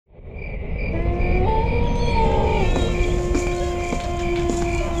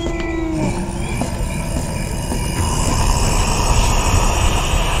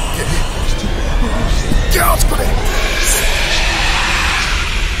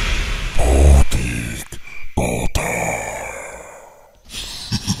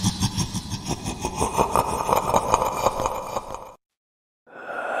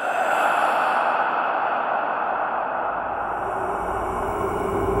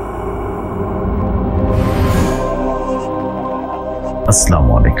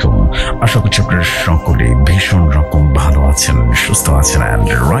আসসালামু আলাইকুম। আশা করছি আপনারা সকলে ভীষণ রকম ভালো আছেন, সুস্থ আছেন। অ্যান্ড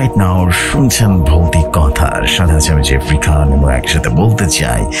রাইট নাও শুনছেন ভৌতিক কথার সাথে আছে আমি জেফরি খান, এবং একসাথে বলতে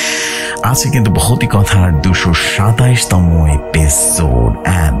চাই আজকে কিন্তু ভৌতিক কথার 227তম episode,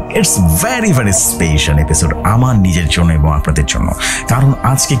 and it's very very special episode আমার নিজের জন্য এবং আপনাদের জন্য। কারণ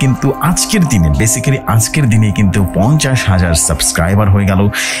আজকে কিন্তু আজকের দিনে কিন্তু 50,000 সাবস্ক্রাইবার হয়ে গেল,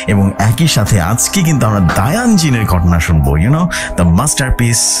 এবং একই সাথে আজকে কিন্তু আমরা দায়ান জিনের ঘটনা শুনবো। দ্য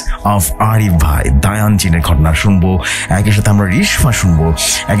মাস্টারপিস অফ আরিফ ভাই, দায়ান জিনের ঘটনা শুনবো। একই সাথে আমরা রিশফা শুনবো,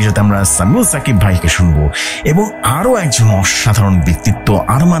 একই সাথে আমরা সামিউল সাকিব ভাইকে শুনবো, এবং আরো একজন অসাধারণ ব্যক্তিত্ব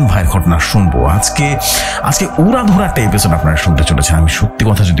আরমান ভাইয়ের ঘটনা শুনবো। আজকে উড়াধুরা একটা এপিসোড আপনারা শুনতে চলেছেন, আমি সত্যি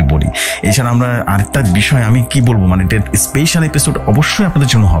কথা যদি বলি। এছাড়া আমরা আরেকটা বিষয় আমি কি বলবো, মানে এটা স্পেশাল এপিসোড অবশ্যই আপনাদের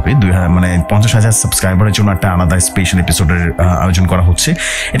জন্য হবে। 50,000 সাবস্ক্রাইবারের জন্য একটা আলাদা স্পেশাল এপিসোডের আয়োজন করা হচ্ছে।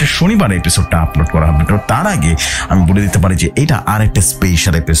 এটা শনিবারে এপিসোডটা আপলোড করা হবে। তো তার আগে আমি বলে দিতে পারি যে এটা আরেকটা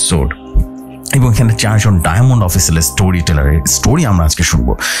স্পেশাল এপিসোড, এবং এখানে 4 জন ডায়মন্ড অফিসিয়াল স্টোরি টেলারের স্টোরি আমরা আজকে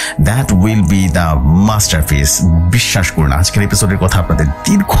শুনবো। That will be the masterpiece. বিশ্বাস করুন আজকের এপিসোডের কথা আপনাদের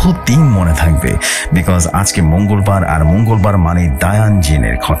দীর্ঘদিন মনে থাকবে, বিকজ আজকে মঙ্গলবার, আর মঙ্গলবার মানে দায়ান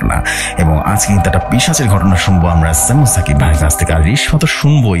জিনের ঘটনা। এবং আজকে কিন্তু একটা পিশাচের ঘটনা শুনবো আমরা সামিউল সাকিব ভাইয়ের কাছ থেকে। আর রিশফা তো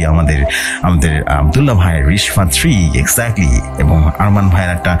শুনবোই, আমাদের আব্দুল্লাহ ভাইয়ের রিশফা 3 এক্স্যাক্টলি। এবং আরমান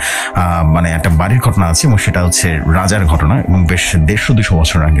ভাইয়ের একটা বাড়ির ঘটনা আছে, এবং সেটা হচ্ছে রাজার ঘটনা, এবং বেশ 150-200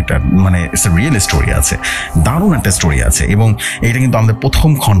 বছর আগে এটা রিয়েল স্টোরি আছে, দারুণ একটা স্টোরি আছে। এবং এটা কিন্তু আমাদের প্রথম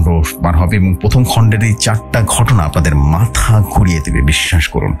খণ্ড বার হবে, এবং প্রথম খণ্ডের এই 4টা ঘটনা আপনাদের মাথা ঘুরিয়ে দেবে, বিশ্বাস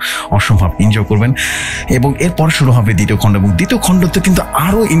করুন। অসম্ভব এনজয় করবেন। এবং এরপর শুরু হবে দ্বিতীয় খণ্ড, এবং দ্বিতীয় খণ্ডতে কিন্তু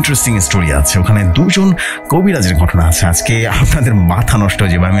আরো ইন্টারেস্টিং স্টোরি আছে। ওখানে 2 জন কবিরাজের ঘটনা আছে। আজকে আপনাদের মাথা নষ্ট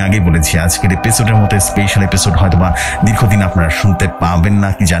হয়ে যাবে। আমি আগেই বলেছি আজকের এপিসোডের মতো স্পেশাল এপিসোড হয়তো বা দীর্ঘদিন আপনারা শুনতে পাবেন না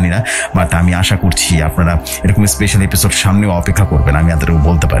কি জানি না, বাট আমি আশা করছি আপনারা এরকম স্পেশাল এপিসোড সামনেও অপেক্ষা করবেন, আমি আপনাদেরও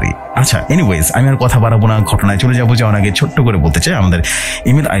বলতে পারি। আচ্ছা, এনিওয়েজ আমি আর কথা বাড়াবো না, ঘটনায় চলে যাবো। যাওয়ার আগে ছোট্ট করে বলতে চাই আমাদের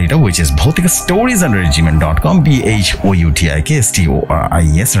ইমেল আইডিটা which is bhoutikstories@gmail.com,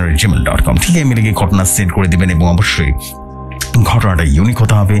 bhoutikstories@gmail.com। ঠিক ইমেলে গিয়ে ঘটনা সেন্ড করে দিবেন, এবং অবশ্যই ঘটনাটা ইউনিক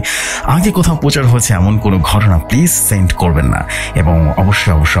হতে হবে। আগে কোথাও প্রচার হয়েছে এমন কোনো ঘটনা প্লিজ সেন্ড করবেন না, এবং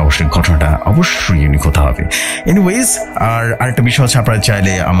অবশ্যই ঘটনাটা অবশ্যই ইউনিক হতে হবে। এনিওয়েজ, আর আরেকটা বিষয় হচ্ছে আপনারা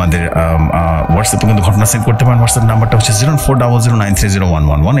চাইলে আমাদের হোয়াটসঅ্যাপে কিন্তু ঘটনা সেন্ড করতে পারেন। হোয়াটসঅ্যাপ নাম্বারটা হচ্ছে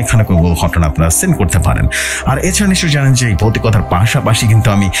 0400930111। এখানে কোনো ঘটনা আপনারা সেন্ড করতে পারেন। আর এছাড়া নিশ্চয়ই জানেন যে এই ভৌতিক কথার পাশাপাশি কিন্তু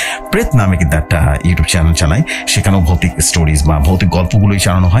আমি প্রেত নামে কিন্তু একটা ইউটিউব চ্যানেল চালাই, সেখানেও ভৌতিক স্টোরিজ বা ভৌতিক গল্পগুলোই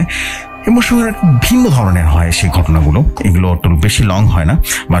চালানো হয়, এবং ভিন্ন ধরনের হয় সেই ঘটনাগুলো। এগুলো একটু বেশি লং হয় না,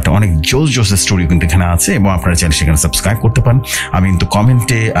 বাট অনেক জোস স্টোরি কিন্তু এখানে আছে, এবং আপনারা চাইলে সেখানে সাবস্ক্রাইব করতে পারেন। আমি কিন্তু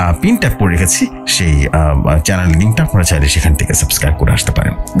কমেন্টে পিন ট্যাগ করে রেখেছি সেই চ্যানেল লিঙ্কটা, আপনারা চাইলে সেখান থেকে সাবস্ক্রাইব করে আসতে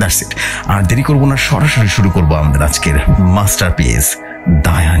পারেন। That's it. আর দেরি করবো না, সরাসরি শুরু করবো আমাদের আজকের মাস্টারপিস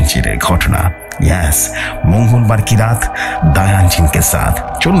দায়ান জিনের ঘটনা। ইয়েস, মঙ্গলবার কি রাত দায়ান জিনকে সাথ।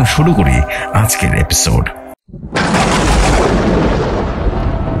 চলুন শুরু করি আজকের এপিসোড।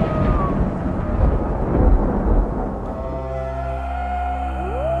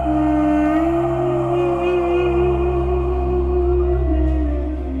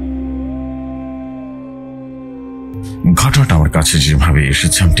 ঘটনাটা আমার কাছে যেভাবে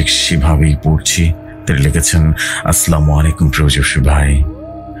এসেছে আমি ঠিক সেভাবেই পড়ছি। তিনি লিখেছেন, আসসালামু আলাইকুম প্রিয়জী ভাই,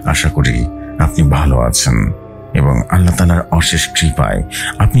 আশা করি আপনি ভালো আছেন, এবং আল্লাহ তাআলার অশেষ কৃপায়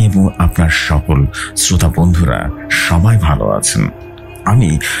আপনি এবং আপনার সকল শ্রোতা বন্ধুরা সবাই ভালো আছেন। আমি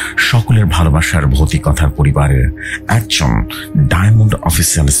সকলের ভালোবাসার ভৌতিক কথার পরিবারের একজন diamond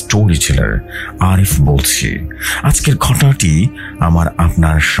official story teller Arif বলছি। আজকের ঘটনাটি আমার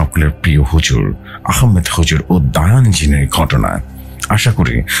আপনার সকলের প্রিয় হুজুর আহমেদ হুজুর ও দায়ান জিনের ঘটনা। আশা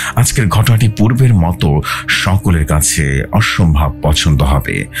করি আজকের ঘটনাটি পূর্বের মতো সকলের কাছে অসম্ভব পছন্দ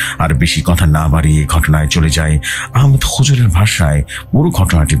হবে। আর বেশি কথা না বাড়িয়ে ঘটনায় চলে যাই। আহমেদ হুজুরের ভাষায় পুরো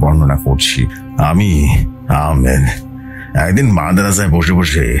ঘটনাটি বর্ণনা করছি। আমি আহমেদ একদিন মাদ্রাসায় বসে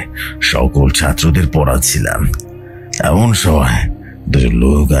বসে সকল ছাত্রদের পড়াচ্ছিলাম। এমন সময় 2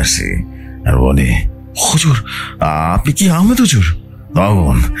 লোক আসে আর বলে, হুজুর আপনি কি আহমেদ হুজুর?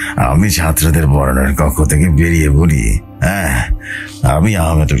 তখন আমি ছাত্রদের পড়ানোর কক্ষ থেকে বেরিয়ে বলি, হ্যাঁ আমি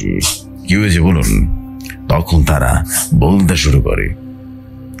আহমেদ হুজুর, কি হয়েছে বলুন। তখন তারা বলতে শুরু করে,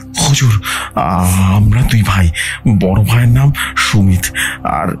 হুজুর আমরা 2 ভাই, বড় ভাইয়ের নাম সুমিত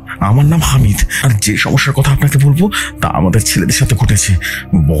আর আমার নাম হামিদ। আর যে সমস্যার কথা আপনাকে বলবো তা আমাদের ছেলেদের সাথে ঘটেছে।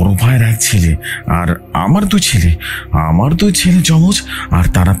 বড় ভাইয়ের 1 ছেলে আর আমার 2 ছেলে। আমার 2 ছেলে যমজ, আর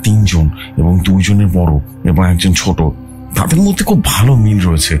তারা 3 জন, এবং 2 জনের বড় এবং 1 জন ছোট। তাদের মধ্যে খুব ভালো মিল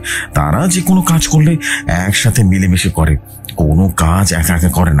রয়েছে। তারা যে কোনো কাজ করলে একসাথে মিলেমিশে করে, কোনো কাজ একা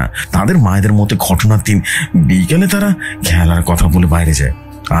একা করে না। তাদের মায়েদের মধ্যে ঘটনার দিন বিকেলে তারা খেলার কথা বলে বাইরে যায়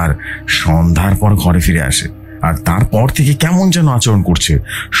আর সন্ধ্যার পর ঘরে ফিরে আসে। আর তারপর থেকে কেমন যেন আচরণ করছে,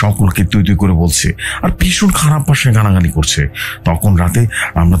 সকলকে তুই তুই করে বলছে আর ভীষণ খারাপ ভাষায় গালাগালি করছে। তখন রাতে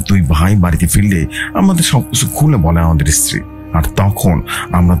আমরা 2 ভাই বাড়িতে ফিরলে আমাদের সবকিছু খুলে বলে আমাদের স্ত্রী। আর তখন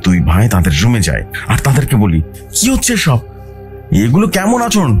আমরা 2 ভাই তাদের রুমে যাই আর তাদেরকে বলি, কি হচ্ছে সব, এগুলো কেমন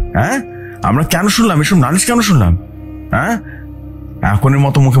আচরণ? হ্যাঁ, আমরা কেন শুনলাম এসব নালিশ, কেন শুনলাম? হ্যাঁ, এখনের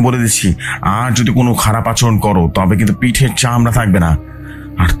মতো মুখে বলে দিচ্ছি, আর যদি কোনো খারাপ আচরণ করো তবে কিন্তু পিঠের চামড়া থাকবে না।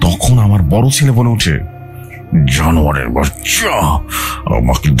 আর তখন আমার বড় ছেলে বলে উঠে, জানোয়ারের বাচ্চা,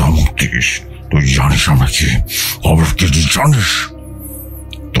 আমাকে ধমক দিস? তুই জানিস আমরা কি খবর, কি জানিস?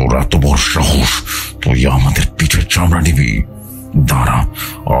 তোর এত বড় সাহস, তুই আমাদের পিঠের চামড়া নিবি? দাঁড়া,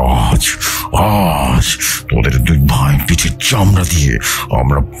 আজ আজ তোদের 2 ভাই পিঠের চামড়া দিয়ে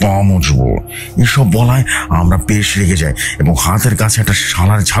আমরা পা মুছবো। এসব বলায় আমরা বেশ রেগে যাই এবং হাতের কাছে একটা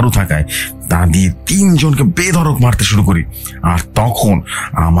শালার ঝাড়ু থাকায় তা দিয়ে 3 জনকে বেধড়ক মারতে শুরু করি। আর তখন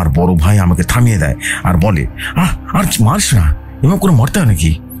আমার বড় ভাই আমাকে থামিয়ে দেয় আর বলে, আর মারিস না, এমন করে মরতে হয়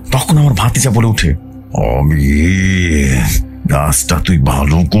নাকি? তখন আমার ভাতিজা বলে উঠে, আমি কাজটা তুই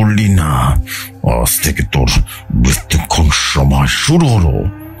ভালো করলি না, আজ থেকে তোর মৃত্যুক্ষণ সময় শুরু হলো,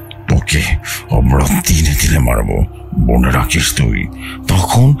 তোকে আমরা 3 মারবো, মনে রাখিস তুই।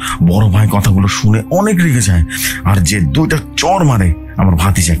 তখন বড় ভাই কথাগুলো শুনে অনেক রেগে যায় আর যে 2টা চর মারে আমার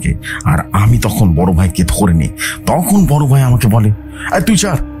ভাতিজাকে। আর আমি তখন বড় ভাইকে ধরে নিই। তখন বড় ভাই আমাকে বলে, তুই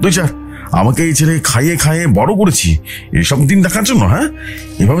চার, আমাকে এই ছেলে খাইয়ে খাইয়ে বড় করেছি এইসব দিন দেখার জন্য? হ্যাঁ,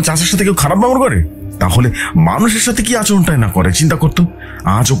 এভাবে চাষের সাথে কেউ খারাপ ব্যবহার করে? তাহলে মানুষের সাথে কি আচরণটাই না করে, চিন্তা করতো।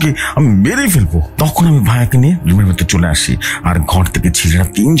 আজ ওকে আমি মেরে ফেলবো। তখন আমি ভাইয়াকে নিয়ে রুমের মধ্যে চলে আসি আর ঘর থেকে ছেলেরা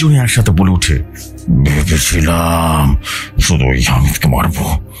 3 জনই একসাথে বলে উঠে, ভেবেছিলাম শুধু ওই হামিদকে মারবো,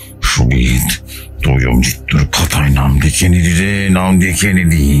 সুবিদ তুইও মৃত্যুর খাতায় নাম লিখে নিলি রে, নাম লিখে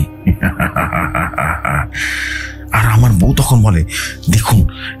নিলি। আর আমার বউ তখন বলে, দেখুন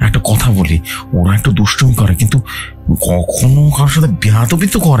একটা কথা বলি, ওরা একটু দুষ্টুমি করে কিন্তু কখনো কারোর সাথে বেয়াদবি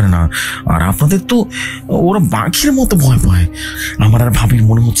তো করে না, আর আপনাদের তো ওরা বাঘের মতো ভয় পায়। আমার আর ভাবির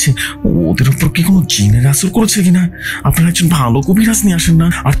মনে হচ্ছে ওদের উপর কি কোনো জিনের আসর করেছে কিনা, আপনারা একজন ভালো কবিরাজ নিয়ে আসেন না।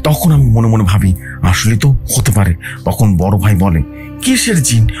 আর তখন আমি মনে মনে ভাবি, আসলে তো হতে পারে। তখন বড় ভাই বলে, কিসের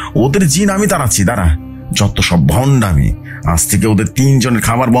জিন? ওদের জিন আমি তাড়াচ্ছি, দাঁড়া। যত সব ভণ্ডামি, আজ থেকে ওদের 3 জনের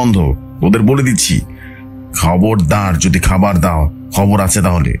খাবার বন্ধ, ওদের বলে দিচ্ছি। খবরদার যদি খাবার দাও, খবর আছে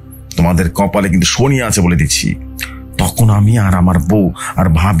তাহলে তোমাদের কপালে কিন্তু শনি আছে বলে দিচ্ছি। তখন আমি আর আমার বউ আর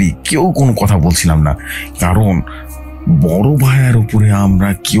ভাবি কেউ কোনো কথা বলছিলাম না, কারণ বড় ভাইয়ার উপরে আমরা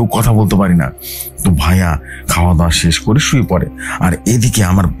কেউ কথা বলতে পারি না। তো ভাইয়া খাওয়া দাওয়া শেষ করে শুয়ে পড়ে আর এদিকে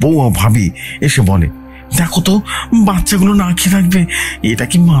আমার বউ ও ভাবি এসে বলে, দেখো তো বাচ্চাগুলো না খেয়ে থাকবে, এটা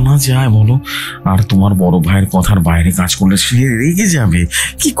কি মানা যায় বলো? আর তোমার বড় ভাইয়ের কথার বাইরে কাজ করলে সে রেগে যাবে,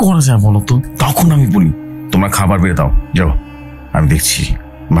 কি করা যায় বলো তো? তখন আমি বলি, তোমরা খাবার বেড়ে দাও, যাও, আমি দেখছি।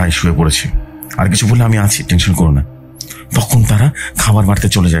 ভাই শুয়ে পড়েছে, আর কিছু বলে আমি আছি, টেনশন করো না। তখন তারা খাবার বাড়তে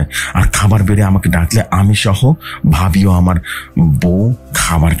চলে যায় আর খাবার বেড়ে আমাকে ডাকলে আমি সহ ভাবিও আমার বউ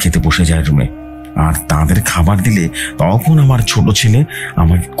খাবার খেতে বসে যায় রুমে। আর তাদের খাবার দিলে তখন আমার ছোট ছেলে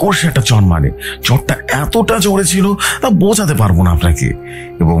আমাকে কষে একটা চর মারে। চরটা এতটা জোরে ছিল তা বোঝাতে পারবো না আপনাকে।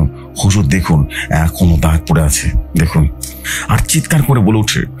 এবং হুজুর দেখুন এখনো দাগ পড়ে আছে, দেখুন। আর চিৎকার করে বলে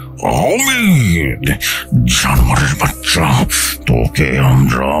উঠে, হামিদ জানোয়ারের বাচ্চা, তোকে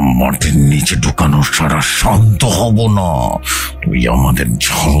আমরা মাটির নিচে ঢুকানো ছাড়া শান্ত হব না, তুই আমাদের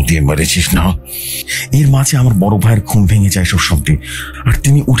ঝাড়ু দিয়ে মেরেছিস না। এর মাঝে আমার বড় ভাইয়ের ঘুম ভেঙে যায় সব শব্দে, আর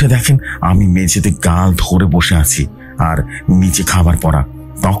তিনি উঠে দেখেন আমি মেঝেতে গাল ধরে বসে আছি আর নিচে খাবার পড়া।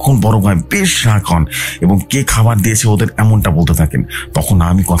 তখন বড় ভাই বেশ রাগ হন এবং কে খাবার দিয়েছে ওদের এমনটা বলতে থাকেন। তখন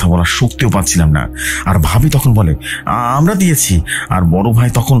আমি কথা বলার শক্তিও পাচ্ছিলাম না। আর ভাবি তখন বলে, আমরা দিয়েছি। আর বড় ভাই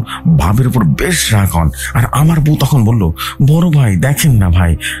তখন ভাবির উপর বেশ রাগ হন। আর আমার বউ তখন বলল, বড় ভাই দেখেন না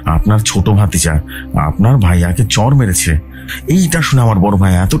ভাই, আপনার ছোট ভাতিজা আপনার ভাইয়াকে চর মেরেছে। এইটা শুনে আমার বড়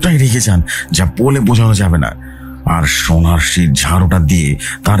ভাই এতটাই রেগে যান যা বলে বোঝানো যাবে না। আর সোনার সেই ঝাড়ুটা দিয়ে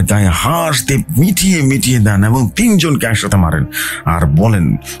তার গায়ে হাঁস দিয়ে মিটিয়ে মিটিয়ে দেন এবং 3 জনকে একসাথে মারেন আর বলেন,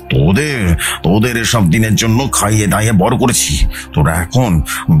 তোদের এসব দিনের জন্য খাইয়ে দাইয়ে বড় করেছি, তোরা এখন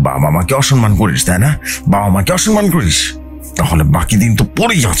বাবা মাকে অসম্মান করিস, তাই না? বাবা মাকে অসম্মান করিস, তাহলে বাকি দিন তো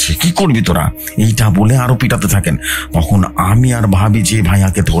পড়েই আছে, কি করবি তোরা? এইটা বলে আরো পিটাতে থাকেন। তখন আমি আর ভাবি যে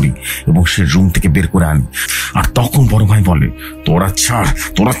ভাইয়াকে ধরি এবং সে রুম থেকে বের করে আনি। আর তখন বড় ভাই বলে, তোরা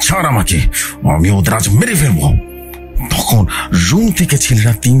ছাড় আমাকে, আমি ওদের আজ মেরে ফেলবো। তখন রুম থেকে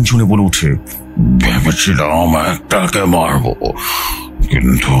ছেলেরা 3 জনে বলে উঠে, ভেবেছিলাম একটাকে মারবো,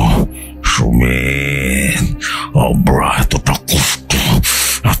 কিন্তু সুমিত, আমরা এতটা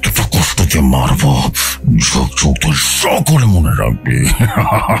কষ্ট দিয়ে মারবো, ঝোঁক তোর সকলে মনে রাখবে।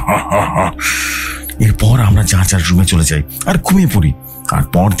 এরপর আমরা যার রুমে চলে যাই আর ঘুমিয়ে পড়ি। আর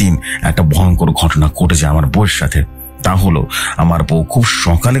পরদিন একটা ভয়ঙ্কর ঘটনা ঘটে যায় আমার বউয়ের সাথে। তা হলো, আমার বউ খুব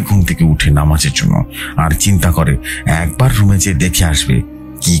সকালে ঘুম থেকে উঠে নামাজের জন্য আর চিন্তা করে একবার রুমে যেয়ে দেখে আসবে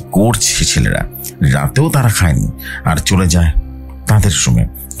কি করছে ছেলেরা। রাতেও তারা খায়নি আর চলে যায় তাদের রুমে।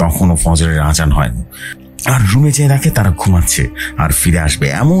 তখনও ফজরের আজান হয়নি। আর রুমে যেয়ে দেখে তারা ঘুমাচ্ছে আর ফিরে আসবে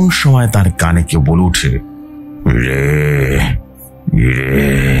এমন সময় তার কানে কেউ বলে উঠে, রে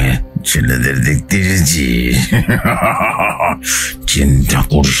ছেলেদের দেখতে এসেছি, চিন্তা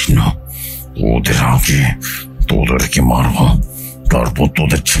করিস না, ওদের আগে তোদেরকে মারবো, তারপর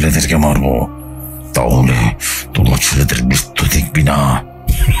তোদের ছেলেদেরকে মারবো, তাহলে তোমার ছেলেদের মৃত্যু দেখবি না।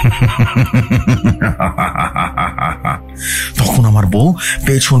 তখন আমার বউ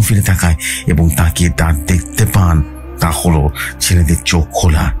পেছন ফিরে তাকায় এবং তাকে তার দেখতে পান তা হলো ছেলেদের চোখ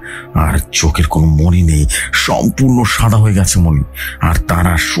খোলা আর চোখের কোনো মনি নেই, সম্পূর্ণ সাদা হয়ে গেছে মনি। আর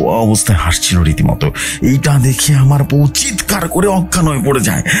তারা শোয়া অবস্থায় হাসছিল রীতিমতো। এইটা দেখে আমার বউ চিৎকার করে অজ্ঞান হয়ে পড়ে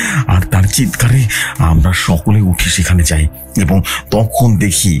যায়। আর তার চিৎকারে আমরা সকলে উঠে সেখানে যাই এবং তখন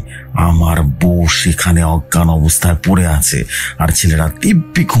দেখি আমার বউ সেখানে অজ্ঞান অবস্থায় পড়ে আছে আর ছেলেরা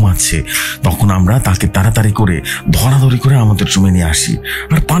দিব্যি ঘুমাচ্ছে। তখন আমরা তাকে তাড়াতাড়ি করে ধরাধরি করে আমাদের রুমে নিয়ে আসি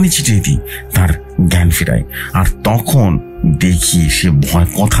আর পানি ছিটিয়ে দিই, তার জ্ঞান ফিরাই। আর তখন দেখি সে ভয়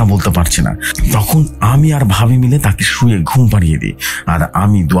কথা বলতে পারছে না। তখন আমি আর ভাবি মিলে তাকে শুয়ে ঘুম পাড়িয়ে দিই আর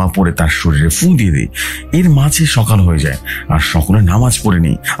আমি দোয়া পড়ে তার শরীরে ফু দিয়ে দিই। এর মাঝে সকাল হয়ে যায় আর সকলে নামাজ পড়ে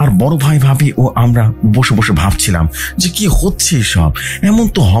নেই। আর বড় ভাই ভাবি ও আমরা বসে বসে ভাবছিলাম যে কি হচ্ছে এসব, এমন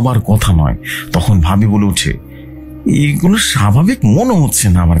তো হবার কথা নয়। তখন ভাবি বলে উঠে, এগুলো স্বাভাবিক মনে হচ্ছে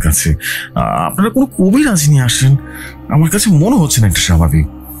না আমার কাছে, আপনারা কোনো কবিরাজ নিয়ে আসেন, আমার কাছে মনে হচ্ছে না এটা স্বাভাবিক,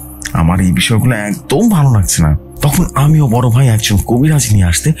 আমার এই বিষয়গুলো একদম ভালো লাগছে না। তখন আমিও বড় ভাই একজন কবিরাজ নিয়ে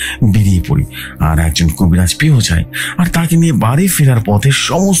আসতে বেরিয়ে পড়ি আর একজন কবিরাজ পেয়েও যায় আর তাকে নিয়ে বাড়ি ফেরার পথে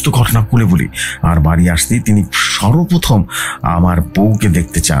সমস্ত ঘটনা খুলে বলি। আর বাড়ি আসতেই তিনি সর্বপ্রথম আমার বউকে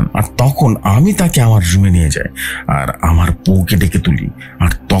দেখতে চান। আর তখন আমি তাকে আমার রুমে নিয়ে যাই আর আমার বউকে ডেকে তুলি।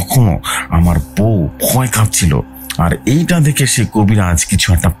 আর তখনও আমার বউ ভয় কাঁপছিল। আর এইটা দেখে সে কবিরাজ কিছু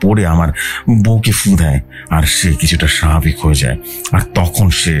একটা পড়ে আমার বউকে ফু দেয় আর সে কিছুটা স্বাভাবিক হয়ে যায়। আর তখন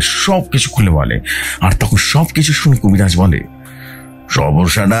সে সবকিছু খুলে বলে। আর তখন সবকিছু শুনে কবিরাজ বলে,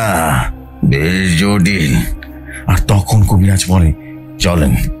 সমস্যাটা বেশ জটিল। আর তখন কবিরাজ বলে,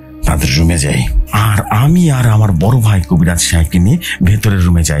 চলেন তাদের রুমে যাই। আর আমি আর আমার বড় ভাই কবিরাজ সাহেবকে নিয়ে ভেতরের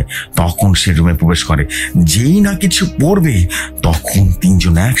রুমে যাই। তখন সে রুমে প্রবেশ করে, যেই না কিছু পড়বে তখন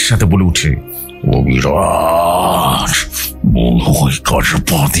তিনজন একসাথে বলে উঠে, কবিরাজ, ওই কাজে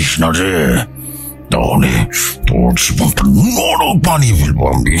পাতিস না রে, তাহলে তোর জীবনটা নরক বানিয়ে ফেলবো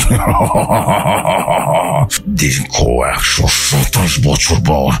আমি। দীর্ঘ 127 বছর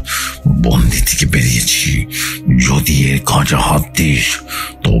পর বন্দি থেকে বেরিয়েছি, যদি এর কাজে হাত দিস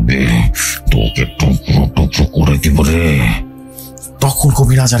তবে তোকে টুকরো টুকরো করে দিব রে। তখন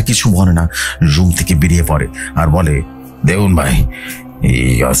কবিরাজ আর কিছু বলে না, রুম থেকে বেরিয়ে পড়ে আর বলে, দেখুন ভাই,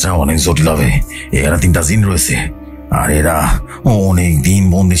 এই কাজটা অনেক জটিল হবে, এরা 3টা জিন রয়েছে আর এরা অনেক দিন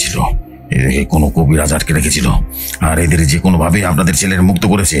বন্দি ছিল, এদেরকে কোনো কবিরাজ আটকে রেখেছিল আর এদের যে কোনো ভাবে আপনাদের ছেলের মুক্ত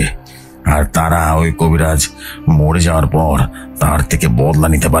করেছে। আর তারা ওই কবিরাজ মরে যাওয়ার পর তার থেকে বদলা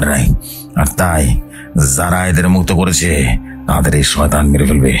নিতে পারে নাই, আর তাই যারা এদের মুক্ত করেছে তাদের এই শয়তান মেরে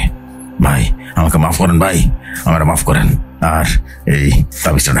ফেলবে। ভাই আমাকে মাফ করেন, ভাই আমরা মাফ করেন, আর এই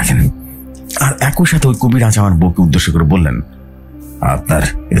তাবিজটা রাখেন। আর একই সাথে ওই কবিরাজ আমার বউকে উদ্দেশ্য করে বললেন, আপনার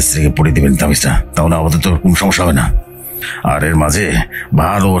স্ত্রীকে পড়িয়ে দিবেন তাবিজটা, তাহলে আপাতত কোনো সমস্যা হবে না। আর এর মাঝে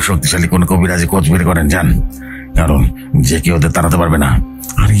ভালো শক্তিশালী কোন কবিরাজি খোঁজ বের করেন যান, কারণ যে কেউ ওদের তাড়াতে পারবে না।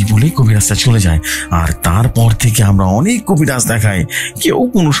 আর এই বলেই কবিরাজটা চলে যায়। আর তারপর থেকে আমরা অনেক কবিরাজ দেখাই, কেউ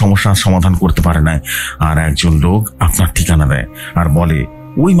কোনো সমস্যার সমাধান করতে পারে না। আর একজন লোক আপনার ঠিকানা দেয় আর বলে,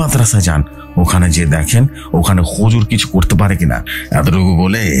 ওই মাদ্রাসায় যান, ওখানে যে দেখেন ওখানে হুজুর কিছু করতে পারে কিনা। এতটুকু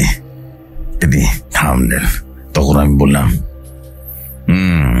বলে তিনি থামলেন। তখন আমি বললাম,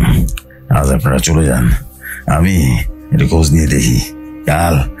 আজ আপনারা চলে যান, আমি একটু খোঁজ নিয়ে দেখি,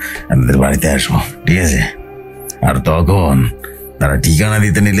 কাল আপনাদের বাড়িতে আসবো, ঠিক আছে? আর তখন তারা ঠিকানা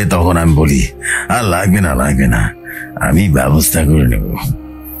দিতে নিলে তখন আমি বলি, আর লাগবে না, আমি ব্যবস্থা করে নেব।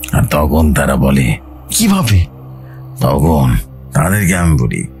 আর তখন তারা বলে, কিভাবে? তখন তাদেরকে আমি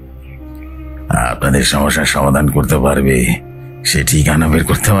বলি, আপনাদের সমস্যার সমাধান করতে পারবে সে ঠিকানা বের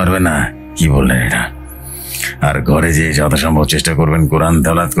করতে পারবে না, কি বললেন এটা? আর ঘরে যে যথাসম্ভব চেষ্টা করবেন কোরআন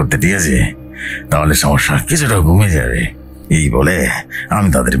তেলাওয়াত করতে, ঠিক আছে? তাহলে সমস্যা কিছুটা কমে যাবে। এই বলে আমি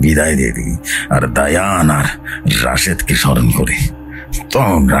তাদের বিদায় দিয়ে দিই আর দায়ান আর রাশেদকে স্মরণ করি।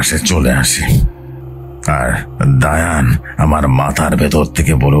 তখন রাশেদ চলে আসে, আর দায়ান আমার মাথার ভেতর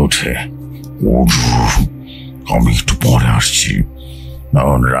থেকে বলে ওঠে, আমি একটু পরে আসছি।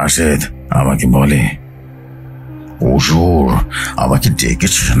 তখন রাশেদ আমাকে বলে, হুজুর আমাকে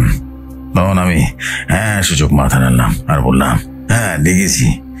ডেকেছেন? তখন আমি হ্যাঁ সুযোগ মাথা নাড়লাম আর বললাম, হ্যাঁ ডেকেছি।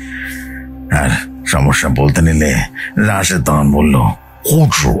 আর সমস্যা বলতে নিলে রাশেদ তখন বলল,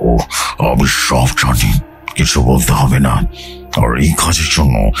 হুজুর আমি সব জানি, কিছু বলতে হবে না, আর এই কাজের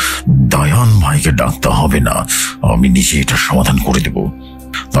জন্য দায়ান ভাইকে ডাকতে হবে না, আমি নিজে এটা সমাধান করে দেব।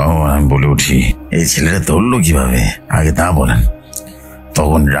 তখন আমি বলে উঠি, এই ছেলেটা ধরলো কিভাবে, আগে তা বলেন।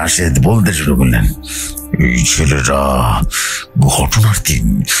 তখন রাশেদ বলতে শুরু করলেন, এই ছেলেটা ঘটনার দিন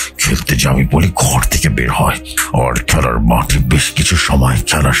খেলতে যাবে বলে ঘর থেকে বের হয়, আর খেলার মাঠে বেশ কিছু সময়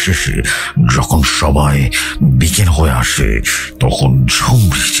খেলা শেষে যখন সবাই বিকেল হয়ে আসে তখন ঝুম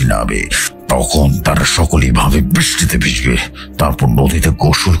বৃষ্টি নামে। তখন তারা সকলেই ভাবে বৃষ্টিতে ভিজবে, তারপর নদীতে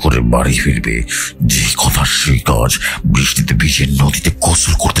গোসল করে বাড়ি ফিরবে। যে কথা সেই কাজ, বৃষ্টিতে ভিজে নদীতে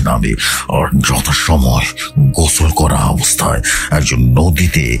গোসল করতে নামে, আর যথাসময় গোসল করা অবস্থায় একজন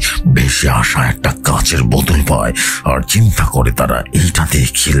নদীতে ভেসে আসা একটা কাচের বোতল পায়, আর চিন্তা করে তারা এইটাতে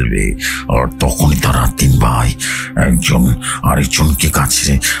খেলবে। আর তখনই তারা তিন ভাই একজন আরেকজনকে কাছে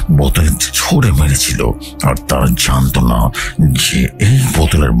বোতলে ছুঁড়ে মেরেছিল, আর তারা জানতো না যে এই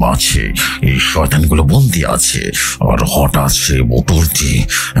বোতলের মাঝে এই শয়তানগুলো বন্দি আছে। আর হঠাৎ সে বোতলটি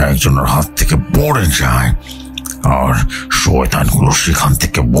একজনের হাত থেকে পড়ে যায়, আর শয়তানগুলো সেখান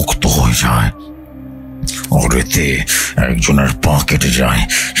থেকে মুক্ত হয়ে যায়। আর এতে একজনের পা কেটে যায়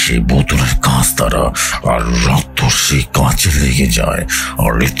সেই বোতলের কাঁচ দ্বারা, আর রক্ত সেই কাঁচে লেগে যায়।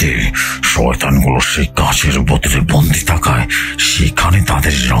 আর এতে শয়তানগুলো সেই কাঁচের বোতলে বন্দি থাকায় সেখানে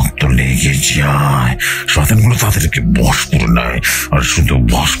তাদের রক্ত লেগে যায়। শয়তানগুলো তাদেরকে বশ করে নেয়, আর শুধু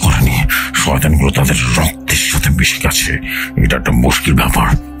বশ করেনি, শয়তানগুলো তাদের রক্তের সাথে মিশে গেছে। এটা একটা মুশকিল ব্যাপার,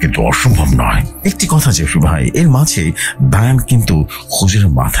 কিন্তু অসম্ভব নয়। একটি কথা জেফি ভাই, এর মাঝে দায়ান কিন্তু হুজুরের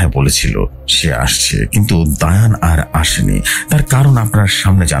মাথায় বলেছিল সে আসছে, কিন্তু দায়ান আর আসেনি। তার কারণ আপনার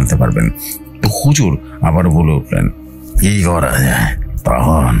সামনে জানতে পারবেন। তো হুজুর আবার বলে উঠলেন, কি করা যায়?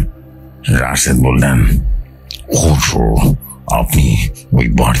 তখন রাশেদ বললেন, হুজুর আপনি ওই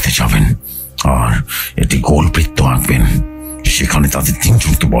বাড়িতে যাবেন, আর এটি গোলবৃত্ত আঁকবেন, সেখানে তাদের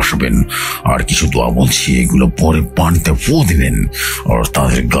তিনজনকে বসাবেন, আর কিছু দোয়া বলছি এগুলো পরে পানিতে ফু দিবেন, আর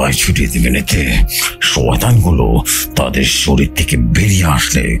তাদের গায়ে ছুটিয়ে দিবেন। এতে শয়তানগুলো তাদের শরীর থেকে বেরিয়ে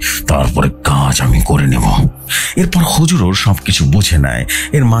আসলে তারপরে কাজ আমি করে নেব। এরপর হুজুরও সবকিছু বুঝে নেয়।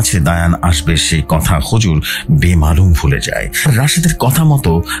 এর মাঝে দায়ান আসবে সেই কথা হুজুর বেমালুম ভুলে যায়। রাশেদের কথা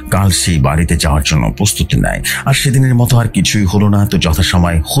মতো কাল সেই বাড়িতে যাওয়ার জন্য প্রস্তুতি নেয়। আর সেদিনের মতো আর কিছুই হলো না। তো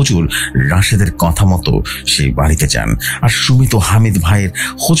যথাসময় হুজুর রাশেদের কথা মতো সেই বাড়িতে যান, আর সুমিত হামিদ ভাইয়ের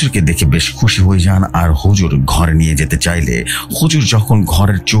হুজুরকে দেখে বেশ খুশি হয়ে যান। আর হুজুর ঘরে নিয়ে যেতে চাইলে হুজুর যখন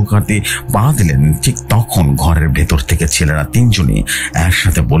ঘরের চৌকাতে পা দিলেন, ঠিক তখন ঘরের ভেতর থেকে ছেলেরা তিনজনই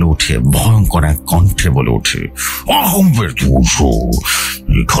একসাথে বলে উঠে, ভয়ঙ্কর এক কণ্ঠে বলে ওঠে,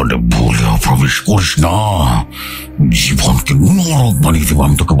 এখানে ভুলেও প্রবেশ করিস না, জীবনকে নরক বানিয়ে দেবো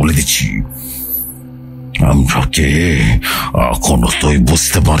আমি তোকে বলে দিচ্ছি। আমরাকে এখনো তুই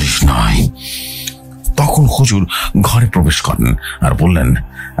বুঝতে পারিস নাই। তখন হুজুর ঘরে প্রবেশ করেন আর বললেন,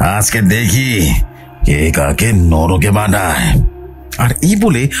 আজকে দেখি কে কাকে নরকে বানায়। আর এই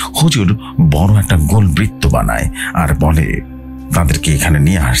বলে হুজুর বড় একটা গোল বৃত্ত বানায় আর বলে তাদেরকে এখানে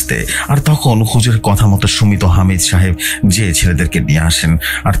নিয়ে আসতে। আর তখন হুজুরের কথা মতো সুমিত হামিদ সাহেব যে ছেলেদেরকে নিয়ে আসেন,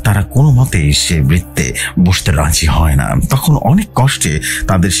 আর তারা কোনো মতেই সে বৃত্তে বসতে রাজি হয় না। তখন অনেক কষ্টে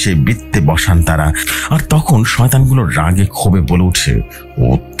তাদের সে বৃত্তে বসান তারা। আর তখন শয়তানগুলো রাগে ক্ষোভে বলে উঠে, ও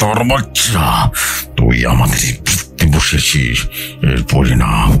তোর বাচ্চা, তুই আমাদের বৃত্তে বসেছিস, এর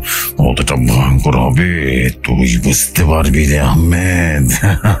পরিণাম কতটা ভয়ঙ্কর হবে তুই বুঝতে পারবি রে আহমেদ।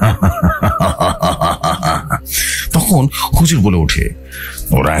 তখন হুজুর বলে ওঠে,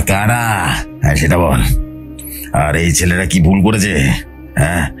 ওরা কারা? হ্যাঁ সেটা বল। আর এই ছেলেরা কি ভুল করেছে?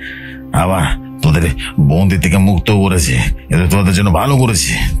 হ্যাঁ আবার তোদের বন্দি থেকে মুক্ত করেছে, এদের তোদের জন্য ভালো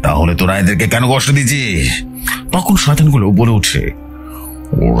করেছে, তাহলে তোরা এদেরকে কেন কষ্ট দিচ্ছিস? তখন শয়তানগুলো বলে উঠে,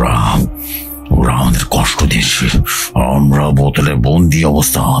 ওরা আমাদের কষ্ট দিয়েছে, আমরা বোতলে বন্দি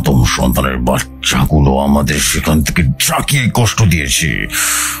অবস্থা আদম সন্তানের বাচ্চাগুলো আমাদের সেখান থেকে জাকিয়ে কষ্ট দিয়েছে।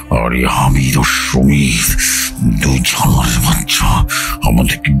 আর এই হামিদ ও সমীর দুই জানোয়ারের বাচ্চা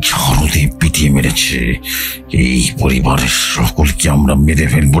আমাদেরকে ঝাড়ু দিয়ে পিটিয়ে মেরেছে। এই পরিবারের সকলকে আমরা মেরে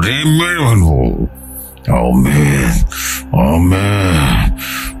ফেলবো রে, মেরে ফেলবো।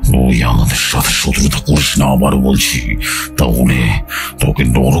 তুই আমাদের সাথে শত্রুতা করিস না, আবারও বলছি, তাহলে তোকে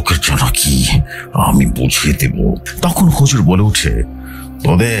নরকের জানা কি আমি বুঝিয়ে দেব। তখন হুজুর বলে উঠে,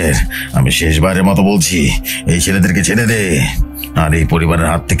 তোদের আমি শেষবারের মতো বলছি, এই ছেলেদেরকে ছেড়ে দে, আর এই পরিবারের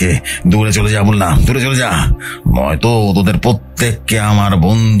হাত থেকে দূরে চলে যা বললাম, দূরে চলে যা, নয়তো তোদের প্রত্যেককে আমার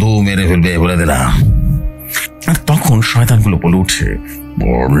বন্ধু মেরে ফেলবে বলে দিলাম। আর তখন শয়তানগুলো বলে উঠে,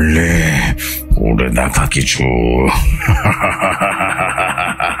 বললে করে দেখা কিছু।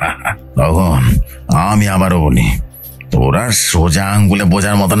 তখন আমি আবারও বলি, তোরা সোজা আঙ্গুলে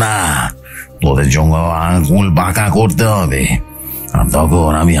বোঝার মতো না, তোদের জঙ্গ আঙ্গুল বাঁকা করতে হবে। আর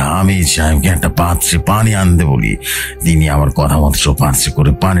তখন আমি হামিদ সাহেবকে একটা পাত্রে পানি আনতে বলি, তিনি আমার কথা মতো পাত্রে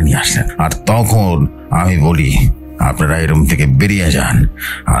করে পানি নিয়ে আসলেন। আর তখন আমি বলি, আপনারা এই রুম থেকে বেরিয়ে যান,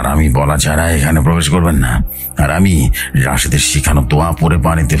 আর আমি বলা ছাড়া এখানে প্রবেশ করবেন না। আর আমি রাশেদের শিখানো দোয়া পরে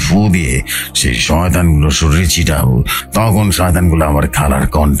পানিতে ফু দিয়ে সেই শয়তানগুলো শরীরে ছিটাবো। তখন শয়তানগুলো আমার খালার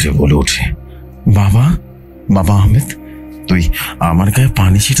কণ্ঠে বলে ওঠে, বাবা, বাবা আহমেদ, তুই আমার গায়ে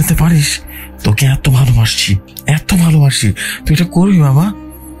পানি ছিটাতে পারিস? তোকে এত ভালোবাসি, এত ভালোবাসি, তুই এটা করবি বাবা?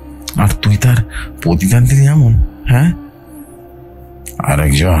 আর তুই তার প্রতিদান দিলি এমন? হ্যাঁ?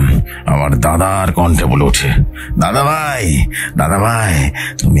 আরেকজন আমার দাদার কণ্ঠে বলে ওঠে, দাদা ভাই, দাদা ভাই,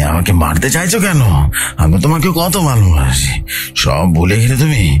 তুমি আমাকে মারতে চাইছো কেন? আমি তোমাকে কত ভালোবাসি, সব ভুলে গেলে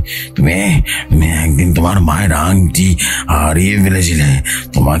তুমি? তুমি তুমি একদিন তোমার মায়ের আংটি হারিয়ে ফেলেছিলে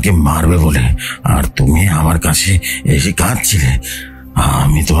তোমাকে মারবে বলে, আর তুমি আমার কাছে এসে কাঁদছিলে।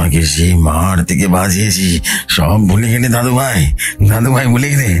 আমি তোমাকে সেই মার থেকে বাঁচিয়েছি, সব ভুলে গেলে দাদু ভাই, দাদু ভাই ভুলে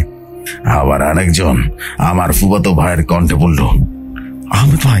গেলে? আবার আরেকজন আমার ফুফাতো ভাইয়ের কণ্ঠে বলল,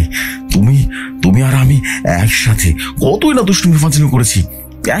 আহমেদ ভাই, তুমি তুমি আর আমি একসাথে কতই না দুষ্টুমি ফাজলামি করেছি,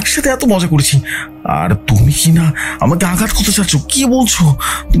 একসাথে এত মজা করেছি, আর তুমি কি না আমাকে আঘাত করতে চাচ্ছ? কি বলছো?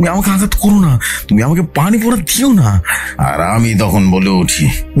 তুমি আমাকে আঘাত করো না, তুমি আমাকে পানি পড়া দিও না। আর আমি তখন বলে উঠি,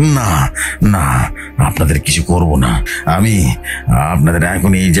 না না, আপনাদের কিছু করব না, আমি আপনাদের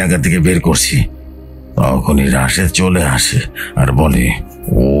এখন এই জায়গা থেকে বের করছি। তখনই রাশেদ চলে আসে আর বলে,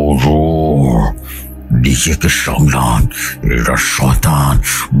 ও রো, নিজেকে সামলান, এরা শয়তান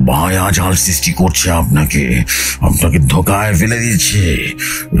মায়া জাল সৃষ্টি করছে, আপনাকে আপনাকে ধোকায় ফেলে দিচ্ছে।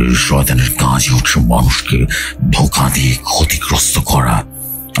 এই শয়তানের কাজই হচ্ছে মানুষকে ধোকা দিয়ে ক্ষতিগ্রস্ত করা।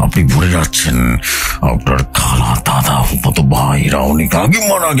 আপনি ভুলে যাচ্ছেন আপনার খালা, দাদা, ফুফাতো ভাইরা অনেক আগে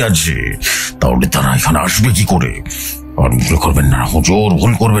মারা গেছে, তাহলে তারা এখানে আসবে কি করে? আর ভুল করবেন না হুজুর,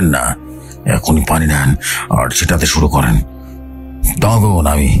 ভুল করবেন না, এখনই পানি নেন আর সেটাতে শুরু করেন। তখন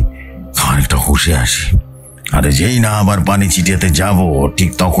আমি খানিকটা হুঁশে আসি, আরে যেই না আবার পানি ছিটিয়াতে যাব, ঠিক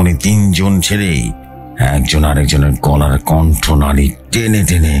তখনই তিনজন ছেড়েই একজন আরেকজনের গলার কণ্ঠনালী টেনে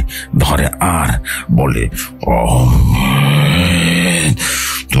টেনে ধরে আর বলে,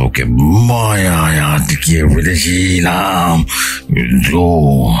 তোকে মায়ায় আটকিয়ে ফেলেছিলাম,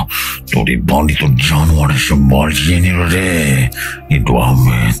 তোর বলি তোর জানোয়ারের সব বাজিয়ে নিল রে। কিন্তু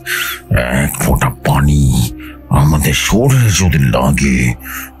আহমেদ, এক ফোঁটা পানি আমাদের শরীরে যদি লাগে,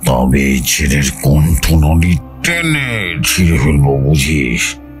 তবে ছেলের কণ্ঠনালী টেনে ছিঁড়ে ফেলবো, বুঝিস?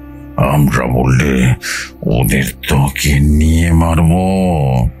 আমরা বললে ওদের তোকে নিয়ে মারবো।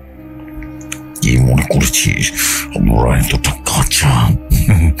 কি মনে করছিস আমরা এতটা কাঁচা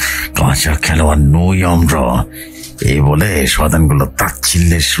কাঁচা খেলোয়াড় নই আমরা? এই বলে শয়তানগুলো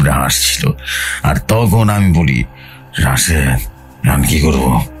তাচ্ছিল্যের সুরে হাসছিল। আর তখন আমি বলি, রাশেদ, আমি কি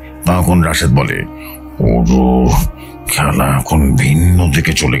করবো? তখন রাশেদ বলে, ওরো, খেলা এখন ভিন্ন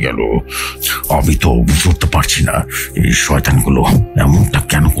দিকে চলে গেল, আমি তো বুঝতে পারছি না এই শয়তানগুলো এমনটা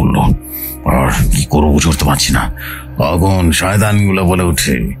কেন করলো, আর কি করবো বুঝতে পারছি না। তখন শয়তানগুলো বলে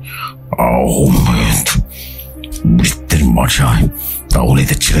উঠে, আহমেদ, বৃত্তের মাঝায় তাহলে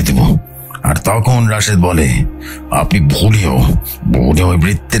এদের ছেড়ে দেব। আর তখন রাশেদ বলে, আপনি ভুলেও ওই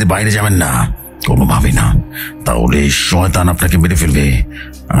বৃত্তের বাইরে যাবেন না, কোনোভাবে না, তাহলে শয়তান আপনাকে মেরে ফেলবে।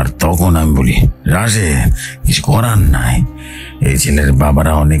 আর তখন আমি বলি, রাশেদ, কিছু করার নাই, এই ছেলের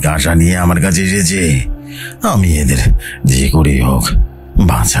বাবারা অনেক আশা নিয়ে আমার কাছে এসেছে, আমি এদের যে করেই হোক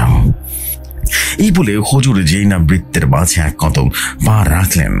বাঁচাবো। এই বলে হুজুর যেই না বৃত্তের মাঝে এক কদম পা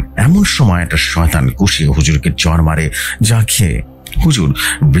রাখলেন, এমন সময় একটা শয়তান কুশিয়ে হুজুরকে চর মারে, যা খেয়ে হুজুর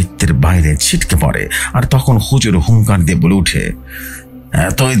বৃত্তের বাইরে ছিটকে পড়ে। আর তখন হুজুর হুঙ্কার দিয়ে বলে উঠে,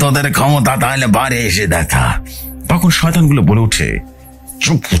 এতই তোদের ক্ষমতা, তাহলে বাইরে এসে দেখা। তখন শয়তানগুলো বলে উঠে,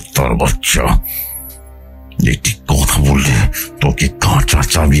 চুপ কুত্তার বাচ্চা, একটি কথা বললে তোকে কাঁচা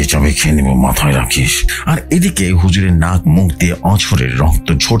চাবিয়ে চাবিয়ে খেয়ে নেবো, মাথায় রাখিস। আর এদিকে হুজুরের নাক মুখ দিয়ে অঝরের রক্ত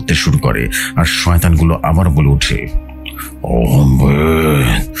ঝরতে শুরু করে। আর শয়তানগুলো আবার বলে উঠে,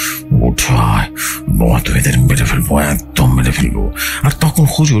 উঠায়, নয়তো এদের মেরে ফেলবো, একদম মেরে ফেলবো। আর তখন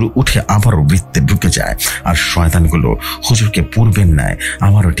হুজুর উঠে আবারও বৃত্তে ঢুকে যায়। আর শয়তানগুলো হুজুরকে পূর্বের ন্যায়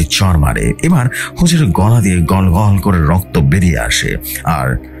আবারও একটি চর মারে। এবার হুজুরের গলা দিয়ে গল গল করে রক্ত বেরিয়ে আসে। আর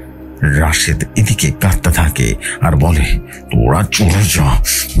রাশেদ এদিকে কাঁদতে থাকে আর বলে, তোরা চলে যা,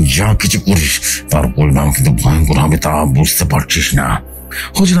 যা কিছু করিস তার পরিণাম কিন্তু ভয়ঙ্কর হবে, তা বুঝতে পারছিস না।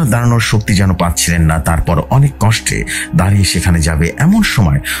 হুজুর দাঁড়ানোর শক্তি যেন পাচ্ছিলেন না, তারপর অনেক কষ্টে দাঁড়িয়ে সেখানে যাবে। এমন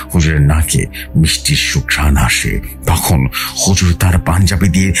সময় হুজুরের নাকে মিষ্টির সুঘ্রাণ আসে। তখন হুজুর তার পাঞ্জাবি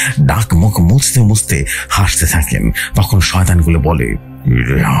দিয়ে ডাক মুখ মুছতে মুছতে হাসতে থাকেন। তখন শয়তানগুলো বলে,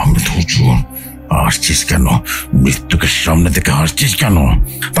 আহমেদ হুজুর, আসছিস কেন? মৃত্যুকে সামনে থেকে আসছিস কেন?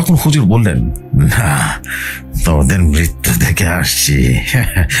 তখন হুজুর বললেন, না, তোদের মৃত্যু থেকে আসছি।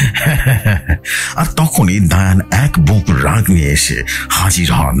 আর তখনই দায়ান এক বুক রাগ নিয়ে এসে হাজির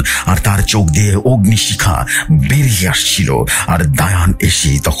হন, আর তার চোখ দিয়ে অগ্নিশিখা বেরিয়ে আসছিল। আর দায়ান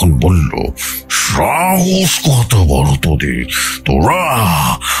এসে তখন বলল, সাহস কত বড় তোদের, তোরা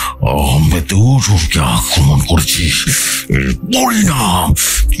আহমেদ হুজুরকে আক্রমণ করেছিস, এর পরিণাম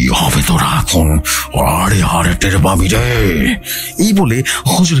কি হবে তোরা এখন আরে আরে টের পাবি রে। এই বলে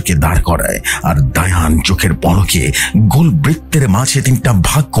হুজুরকে দাঁড় করায়, আর দায়ান চোখের পলকে গোল বৃত্তের মাঝে 3টা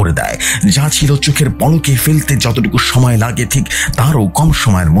ভাগ করে দেয়। যা ছিল চোখের পলকে ফেলতে যতটুকু সময় লাগে, ঠিক তারও কম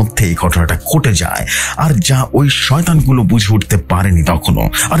সময়ের মধ্যে এই ঘটনাটা ঘটে যায়। আর যা ওই শয়তানগুলো বুঝে উঠতে পারেনি তখনও।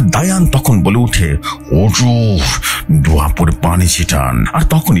 আর দায়ান তখন বলে উঠে, ওজু দোয়া পরে পানি ছিটান। আর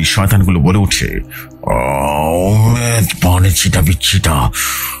তখনই শয়তানগুলো বলে উঠে, পানি ছিটাবি ছিটা,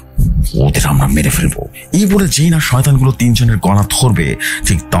 ওদের আমরা মেরে ফেলবো। এই বলে যেই না শয়তানগুলো 3জনের গলা ধরবে,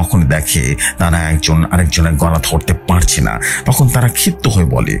 ঠিক তখন দেখে তারা একজন আরেকজনের গলা ধরতে পারছে না। তখন তারা ক্ষিপ্ত হয়ে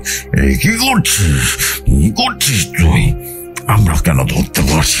বলে, কি করছিস, কি করছিস তুই, আমরা কেন ধরতে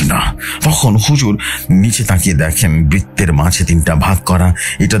পারছি না? তখন হুজুর নিচে তাকিয়ে দেখেন বৃত্তের মাঝে 3টা ভাগ করা।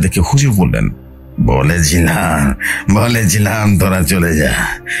 এটা দেখে হুজুর বললেন, বলেছিলাম তোরা চলে যা,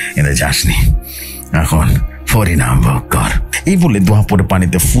 এটা যাসনি, এখন পরিণাম ভোগ কর। এই বলে দোয়া পরে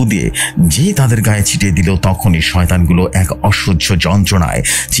পানিতে ফু দিয়ে যে তাদের গায়ে ছিটিয়ে দিল, তখনই শয়তানগুলো এক অসহ্য যন্ত্রণায়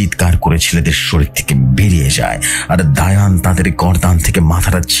চিৎকার করে ছেলেদের শরীর থেকে বেরিয়ে যায়। আর দায়ান তাদের গর্দান থেকে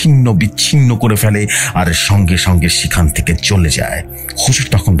মাথাটা ছিন্ন বিচ্ছিন্ন করে ফেলে, আর সঙ্গে সঙ্গে সেখান থেকে চলে যায়। হুজুর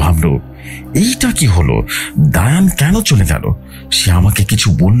তখন ভাবল, এইটা কি হলো, দায়ান কেন চলে গেল? সে আমাকে কিছু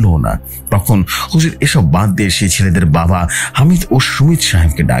বললো না। তখন হুজুর এসব বাদ দিয়ে সেই ছেলেদের বাবা হামিদ ও সুমিত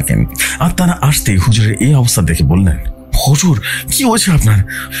সাহেবকে ডাকেন। আর তারা আসতেই হুজুরের এই অবস্থা দেখে বললেন, হুজুর কি হয়েছে আপনার?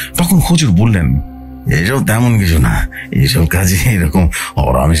 তখন হুজুর বললেন, এসব তেমন কিছু না, এইসব কাজে এরকম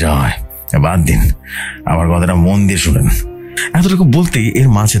হরামেশা হয়, বাদ দিন, আমার কথাটা মন দিয়ে শুনেন। এতটুকু বলতেই এর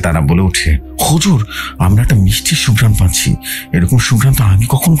মাঝে তারা বলে ওঠে, হুজুর আমরা একটা মিষ্টির সুঘ্রাণ পাচ্ছি, এরকম সুঘ্রাণ তো আগে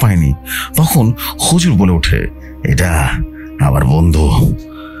কখনো পাইনি। তখন হুজুর বলে ওঠে, এটা আমার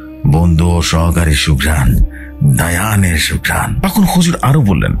বন্ধু ও সহকারী সুঘ্রাণ, দায়ানের সুঘ্রাণ। তখন হুজুর আরো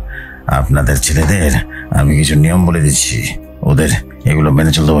বললেন, আপনাদের ছেলেদের আমি কিছু নিয়ম বলে দিচ্ছি, ওদের এগুলো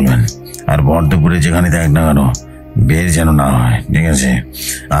মেনে চলতে বলবেন। আর বর্ধপুরে যেখানে দেখ না কেন বের যেন না হয়, ঠিক আছে?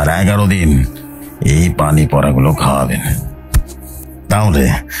 আর 11 দিন এই পানি পড়াগুলো খাওয়াবেন, তাহলে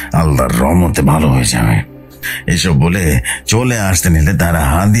আল্লাহর রহমতে ভালো হয়ে যাবে। এসব বলে চলে আসতে নিলে তারা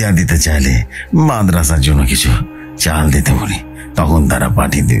হাদিয়া দিতে চাইলে মাদ্রাসার জন্য কিছু চাল দিতে বলি, তখন তারা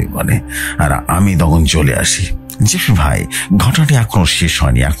পাঠিয়ে দেবে বলে। আর আমি তখন চলে আসি। জেফি ভাই, ঘটনাটি এখনো শেষ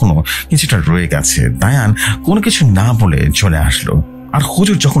হয়নি, এখনো কিছুটা রয়ে গেছে। দায়ান কোনো কিছু না বলে চলে আসলো। আর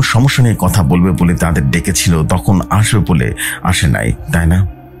হুজুর যখন সমস্যা নিয়ে কথা বলবে বলে তাদের ডেকেছিল, তখন আসবে বলে আসে নাই, তাই না?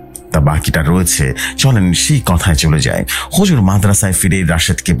 তা বাকিটা রয়েছে, চলেন সেই কথায় চলে যায়। হুজুর মাদ্রাসায় ফিরে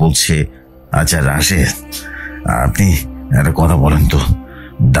রাশেদকে বলছে, আচ্ছা রাশেদ, আপনি একটা কথা বলেন তো,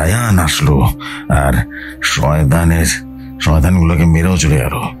 দায়ান আসলো আর শয়তানগুলোকে মেরেও চলে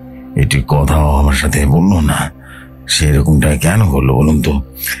গেল, এটি কথাও আমার সাথে বললো না, সেরকমটা কেন করলো বলুন তো?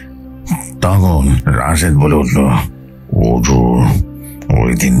 তখন রাশেদ বলে উঠলো,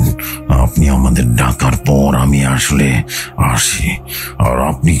 ওই দিন আপনি আমাদের ডাকার পর আমি আসলে আসি, আর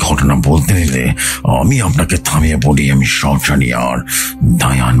আপনি ঘটনা বলতে নিলে আমি আপনাকে থামিয়ে পড়ি, আমি সব জানি। আর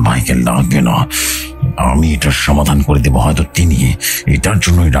দায়ান ভাইকে লাগবে না, আমি এটার সমাধান করে দেবো। হয়তো তিনি এটার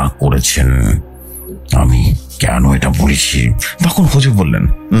জন্যই রাগ করেছেন, আমি কেন এটা বলেছি। তখন হুজুর বললেন,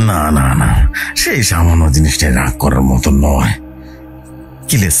 না না না, সেই সামান্য জিনিসটা রাগ করার মতো নয়।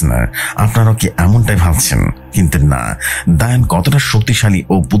 কি লিসনার, আপনারাও কি এমনটাই ভাবছেন? কিন্তু না, দায়ান কতটা শক্তিশালী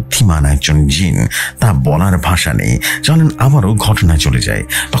ও বুদ্ধিমান একজন জিন তা বলার ভাষা নেই। চলেন আবারও ঘটনায় চলে যায়।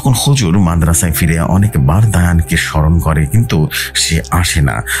 তখন হুজুর মাদ্রাসায় ফিরে অনেকবার দায়ানকে স্মরণ করে, কিন্তু সে আসে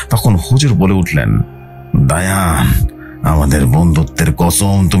না। তখন হুজুর বলে উঠলেন, দায়ান, আমাদের বন্ধুত্বের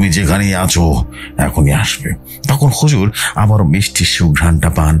কসম, তুমি যেখানেই আছো এখনই আসবে। তখন হুজুর আবারও মিষ্টির সুঘ্রাণটা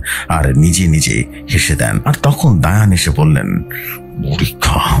পান আর নিজে নিজে হেসে দেন। আর তখন দায়ান এসে বললেন,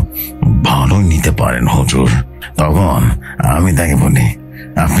 পরীক্ষা ভালোই নিতে পারেন হুজুর। তখন আমি তাকে বলি,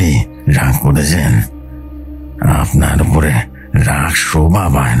 আপনি রাগ করেছেন, আপনার উপরে রাগ শোভা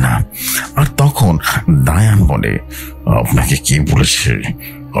পায় না। আর তখন দায়ান বলে, আপনাকে কি বলেছে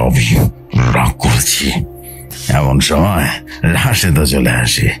আমি রাগ করেছি? এমন সময় রাশেদও চলে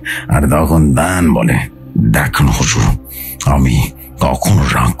আসে। আর তখন দায়ান বলে, দেখুন হুজুর, আমি কখনো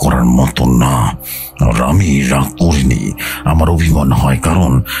রাগ করার মতো না, আর আমি রাগ করিনি। আমার অভিমান হয়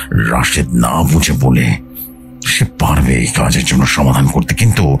কারণ রাশেদ না বুঝে বলে। সে পারবে এই কাজের জন্য সমাধান করতে,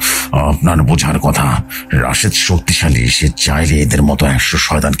 কিন্তু আপনার বোঝার কথা, রাশেদ শক্তিশালী, সে চাইলে এদের মতো 100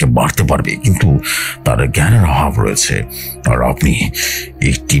 শয়তানকে বাড়তে পারবে, কিন্তু তার জ্ঞানের অভাব রয়েছে। আর আপনি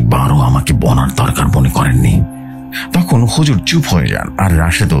একটি বারও আমাকে বলার দরকার মনে করেননি। তখন হুজুর চুপ হয়ে যান আর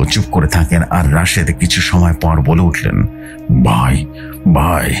রাশেদও চুপ করে থাকেন। আর রাশেদ কিছু সময় পর বলে উঠলেন, ভাই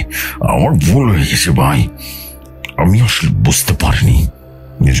ভাই আমার ভুল হয়ে গেছে ভাই, আমি আসলে বুঝতে পারিনি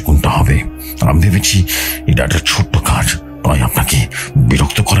কোনটা হবে। আমি ভেবেছি এটা একটা ছোট্ট কাজ, তাই আপনাকে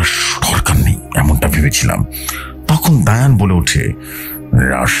বিরক্ত করার দরকার নেই, এমনটা ভেবেছিলাম। তখন দায়ান বলে ওঠে,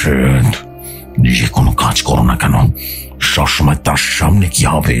 রাশেদ, যে কোনো কাজ করো না কেন, সবসময় তার সামনে কি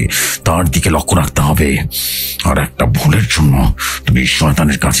হবে তার দিকে লক্ষ্য রাখতে হবে। আর একটা ভুলের জন্য তুমি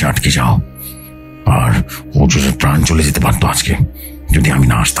শয়তানের কাছে আটকে যাও, আর হুজুরের প্রাণ চলে যেতে পারতো আজকে যদি আমি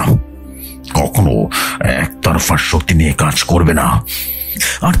না আসতাম। কখনো একতরফা শক্তি নিয়ে কাজ করবে না।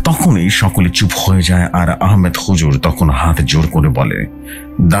 আর তখনই সকলে চুপ হয়ে যায়। আর আহমেদ হুজুর তখন হাত জোর করে বলে,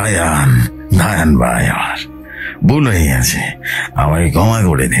 দায়ান দায়ান ভাই, আর ভুল হয়ে গেছে, আমাকে ক্ষমা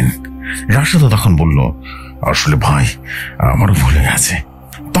করে দিন। রাশেদ তখন বলল, আসলে ভাই আমারও ভুল হয়ে গেছে।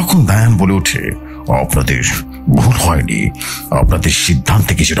 তখন দায়ান বলে ওঠে, আপনাদের ভুল হয়নি, আপনাদের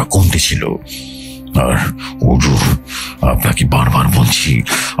সিদ্ধান্তে কিছুটা কমতে ছিল। আর হুজুর, আপনাকে বারবার বলছি,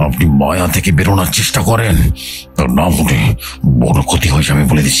 আপনি মায়া থেকে বেরোনোর চেষ্টা করেন, না হলে বড় ক্ষতি হয়ে যাবে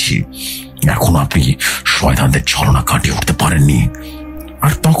বলে দিচ্ছি। এখন আপনি শয়তানদের ছলনা কাটিয়ে উঠতে পারেননি।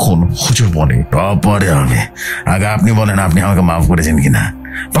 আর তখন হুজুর বলে, পরে হবে, আগে আপনি বলেন আপনি আমাকে মাফ করেছেন কিনা।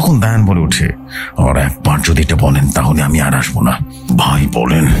 তখন দায়ান বলে ওঠে, আর একবার যদি এটা বলেন তাহলে আমি আর আসবো না। ভাই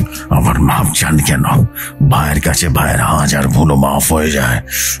বলেন, আমার মাফ চান কেন? ভাইয়ের কাছে ভাইয়ের হাজার ভুলও মাফ হয়ে যায়,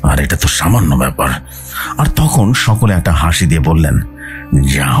 আর এটা তো সামান্য ব্যাপার। আর তখন সকলে একটা হাসি দিয়ে বললেন,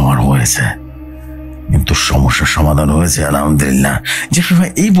 যা আমার হয়েছে, কিন্তু সমস্যার সমাধান হয়েছে আলহামদুলিল্লাহ।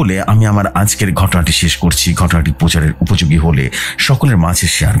 এই বলে আমি আমার আজকের ঘটনাটি শেষ করছি। ঘটনাটি প্রচারের উপযোগী হলে সকলের মাঝে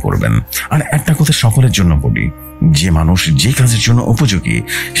শেয়ার করবেন। আর একটা কথা সকলের জন্য বলি, যে মানুষ যে কাজের জন্য উপযোগী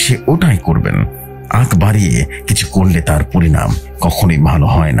সে ওটাই করবেন। আগ বাড়িয়ে কিছু করলে তার পরিণাম কখনোই ভালো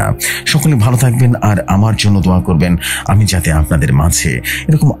হয় না। সকলে ভালো থাকবেন আর আমার জন্য দোয়া করবেন, আমি যাতে আপনাদের মাঝে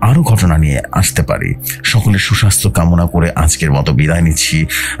এরকম আরো ঘটনা নিয়ে আসতে পারি। সকলের সুস্বাস্থ্য কামনা করে আজকের মতো বিদায় নিচ্ছি।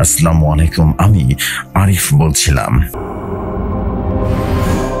 আসসালামু আলাইকুম। আমি আরিফ বলছিলাম।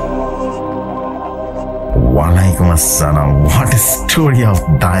 ওয়ালাইকুম আসসালাম। হোয়াট স্টোরি অফ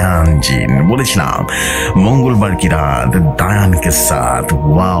দায়ান জিন। বলেছিলাম মঙ্গলবার কি রাত দায়ানকে সাথ,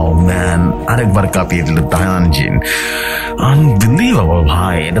 ওয়াও ম্যান, আরেকবার কাঁপিয়ে দিল দায়ান জিন। আনবিলিভেবল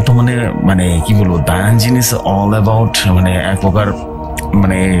ভাই, এটা তো মানে কি বলবো, দায়ান জিন ইজ অল অ্যাবাউট, মানে এক প্রকার,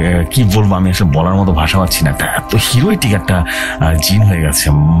 মানে কি বলবো, আমি আসলে বলার মতো ভাষা পাচ্ছি না। এত হিরোইটিক একটা জিন হয়ে গেছে,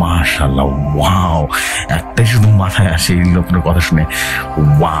 মাশাআল্লাহ, ওয়াও। একটাই শুধু মাথায় আসে এই লোকটার কথা শুনে,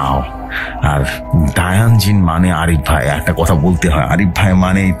 ওয়াও। আর দায়ান জিন মানে আরিফ ভাই। একটা কথা বলতে হয়, আরিফ ভাই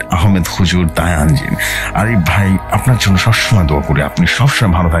মানে আহমেদ হুজুর, দায়ান জিন। আরিফ ভাই, আপনার জন্য সবসময় দোয়া করি, আপনি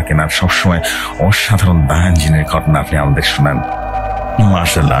সবসময় ভালো থাকেন আর সবসময় অসাধারণ দায়ান জিনের ঘটনা আপনি আমাদের শোনান।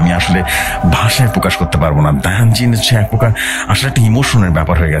 মাশাআল্লাহ, আমি আসলে ভাষায় প্রকাশ করতে পারবো না। দায়ান জিন হচ্ছে এক প্রকার আসলে একটা ইমোশনের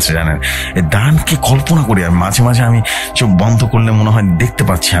ব্যাপার হয়ে গেছে, জানেন। এই দায়ানকে কল্পনা করি আর মাঝে মাঝে আমি চোখ বন্ধ করলে মনে হয় দেখতে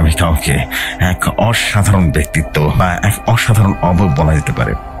পাচ্ছি আমি কাউকে। এক অসাধারণ ব্যক্তিত্ব বা এক অসাধারণ অবয়ব বলা যেতে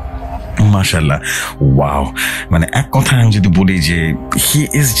পারে। মাশাআল্লাহ, ওয়াও। মানে এক কথায় আমি যদি বলি যে he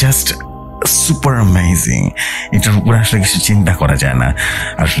is just super amazing. এটার উপরে আসলে কিছু চিন্তা করা যায় না।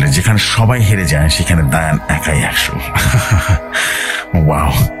 আসলে যেখানে সবাই হেরে যায় সেখানে দায়ান একাই 100।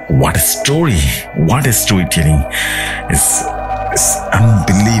 Wow, what a story, what a story telling, it's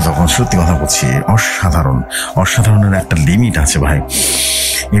unbelievable. সত্যি কথা বলছি, অসাধারণ। অসাধারণের একটা লিমিট আছে ভাই।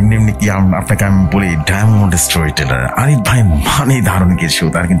 এমনি এমনি কি আপনাকে আমি বলি ডায়মন্ড স্টোরি টেলার। আরিফ ভাই মানে দারুণ কিছু।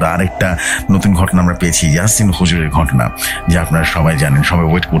 তার কিন্তু আরেকটা নতুন ঘটনা আমরা পেয়েছি, ইয়াসিন হুজুরের ঘটনা, যে আপনারা সবাই জানেন, সবাই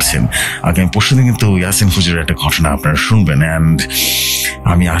ওয়েট করছেন। আগামী পরশুদিন কিন্তু ইয়াসিন হুজুরের একটা ঘটনা আপনারা শুনবেন। অ্যান্ড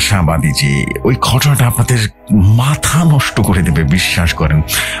আমি আশাবাদী যে ওই ঘটনাটা আপনাদের মাথা নষ্ট করে দেবে, বিশ্বাস করেন।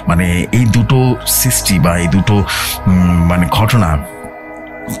 মানে এই দুটো সৃষ্টি বা এই দুটো মানে ঘটনা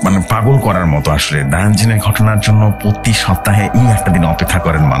মানে পাগল করার মতো আসলে। দায়ানজিনের ঘটনার জন্য প্রতি সপ্তাহে এই একটা দিন অপেক্ষা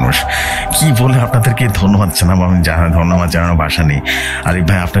করেন মানুষ। কি বলে আপনাদেরকে ধন্যবাদ জানাবো, আমি ধন্যবাদ জানানো ভাষা নেই। আরিফ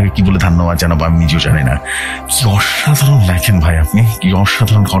ভাই আপনাকে কি বলে ধন্যবাদ জানাবো আমি নিজেও জানি না। কি অসাধারণ লেখেন ভাই আপনি, কি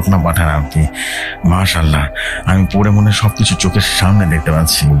অসাধারণ ঘটনা পাঠান আপনি, মাশাআল্লাহ। আমি পড়ে মনে সবকিছু চোখের সামনে দেখতে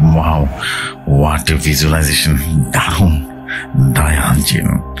পাচ্ছি। ওয়াও, হোয়াট এ ভিজুয়ালাইজেশন, দারুণ। Dayanjin.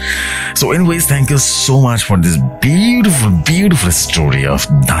 So anyways, thank you so much for this beautiful story of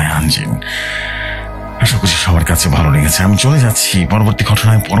Dayanjin. আশা করছি সবার কাছে ভালো লেগেছে। আমি চলে যাচ্ছি পরবর্তী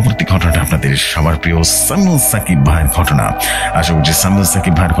ঘটনায়। পরবর্তী ঘটনাটা আপনাদের সবার প্রিয় সামিউল সাকিব ভাইয়ের ঘটনা। আশা করছি সামিউল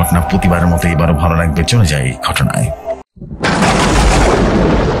সাকিব ভাইয়ের ঘটনা প্রতিবারের মতো এবারও ভালো লাগবে। চলে যাই ঘটনায়।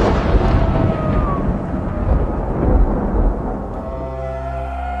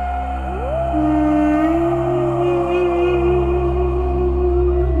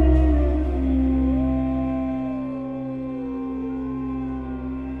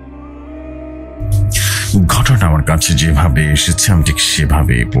 ঘটনাটা আমার কাছে যেভাবে এসেছে আমি ঠিক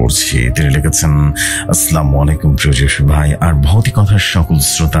সেভাবে পড়ছি। তিনি লিখেছেন, আসসালামু আলাইকুম প্রিয় জেসু ভাই আর ভৌতিক কথার সকল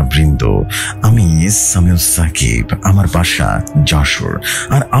শ্রোতা বৃন্দ। আমি সামিউল সাকিব, আমার বাসা যশোর,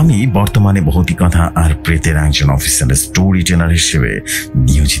 আর আমি বর্তমানে ভৌতিক কথা আর প্রেতের একজন অফিসিয়াল স্টোরি টেলার হিসেবে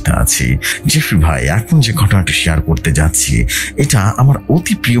নিয়োজিত আছি। জেসু ভাই, এখন যে ঘটনাটি শেয়ার করতে যাচ্ছি এটা আমার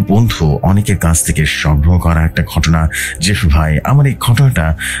অতি প্রিয় বন্ধু অনেকের কাছ থেকে সংগ্রহ করা একটা ঘটনা। জেসু ভাই, আমার এই ঘটনাটা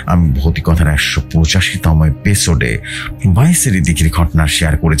আমি ভৌতিক কথার 185তম এপিসোডে 22 দিঘির ঘটনা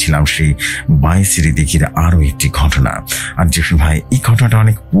শেয়ার করেছিলাম। সেই 22 দিঘির আরো একটি ঘটনা। আর জেসু ভাই, এই ঘটনাটা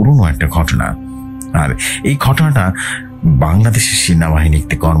অনেক পুরনো একটা ঘটনা, আর এই ঘটনাটা বাংলাদেশের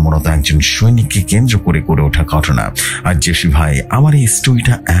সেনাবাহিনীতে কর্মরত একজন সৈনিককে কেন্দ্র করে গড়ে ওঠা ঘটনা। আর জেসি ভাই, আমার এই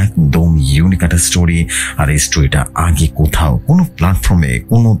স্টোরিটা একদম ইউনিক একটা স্টোরি, আর এই স্টোরিটা আগে কোথাও কোনো প্ল্যাটফর্মে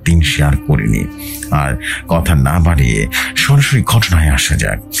কোনো দিন শেয়ার করিনি। আর কথা না বাড়িয়ে সরাসরি ঘটনায় আসা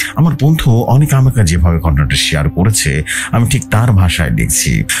যাক। আমার বন্ধু অনেক আমাকে যেভাবে ঘটনাটা শেয়ার করেছে আমি ঠিক তার ভাষায়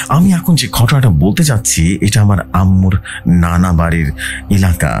দেখছি। আমি এখন যে ঘটনাটা বলতে যাচ্ছি এটা আমার আম্মুর নানা বাড়ির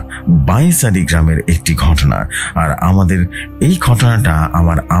এলাকা বাইসারি গ্রামের একটি ঘটনা। আর আমাদের এই ঘটনাটা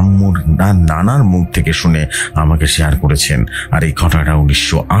আমার আম্মুর নানার মুখ থেকে শুনে আমাকে শেয়ার করেছেন। আর এই ঘটনাটা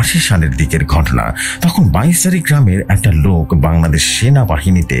 1980 সালের দিকের ঘটনা। তখন বাইসারি গ্রামের একটা লোক বাংলাদেশ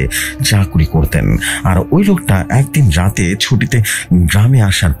সেনাবাহিনীতে চাকরি করতেন। আর ওই লোকটা একদিন রাতে ছুটিতে গ্রামে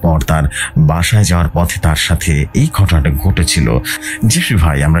আসার পর তার বাসায় যাওয়ার পথে তার সাথে এই ঘটনাটা ঘটেছিল। জেসি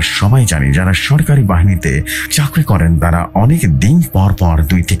ভাই, আমরা সবাই জানি যারা সরকারি বাহিনীতে চাকরি করেন তারা অনেক দিন পর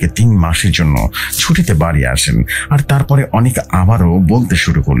 2 থেকে 3 মাসের জন্য ছুটিতে বাড়ি আসেন। আর তারপরে অনেক আবারও বলতে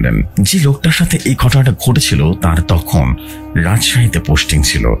শুরু করলেন। যে লোকটার সাথে এই ঘটনাটা ঘটেছিল তার তখন রাজশাহীতে পোস্টিং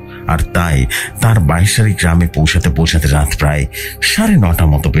ছিল, আর তাই তার বাইসারি গ্রামে পৌঁছাতে রাত প্রায় 9:30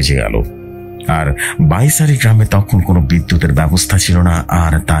 মতো বেজে গেল। আর বাইসারি গ্রামে তখন কোনো বিদ্যুতের ব্যবস্থা ছিল না,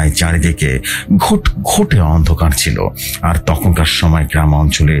 আর তাই চারিদিকে ঘোটে অন্ধকার ছিল। আর তখনকার সময় গ্রাম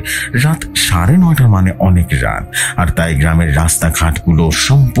অঞ্চলে রাত 9:30 মানে অনেক রাত, আর তাই গ্রামের রাস্তাঘাটগুলো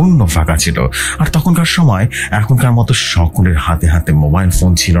সম্পূর্ণ ফাঁকা ছিল। আর তখনকার সময় এখনকার মতো সকলের হাতে হাতে মোবাইল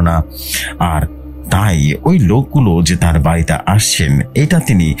ফোন ছিল না। আর তাই ওই লোকগুলো যে তার বাড়িতে আসছেন এটা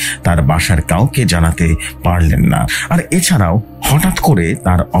তিনি তার বাসার কাউকে জানাতে পারলেন না। আর এছাড়াও হঠাৎ করে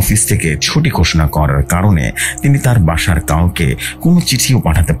তার অফিস থেকে ছুটি ঘোষণা করার কারণে তিনি তার বাসার কাউকে কোনো চিঠিও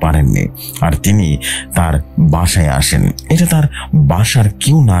পাঠাতে পারেননি। আর তিনি তার বাসায় আসেন, এটা তার বাসার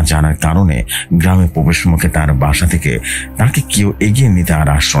কেউ না জানার কারণে গ্রামে প্রবেশ মুখে তার বাসা থেকে তাকে কেউ এগিয়ে নিতে আর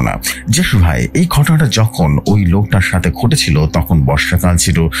আসলো না। জেসু ভাই, এই ঘটনাটা যখন ওই লোকটার সাথে ঘটেছিল তখন বর্ষাকাল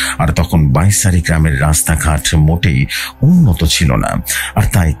ছিল, আর তখন বাইসারি গ্রামের রাস্তাঘাট মোটেই উন্নত ছিল না। আর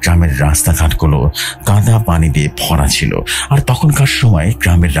তাই গ্রামের রাস্তাঘাটগুলো কাদা পানি দিয়ে ভরা ছিল। আর তখনকার সময়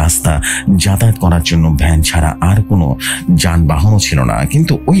গ্রামের রাস্তা যাতায়াত করার জন্য ভ্যান ছাড়া আর কোনো যানবাহনও ছিল না।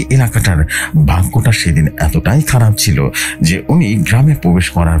 কিন্তু ওই এলাকাটার ভাগ্যটা সেদিন এতটাই খারাপ ছিল যে উনি গ্রামে প্রবেশ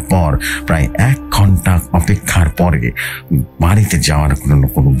করার পর প্রায় 1 ঘন্টা অপেক্ষার পরে বাড়িতে যাওয়ার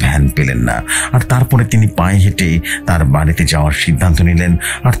কোনো ভ্যান পেলেন না। আর তারপরে তিনি পায়ে হেঁটে তার বাড়িতে যাওয়ার সিদ্ধান্ত নিলেন।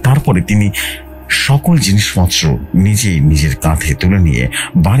 আর তারপরে তিনি সকল জিনিসপত্র নিজেই নিজের কাঁধে তুলে নিয়ে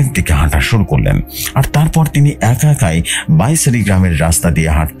বাড়ির দিকে হাঁটা শুরু করলেন। আর তারপর তিনি একাই বাইসারি গ্রামের রাস্তা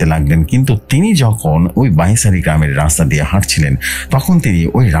দিয়ে হাঁটতে লাগলেন। কিন্তু তিনি যখন ওই বাইসারি গ্রামের রাস্তা দিয়ে হাঁটছিলেন তখন তিনি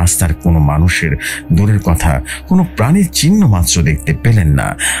ওই রাস্তার কোনো মানুষের, দূরের কথা কোনো প্রাণীর চিহ্ন মাত্র দেখতে পেলেন না।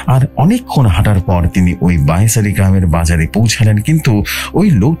 আর অনেকক্ষণ হাঁটার পর তিনি ওই বাইসারি গ্রামের বাজারে পৌঁছালেন। কিন্তু ওই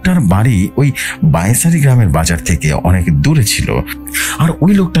লোকটার বাড়ি ওই বাইসারি গ্রামের বাজার থেকে অনেক দূরে ছিল। আর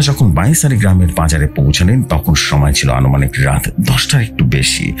ওই লোকটা যখন বাইসারি গ্রামের বাজারে পৌঁছালেন তখন সময় ছিল আনুমানিক রাত 10টার একটু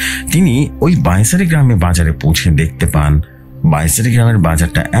বেশি। তিনি ওই বাইসারি গ্রামে বাজারে পৌঁছে দেখতে পান বাইসারি গ্রামের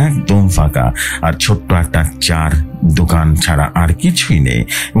বাজারটা একদম ফাঁকা, আর ছোট্ট একটা চার দোকান ছাড়া আর কিছুই নেই,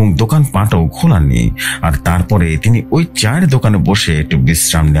 এবং দোকানপাটও খোলা নেই। আর তারপরে তিনি ওই চায়ের দোকানে বসে একটু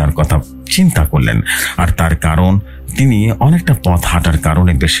বিশ্রাম নেওয়ার কথা চিন্তা করলেন। আর তার কারণ, তিনি অনেকটা পথ হাঁটার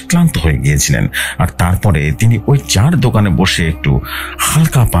কারণে বেশ ক্লান্ত হয়ে গিয়েছিলেন। আর তারপরে তিনি ওই চার দোকানে বসে একটু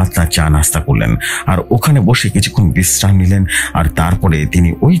হালকা পাতলা চা নাস্তা করলেন, আর ওখানে বসে কিছুক্ষণ বিশ্রাম নিলেন। আর তারপরে তিনি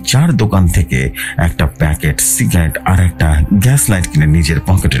ওই চার দোকান থেকে একটা প্যাকেট সিগারেট আর একটা গ্যাস লাইট কিনে নিজের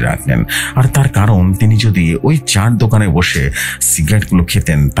পকেটে রাখলেন। আর তার কারণ, তিনি যদি ওই চার দোকানে বসে সিগারেটগুলো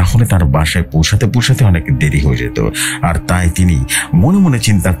খেতেন তাহলে তার বাসায় পৌঁছাতে অনেক দেরি হয়ে যেত। আর তাই তিনি মনে মনে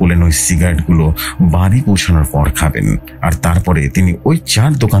চিন্তা করলেন ওই সিগারেটগুলো বাড়ি পৌঁছানোর পর খাবেন। আর তারপরে তিনি ওই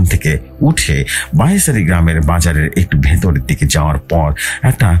চার দোকান থেকে উঠে বাইসারি গ্রামের বাজারের একটু ভেতরের দিকে যাওয়ার পর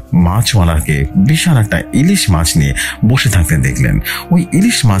একটা মাছওয়ালাকে বিশাল একটা ইলিশ মাছ নিয়ে বসে থাকতে দেখলেন। ওই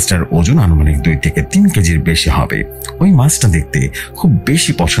ইলিশ মাছটার ওজন আনুমানিক 2 থেকে 3 কেজির বেশি হবে। ওই মাছটা দেখতে খুব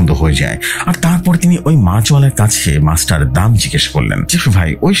বেশি পছন্দ হয়ে যায়। আর তারপর তিনি ওই মাছওয়ালার কাছে মাছটার দাম জিজ্ঞেস করলেন। জিসু ভাই,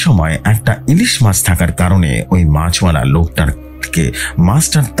 ওই সময় একটা ইলিশ মাছ থাকার কারণে ওই মাছওয়ালা লোকটার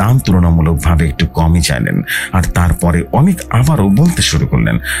মাছটার দাম তুলনামূলকভাবে একটু কমই চাইলেন। আর তারপরে অনেক আবারও বলতে শুরু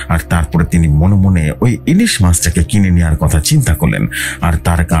করলেন। আর তারপরে তিনি মনে মনে ওই ইলিশ মাছটাকে কিনে নেওয়ার কথা চিন্তা করলেন। আর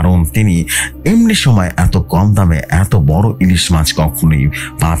তার কারণ, তিনি এমনি সময় এত কম দামে এত বড় ইলিশ মাছ কখনোই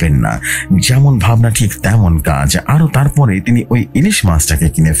পাবেন না। যেমন ভাবনা ঠিক তেমন কাজ। আরও তারপরে তিনি ওই ইলিশ মাছটাকে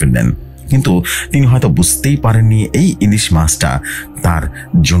কিনে ফেললেন। কিন্তু তিনি হয়তো বুঝতেই পারেননি এই ইলিশ মাছটা তার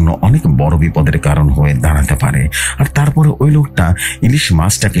জন্য অনেক বড় বিপদের কারণ হয়ে দাঁড়াতে পারে। আর তারপরে ওই লোকটা ইলিশ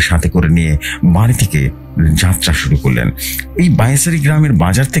মাছটাকে সাথে করে নিয়ে বাড়ি থেকে যাত্রা শুরু করলেন। এই বাইসারি গ্রামের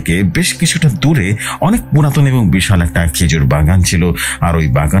বাজার থেকে বেশ কিছুটা দূরে অনেক পুরাতন এবং বিশাল একটা খেজুর বাগান ছিল। আর ওই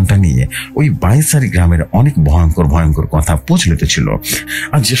বাগানটা নিয়ে ওই বাইসারি গ্রামের অনেক ভয়ঙ্কর কথা প্রচলিত ছিল।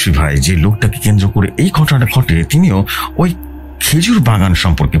 আর জেসু ভাই, যে লোকটাকে কেন্দ্র করে এই ঘটনাটা ঘটে, তিনিও ওই খেজুর বাগান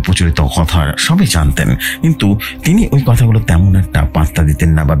সম্পর্কে প্রচলিত কথা সবই জানতেন, কিন্তু তিনি ওই কথাগুলো তেমন একটা পাত্তা দিতেন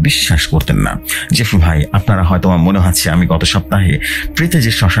না বা বিশ্বাস করতেন না। জেফু ভাই, আপনারা হয়তো আমার মনে হচ্ছে আমি গত সপ্তাহে প্রেতে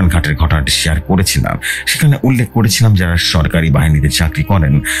যে শ্মশান ঘাটের ঘটনাটি শেয়ার করেছিলাম, সেখানে উল্লেখ করেছিলাম যারা সরকারি বাহিনীতে চাকরি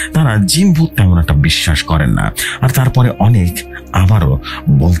করেন তারা জিন ভূত তেমন একটা বিশ্বাস করেন না। আর তারপরে অনেক আবারও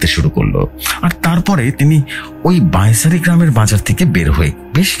বলতে শুরু করলো। আর তারপরে তিনি ওই বাইসারি গ্রামের বাজার থেকে বের হয়ে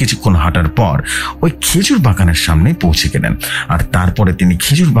বেশ কিছুক্ষণ হাঁটার পর ওই খেজুর বাগানের সামনে পৌঁছে গেলেন। আর তারপরে তিনি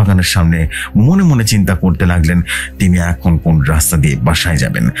খেজুর বাগানের সামনে মনে মনে চিন্তা করতে লাগলেন তিনি এখন কোন রাস্তা দিয়ে বাসায়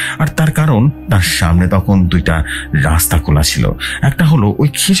যাবেন। আর তার কারণ, তার সামনে তখন 2টা রাস্তা খোলা ছিল। একটা হলো ওই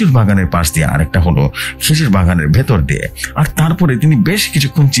খেজুর বাগানের পাশ দিয়ে, আরেকটা হলো খেজুর বাগানের ভেতর দিয়ে। আর তারপরে তিনি বেশ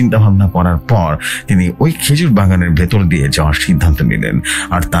কিছুক্ষণ চিন্তা ভাবনা করার পর তিনি ওই খেজুর বাগানের ভেতর দিয়ে যাওয়ার সিদ্ধান্ত নিলেন।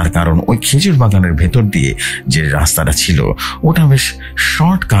 আর তার কারণ, ওই খেজুর বাগানের ভেতর দিয়ে যে রাস্তাটা ছিল ওটা বেশ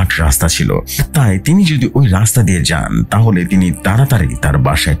শর্টকাট রাস্তা ছিল। তাই তিনি যদি ওই রাস্তা দিয়ে যান তাহলে তিনি তাড়াতাড়ি তার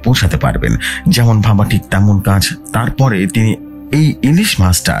বাসায় পৌঁছাতে পারবেন। যেমন ভাবা ঠিক তেমন কাজ। তারপরে তিনি এই ইলিশ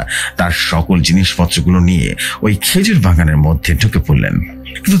মাছটা তার সকল জিনিসপত্রগুলো নিয়ে ওই খেজুর বাগানের মধ্যে ঢুকে পড়লেন।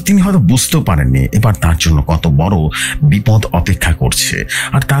 কিন্তু তিনি হয়তো বুঝতেও পারেননি এবার তার জন্য কত বড় বিপদ অপেক্ষা করছে।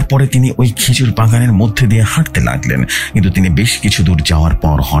 আর তারপরে তিনি ওই খেজুর বাগানের মধ্যে দিয়ে হাঁটতে লাগলেন। কিন্তু তিনি বেশ কিছু দূর যাওয়ার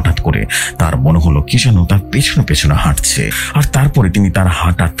পর হঠাৎ করে তার মনে হলো কি যেন তার পেছনে পেছনে হাঁটছে। আর তারপরে তিনি তার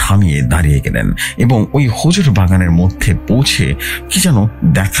হাঁটা থামিয়ে দাঁড়িয়ে গেলেন এবং ওই খেজুর বাগানের মধ্যে পৌঁছে কি যেন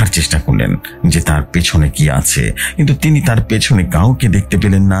দেখার চেষ্টা করলেন যে তার পেছনে কি আছে। কিন্তু তিনি তার পেছনে কাউকে দেখতে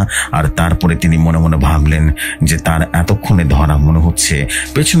পেলেন না। আর তারপরে তিনি মনে মনে ভাবলেন যে তার এতক্ষণে ধরা মনে হচ্ছে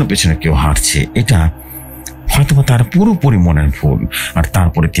পেছনে পেছনে কেউ হাঁটছে, এটা হয়তোবা তার পুরোপুরি মনের ভুল। আর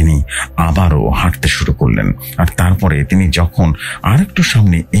তারপরে তিনি আবারও হাঁটতে শুরু করলেন। আর তারপরে তিনি যখন আরেকটু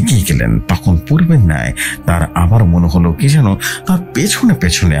সামনে এগিয়ে গেলেন তখন পূর্বের ন্যায় তার আবার মনে হলো কি যেন তার পেছনে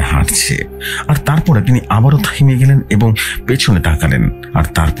পেছনে হাঁটছে। আর তারপরে তিনি আবারও থেমে গেলেন এবং পেছনে তাকালেন। আর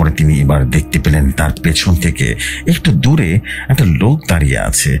তারপরে তিনি এবার দেখতে পেলেন তার পেছন থেকে একটু দূরে একটা লোক দাঁড়িয়ে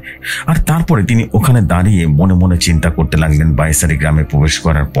আছে। আর তারপরে তিনি ওখানে দাঁড়িয়ে মনে মনে চিন্তা করতে লাগলেন, বাইসারি গ্রামে প্রবেশ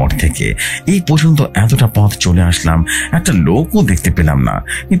করার পর থেকে এই পর্যন্ত এতটা পথ চলে আসলাম, একটা লোকও দেখতে পেলাম না,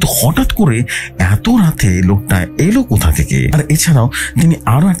 কিন্তু হঠাৎ করে এত রাতে লোকটা এলো কোথা থেকে? আর এছাড়াও তিনি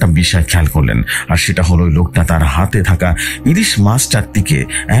আরো একটা বিষয় খেয়াল করলেন, আর সেটা হলো লোকটা তার হাতে থাকা ইলিশ মাছটার দিকে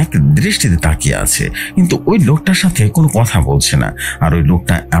এক দৃষ্টিতে তাকিয়ে আছে, কিন্তু ওই লোকটার সাথে কোনো কথা বলছে না। আর ওই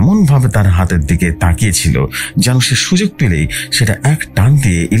লোকটা এমন ভাবে তার হাতের দিকে তাকিয়েছিল যেন সে সুযোগ পেলেই সেটা এক টান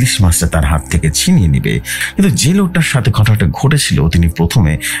দিয়ে ইলিশ মাছটা তার হাত থেকে ছিনিয়ে নিবে। কিন্তু যে লোকটার সাথে ঘটনাটা ঘটেছিল তিনি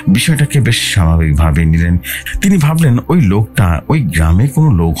প্রথমে বিষয়টাকে বেশ স্বাভাবিকভাবে নিলেন। তিনি ভাবলেন ওই লোকটা ওই গ্রামে কোনো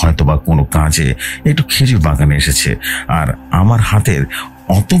লোক হয়তো বা কোনো কাজে একটু খেজুর বাগানে এসেছে, আর আমার হাতের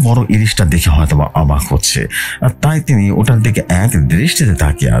অত বড় ইলিশটা দেখে হয়তো বা অবাক হচ্ছে, আর তাই তিনি ওটার দিকে এক দৃষ্টিতে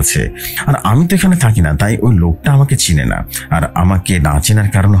তাকিয়ে আছে। আর আমি তো এখানে থাকি না, তাই ওই লোকটা আমাকে চিনে না, আর আমাকে না চেনার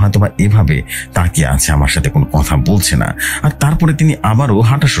কারণে হয়তো বা এভাবে তাকিয়ে আছে, আমার সাথে কোনো কথা বলছে না। আর তারপরে তিনি আবারও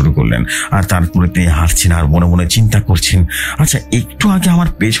হাঁটা শুরু করলেন, আর তারপরে তিনি হাঁটছেন আর মনে মনে চিন্তা করছেন, আচ্ছা একটু আগে আমার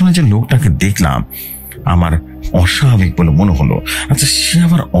পেছনে যে লোকটাকে দেখলাম আমার অস্বাভাবিক বলে মনে হলো, আচ্ছা সে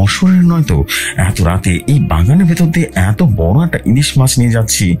আবার অশরীর নয় তো? এত রাতে এই বাগানের ভেতর দিয়ে এত বড় একটা ইলিশ মাছ নিয়ে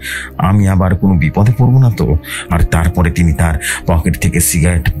যাচ্ছি, আমি আবার কোনো বিপদে পড়বো না তো? আর তারপরে তিনি তার পকেট থেকে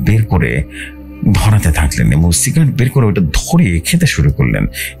সিগারেট বের করে ধরাতে থাকলেন এবং সিগারেট বের করে ওটা ধরে খেতে শুরু করলেন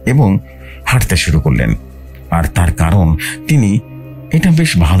এবং হাঁটতে শুরু করলেন। আর তার কারণ তিনি এটা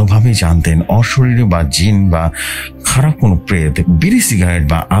বেশ ভালোভাবেই জানতেন, অশরীরে বা জিন বা খারাপ কোনো প্রেত বিড়ি সিগারেট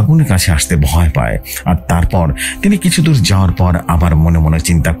বা আগুনের কাছে আসতে ভয় পায়। আর তারপর তিনি কিছু দূর যাওয়ার পর আবার মনে মনে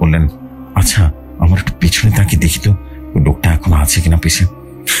চিন্তা করলেন, আচ্ছা আমার একটু পিছনে তাকিয়ে দেখি তো লোকটা এখন আছে কিনা পিছনে।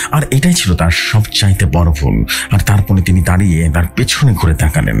 আর এটাই ছিল তার সবচাইতে বড় ভুল। আর তারপরে তিনি দাঁড়িয়ে তার পেছনে ঘুরে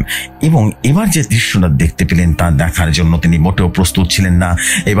তাকালেন এবং এবার যে দৃশ্যটা দেখতে পেলেন তা দেখার জন্য তিনি মোটেও প্রস্তুত ছিলেন না।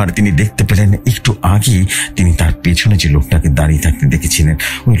 এবার তিনি দেখতে পেলেন একটু আগে তিনি তার পেছনে যে লোকটাকে দাঁড়িয়ে থাকতে দেখেছিলেন,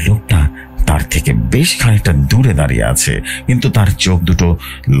 ওই লোকটা তার থেকে বেশ খানিকটা দূরে দাঁড়িয়ে আছে, কিন্তু তার চোখ দুটো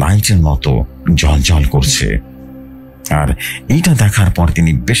লাইটের মতো জ্বলজ্বল করছে। আর এইটা দেখার পর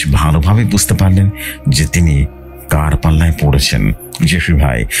তিনি বেশ ভালোভাবে বুঝতে পারলেন যে তিনি কার পাল্লায় পড়েছেন। জেফরি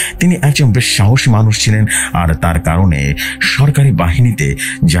ভাই তিনি একজন বেশ সাহসী মানুষ ছিলেন, আর তার কারণে সরকারি বাহিনীতে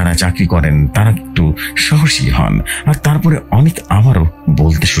যারা চাকরি করেন তারা একটু সাহসী হন। আর তারপরে অনেক আবারও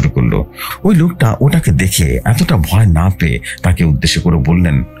বলতে শুরু করলো। ওই লোকটা ওটাকে দেখে এতটা ভয় না পেয়ে তাকে উদ্দেশ্য করে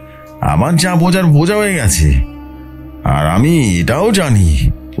বললেন, আমার যা বোঝার বোঝা হয়ে গেছে, আর আমি এটাও জানি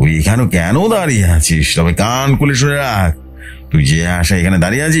তুই এখানে কেন দাঁড়িয়ে আছিস, তবে কান খুলে শুনে রাখ, তুই যে আশা এখানে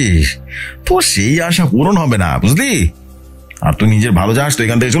দাঁড়িয়ে আছিস তোর সেই আশা পূরণ হবে না, বুঝলি? আর তুই নিজের ভালো চাস তো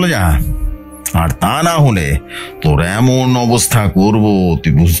এখান থেকে চলে যা, আর তা না হলে তোর এমন অবস্থা করব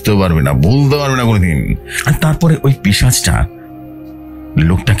তুই বুঝতে পারবি না, ভুলতে পারবি না কোনোদিন। আর তারপরে ওই পিশাচটা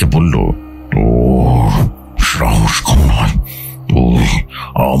লোকটাকে বলল, তোর সাহস কম নয়, তুই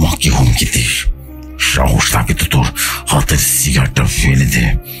আমাকে হুমকি দিস, সাহস থাকে তো তোর হাতের সিগারেটটা ফেলে দে,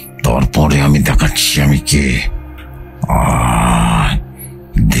 তারপরে আমি দেখাচ্ছি আমি কে,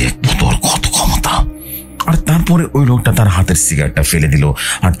 দেখবো তোর কত ক্ষমতা। আর তারপরে ওই লোকটা তার হাতের সিগারেটটা ফেলে দিল,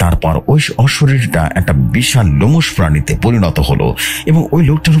 আর তারপর ওই অশরীরটা একটা বিশাল লোমশ প্রাণীতে পরিণত হলো এবং ওই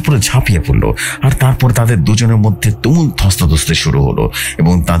লোকটার উপরে ঝাঁপিয়ে পড়লো। আর তারপর তাদের দুজনের মধ্যে তুমুল ধস্তাধস্তি শুরু হলো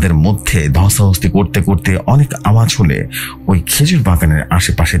এবং তাদের মধ্যে ধস্তাধস্তি করতে করতে অনেক আওয়াজ হলে ওই খেজুর বাগানের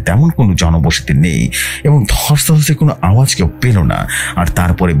আশেপাশে তেমন কোনো জনবসতি নেই এবং ধস্তাধস্তির কোনো আওয়াজ কেউ পেল না। আর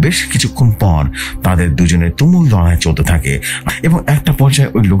তারপরে বেশ কিছুক্ষণ পর তাদের দুজনের তুমুল লড়াই চলতে থাকে এবং একটা পর্যায়ে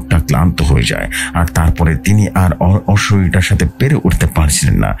ওই লোকটা ক্লান্ত হয়ে যায়। আর তারপরে তিনি আর অশরীরটার সাথে পেরে উঠতে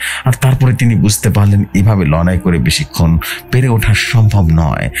পারছিলেন না। আর তারপরে তিনি বুঝতে পারলেন এভাবে লড়াই করে বেশিক্ষণ পেরে ওঠা সম্ভব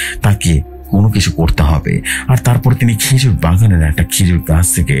নয়, তাকে কোনো কিছু করতে হবে। আর তারপর তিনি খেজুর বাগানের একটা খেজুর গাছ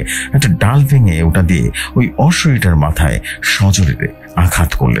থেকে একটা ডাল ভেঙে ওটা দিয়ে ওই অশরীরটার মাথায় সজোরে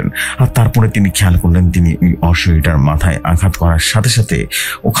আঘাত করলেন। আর তারপরে তিনি খেয়াল করলেন তিনি ওই অশরীরটার মাথায় আঘাত করার সাথে সাথে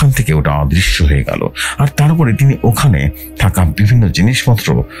ওখান থেকে ওটা অদৃশ্য হয়ে গেল। আর তারপরে তিনি ওখানে থাকা বিভিন্ন জিনিসপত্র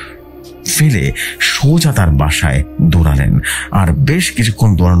ফেলে সোজা তার বাসায় দৌড়ালেন। আর বেশ কিছুক্ষণ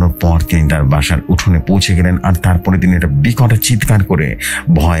দৌড়ানোর পর তিনি তার বাসার উঠোনে পৌঁছে গেলেন। আর তারপরে তিনি একটা বিকট চিৎকার করে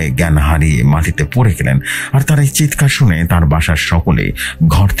ভয়ে জ্ঞান হারিয়ে মাটিতে পড়ে গেলেন। আর তার এই চিৎকার শুনে তার বাসার সকলে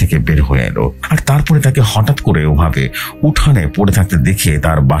ঘর থেকে বের হয়ে এলো। আর তারপরে তাকে হঠাৎ করে ওভাবে উঠানে পড়ে থাকতে দেখে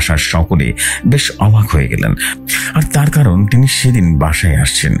তার বাসার সকলে বেশ অবাক হয়ে গেলেন। আর তার কারণ তিনি সেদিন বাসায়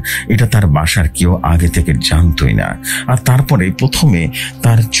আসছেন, এটা তার বাসার কেউ আগে থেকে জানতই না। আর তারপরে প্রথমে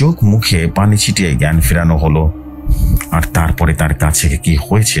তার চোখ মুখে পানি ছিটিয়ে জ্ঞান ফেরানো হলো, আর তারপরে তার কাছে কি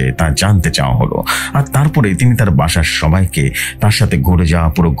হয়েছে তা জানতে চাওয়া হলো। আর তারপরে তিনি তার বাসার সবাইকে তার সাথে ঘুরে যাওয়া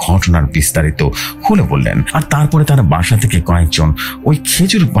পুরো ঘটনার বিস্তারিত খুলে বললেন। আর তারপরে তার বাসা থেকে কয়েকজন ওই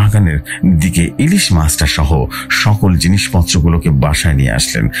খেজুর বাগানের দিকে ইলিশ মাছটা সহ সকল জিনিসপত্রগুলোকে বাসায় নিয়ে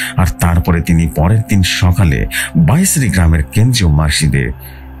আসলেন। আর তারপরে তিনি পরের দিন সকালে 22 গ্রামের কেন্দ্রীয় মসজিদে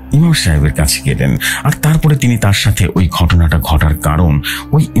ইমাম সাহেবের কাছে গেলেন। আর তারপরে তিনি তার সাথে ওই ঘটনাটা ঘটার কারণ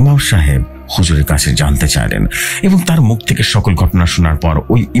ওই ইমাম সাহেব হুজুরের কাছে জানতে চাইলেন এবং তার মুখ থেকে সকল ঘটনা শোনার পর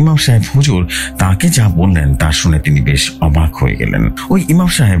ওই ইমাম সাহেব হুজুর তাকে যা বললেন তা শুনে তিনি বেশ অবাক হয়ে গেলেন। ওই ইমাম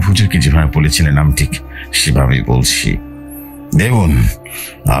সাহেব হুজুরকে যেভাবে বলেছিলেন আমি ঠিক সেভাবেই বলছি। দেখুন,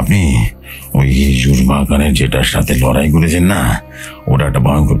 আপনি ওই খেজুর বাগানের যেটার সাথে লড়াই করেছেন না, ওটা একটা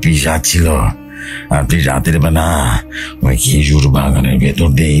ভয়ঙ্কর পিশাচ ছিল। আপনি রাতের বেলা ওই খেজুর বাগানের ভেতর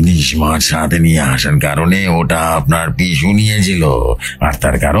দিয়ে ইলিশ মাছ সাথে নিয়ে আসার কারণে ওটা আপনার পিছু নিয়েছিল। আর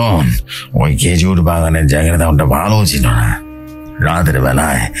তার কারণ ওই খেজুর বাগানের জায়গাটা ওটা ভালো ছিল না। রাতের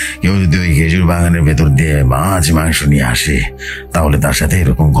বেলায় কেউ যদি ওই খেজুর বাগানের ভেতর দিয়ে মাছ মাংস নিয়ে আসে তাহলে তার সাথে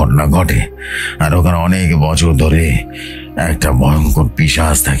এরকম ঘটনা ঘটে। আর ওখানে অনেক বছর ধরে একটা ভয়ঙ্কর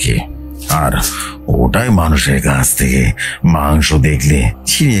পিশাচ থাকে, আর ওটাই মানুষের কাছ থেকে মাংস দেখলে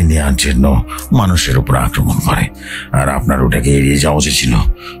ছিনিয়ে নেওয়ার জন্য মানুষের উপর আক্রমণ করে। আর আপনার ওটাকে এড়িয়ে যাওয়া উচিত ছিল।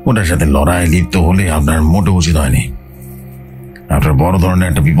 ওটার সাথে লড়াই লিপ্ত হলে আপনার মোটে উচিত হয়নি। আপনার বড় ধরনের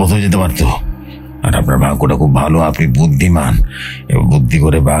একটা বিপদ হয়ে যেতে পারতো। আর আপনার ভাগ্যটা খুব ভালো, আপনি বুদ্ধিমান এবং বুদ্ধি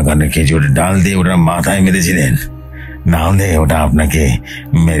করে বাগানের খেজুরের ডাল দিয়ে ওটার মাথায় মেরেছিলেন, না হলে ওটা আপনাকে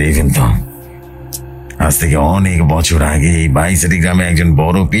মেরে ফেলত। আজ থেকে অনেক বছর আগে এই 22 গ্রামে একজন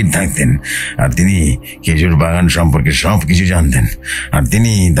বড় পীর থাকতেন, আর তিনি খেজুর বাগান সম্পর্কে সবকিছু জানতেন। আর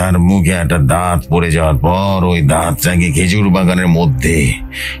তিনি তার মুখে একটা দাঁত পড়ে যাওয়ার পর ওই দাঁতটাকে খেজুর বাগানের মধ্যে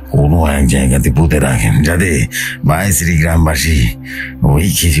কোনো এক জায়গাতে পুঁতে রাখেন, যাতে 22 গ্রামবাসী ওই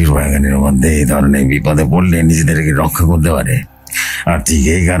খেজুর বাগানের মধ্যে এই ধরনের বিপদে পড়লে নিজেদেরকে রক্ষা করতে পারে। আর ঠিক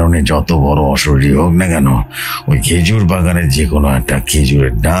এই কারণে যত বড় অশরীর হোক না কেন, ওই খেজুর বাগানের যে কোনো একটা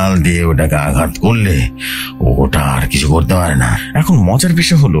খেজুরের ডাল দিয়ে ওটাকে আঘাত করলে ওটা আর কিছু করতে পারে না। এখন মজার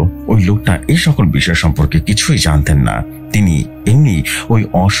বিষয় হলো, ওই লোকটা এই সকল বিষয় সম্পর্কে কিছুই জানতেন না। তিনি এমনি ওই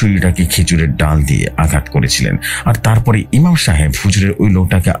অশরীরটাকে খেজুরের ডাল দিয়ে আঘাত করেছিলেন। আর তারপরে ইমাম সাহেব হুজুরের ওই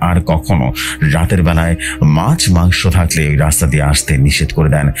লোকটাকে আর কখনো রাতের বেলায় মাছ মাংস থাকলে ওই রাস্তা দিয়ে আসতে নিষেধ করে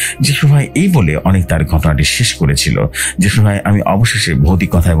দেন। যে সময় এই বলে অনেক তার ঘটনাটি শেষ করেছিল। যে সময় আমি অবশেষে ভৌতিক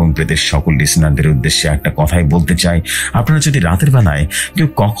কথা এবং প্রেতের সকল লিসনারদের উদ্দেশ্যে একটা কথাই বলতে চাই, আপনারা যদি রাতের বেলায় কেউ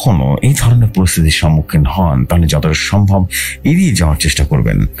কখনো এই ধরনের পরিস্থিতির সম্মুখীন হন তাহলে যতটা সম্ভব এড়িয়ে যাওয়ার চেষ্টা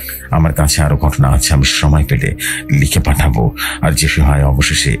করবেন। আমার কাছে আরো ঘটনা আছে, আমি সময় পেলে লিখে পাঠাবো। আর যে সময়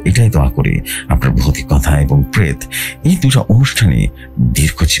অবশেষে এটাই দোয়া করি আপনার ভৌতিক কথা এবং প্রেত এই দুটো অনুষ্ঠানে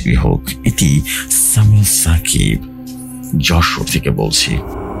দীর্ঘজীবী হোক। এটি সামিউল সাকিব যশোর থেকে বলছি।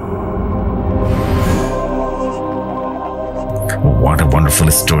 What a wonderful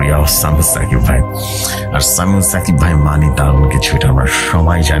story of Samiul Shakib ভাই। আর সামিউল সাকিব ভাই মানে দারুণ কিছু, এটা আমরা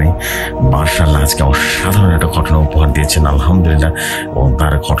সবাই জানি। মার্শাল্লাহ, আজকে অসাধারণ একটা ঘটনা উপহার দিয়েছেন, আলহামদুলিল্লাহ। এবং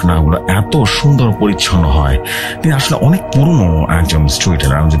তার ঘটনাগুলো এত সুন্দর পরিচ্ছন্ন হয়। তিনি আসলে অনেক পুরনো একজন স্টোরি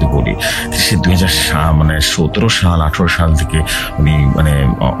টেলার। আমি যদি বলি, সে 2017 সাল 18 সাল থেকে উনি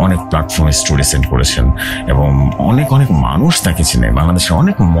অনেক প্ল্যাটফর্মে স্টোরি সেন্ড করেছেন এবং অনেক মানুষ তাকে চেনে। বাংলাদেশে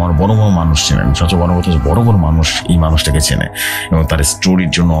অনেক বড় বড় মানুষ চেনেন, সবচেয়ে বড় বড় মানুষ এই মানুষটাকে চেনে এবং তার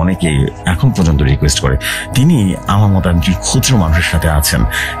স্টোরির জন্য অনেকে এখন পর্যন্ত রিকোয়েস্ট করে। তিনি আমার মতো একজন ক্ষুদ্র মানুষের সাথে আছেন,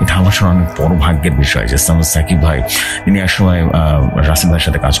 এটা আমার জন্য অনেক বড় ভাগ্যের বিষয় যে সামিউল সাকিব ভাই, তিনি একসময় রাসেল ভাইয়ের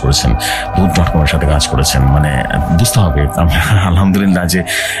সাথে কাজ করেছেন, Bhoot.com-এর সাথে কাজ করেছেন। বুঝতে হবে আলহামদুলিল্লাহ যে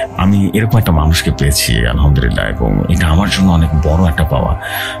আমি এরকম একটা মানুষকে পেয়েছি, আলহামদুলিল্লাহ। এবং এটা আমার জন্য অনেক বড় একটা পাওয়া,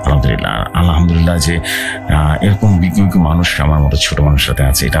 আলহামদুলিল্লাহ যে এরকম বিজ্ঞ মানুষ আমার মতো ছোট মানুষের সাথে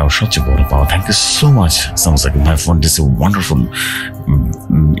আছে, এটাও সবচেয়ে বড় পাওয়া। Thank you so much Samiul Shakib ভাই for this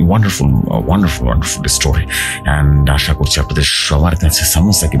wonderful story, and আশা করছি আপনাদের সবার কাছে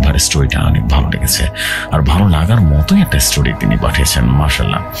সামিউল সাকিব ভাইয়ের স্টোরিটা অনেক ভালো লেগেছে। আর ভালো লাগার মতোই একটা স্টোরি তিনি পাঠিয়েছেন,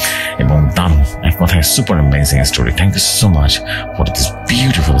 মাশাআল্লাহ। এবং দারুণ, এক কথায় super amazing story. Thank you so much for this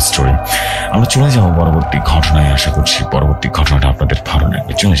beautiful story. আমরা চলে যাবো পরবর্তী ঘটনায়। আশা করছি পরবর্তী ঘটনাটা আপনাদের ভালো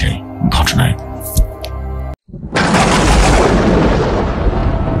লাগবে। চলে যাই ঘটনায়।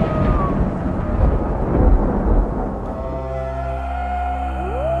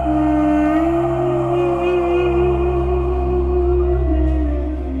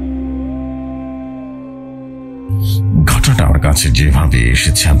 কাছে যেভাবে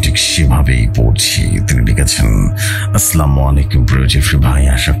এসেছে আমি ঠিক সেভাবেই পড়ছি। তিনি লিখেছেন, আসসালামু আলাইকুম প্রিয় জেফরি ভাই,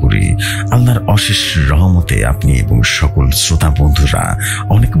 আশা করি আল্লাহর অশেষ রহমতে আপনি এবং সকল শ্রোতা বন্ধুরা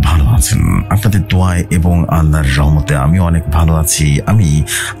অনেক ভালো আছেন। আপনাদের দোয়ায় এবং আল্লাহর রহমতে আমি অনেক ভালো আছি। আমি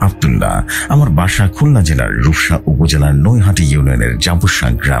আব্দুল্লাহ, আমার বাসা খুলনা জেলার রূপসা উপজেলার নৈহাটি ইউনিয়নের জাবুসা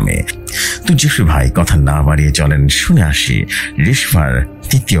গ্রামে। তো জেফরি ভাই, কথা না বাড়িয়ে চলেন শুনে আসি রেশমার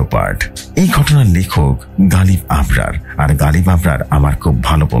তৃতীয় পার্ট। এই ঘটনার লেখক গালিব আবরার, আর গালিব আবরার আমার খুব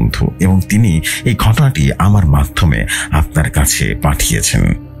ভালো বন্ধু এবং তিনি এই ঘটনাটি আমার মাধ্যমে আপনার কাছে পাঠিয়েছেন।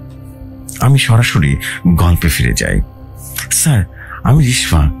 আমি সরাসরি গল্পে ফিরে যাই। স্যার, আমি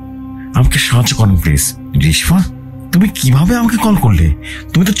রিশফা, আমাকে সাহায্য করুন প্লিজ। রিশফা, তুমি কিভাবে আমাকে কল করলে?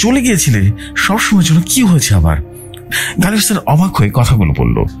 তুমি তো চলে গিয়েছিলে সবসময় জন্য, কি হয়েছে আবার? গালিব স্যার অবাক হয়ে কথাগুলো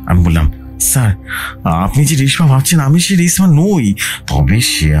বললো। আমি বললাম, স্যার, আপনি যে রেশমা ভাবছেন আমি সে রেশমা নই, তবে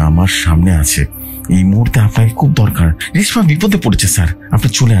সে আমার সামনে আছে। এই মুহূর্তে আপনাকে খুব দরকার। রেশমা বিপদে পড়েছে স্যার, আপনি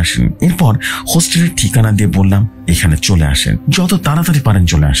চলে আসেন। এরপর হোস্টেলের ঠিকানা দিয়ে বললাম, এখানে চলে আসেন, যত তাড়াতাড়ি পারেন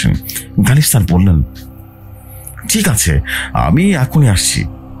চলে আসেন। গালিব স্যার বললেন, ঠিক আছে, আমি এখনই আসছি।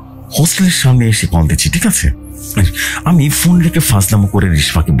 হোস্টেলের সামনে এসে কল দিচ্ছি, ঠিক আছে? আমি ফোন রেখে ফাজলামো করে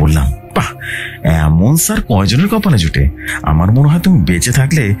রিশফাকে বললাম, বাহ, এমন স্যার কয়জনের কপালে জুটে। আমার মনে হয় তুমি বেঁচে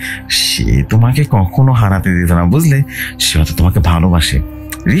থাকলে সে তোমাকে কখনো হারাতে দিত না, বুঝলে? সে হয়তো তোমাকে ভালোবাসে।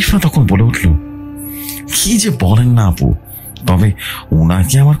 রিশফা তখন বলে উঠল, কি যে বলেন না আপু, তবে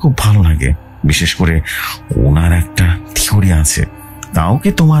ওনাকে আমার খুব ভালো লাগে। বিশেষ করে ওনার একটা থিওরি আছে, কাউকে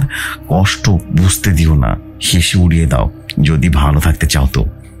তোমার কষ্ট বুঝতে দিও না, হেসে উড়িয়ে দাও যদি ভালো থাকতে চাও তো।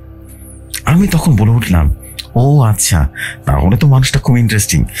 আমি তখন বলে উঠলাম, ও আচ্ছা, তাহলে তো মানুষটা খুব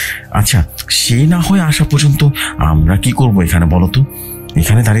ইন্টারেস্টিং। আচ্ছা, সে না হয় আসা পর্যন্ত আমরা কি করব এখানে বলো তো?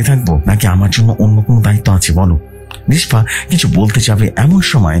 এখানে দাঁড়িয়ে থাকবো নাকি আমার জন্য অন্য কোনো দায়িত্ব আছে বলো? রিশফা কিছু বলতে যাবে এমন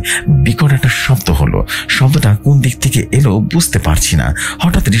সময় বিকট একটা শব্দ হলো। শব্দটা কোন দিক থেকে এলো বুঝতে পারছি না।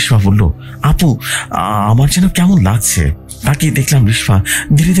 হঠাৎ রিশফা বলল, আপু, আমার যেন কেমন লাগছে। তাকে দেখলাম রিশফা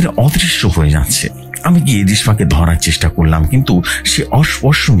ধীরে ধীরে অদৃশ্য হয়ে যাচ্ছে। আমি গিয়ে রিশফাকে ধরার চেষ্টা করলাম, কিন্তু সে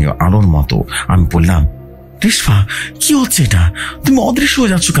অস্পর্শনীয় আলোর মতো। আমি বললাম, রিশফা, কি হচ্ছে এটা? তুমি অদৃশ্য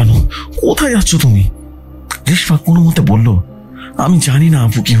হয়ে যাচ্ছ কেন? কোথায় যাচ্ছ তুমি? রিশফা কোনো মতে বলল, আমি জানি না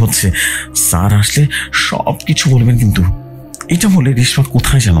আপু কি হচ্ছে, স্যার আসলে সব কিছু বলবেন। কিন্তু এটা বলে রিশফা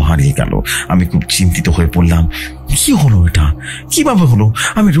কোথায় যেন হারিয়ে গেল। আমি খুব চিন্তিত হয়ে পড়লাম, কি হলো এটা, কিভাবে হলো?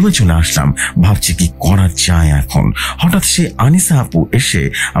 আমি রুমে চলে আসলাম, ভাবছি কি করা যায় এখন। হঠাৎ সে আনিসা আপু এসে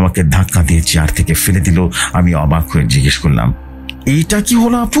আমাকে ধাক্কা দিয়ে চেয়ার থেকে ফেলে দিল। আমি অবাক হয়ে জিজ্ঞেস করলাম, এইটা কি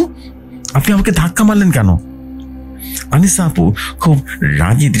হলো আপু? আপনি আমাকে ধাক্কা মারলেন কেন? আনিসা আপু খুব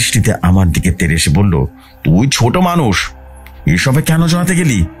রাগী দৃষ্টিতে আমার দিকে তেড়ে এসে বলল, তুই ছোট মানুষ, এসবে কেন জড়াতে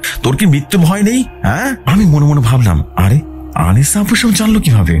গেলি? তোর কি মৃত্যু ভয় নেই? হ্যাঁ? আমি মনে মনে ভাবলাম, আরে আনিসা আপু সব জানলো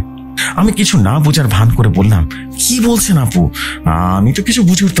কিভাবে? আমি কিছু না বোঝার ভান করে বললাম, কি বলছেন আপু? আমি তো কিছু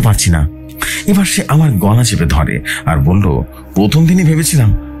বুঝে উঠতে পারছি না। এবার সে আমার গলা চেপে ধরে আর বলল, প্রথম দিনই ভেবেছিলাম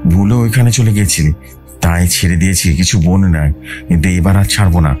ভুলে ওইখানে চলে গিয়েছিলি, তাই ছেড়ে দিয়েছি, কিছু বনে নাই, কিন্তু এবার আর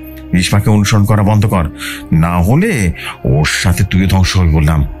ছাড়বো না। রিশফাকে অনুসরণ করা বন্ধ কর, না হলে ওর সাথে তুই ধ্বংস হয়ে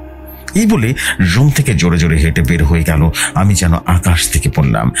বললাম। এই বলে রুম থেকে জোরে জোরে হেঁটে বের হয়ে গেল। আমি যেন আকাশ থেকে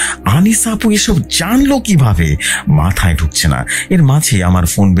পড়লাম। আনিসা আপু এসব জানলো কিভাবে? মাথায় ঢুকছে না। এর মাঝে আমার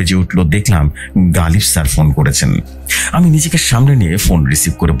ফোন বেজে উঠলো। দেখলাম গালিব স্যার ফোন করেছেন। আমি নিজেকে সামনে নিয়ে ফোন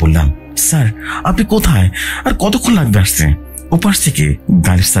রিসিভ করে বললাম, স্যার আপনি কোথায়, আর কতক্ষণ লাগবে আসতে? ওপাশ থেকে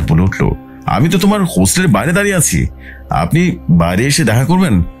গালিব স্যার বলে উঠলো, আমি তো তোমার হোস্টেলের বাইরে দাঁড়িয়ে আছি, আপনি বাইরে এসে দেখা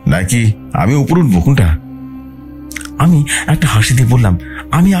করবেন নাকি আমি উপর উঠবো, কোনটা? আমি একটা হাসি দিয়ে বললাম,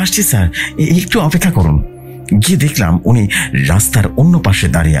 আমি আসছি স্যার, একটু অপেক্ষা করুন। গিয়ে দেখলাম উনি রাস্তার অন্য পাশে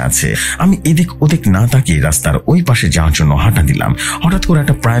দাঁড়িয়ে আছে। আমি এদিক ওদিক না তাকিয়ে রাস্তার ওই পাশে যাওয়ার জন্য হাঁটা দিলাম। হঠাৎ করে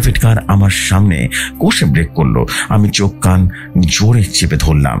একটা প্রাইভেট কার আমার সামনে কষে ব্রেক করলো। আমি চোখ কান জোরে চেপে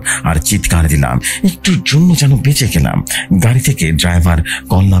ধরলাম আর চিৎকার দিলাম। একটুর জন্য যেন বেঁচে গেলাম। গাড়ি থেকে ড্রাইভার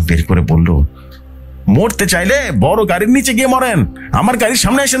কল্লা বের করে বলল, মরতে চাইলে বড় গাড়ির নিচে গিয়ে মরেন, আমার গাড়ির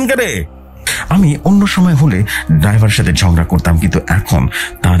সামনে আসেন কে রে? আমি অন্য সময় হলে ড্রাইভারের সাথে ঝগড়া করতাম, কিন্তু এখন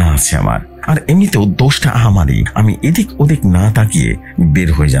তারা আছে আমার, আর এমনিতেও দোষটা আমারই। আমি এদিক ওদিক না তাকিয়ে বের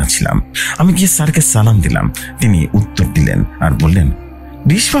হয়ে যাচ্ছিলাম। আমি গিয়ে স্যারকে সালাম দিলাম। তিনি উত্তর দিলেন আর বললেন,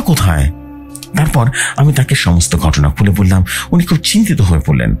 রিশফা কোথায়? তারপর আমি তাকে সমস্ত ঘটনা খুলে বললাম। উনি খুব চিন্তিত হয়ে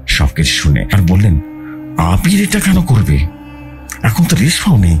পড়লেন সবকিছু শুনে আর বললেন, আবির এটা কেন করবে? এখন তো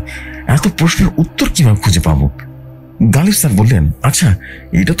রিশফাও নেই, এত প্রশ্নের উত্তর কিভাবে খুঁজে পাবো? গালিব স্যার বললেন, আচ্ছা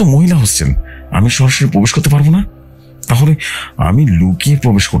এটা তো মহিলা হোস্টেল, আমি সরাসরি প্রবেশ করতে পারবো না, তাহলে আমি লুকিয়ে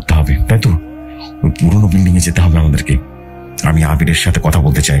প্রবেশ করতে হবে, তাই তো? ওই পুরনো বিল্ডিং এ যেতে হবে আমাদেরকে। আমি আবিরের সাথে কথা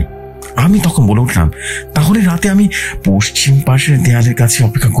বলতে চাই। আমি তখন বলে উঠলাম, তাহলে রাতে আমি পশ্চিম পাশের দেয়ালের কাছে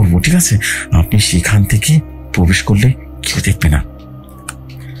অপেক্ষা করবো, ঠিক আছে? আপনি সেখান থেকে প্রবেশ করলে কেউ দেখবে না।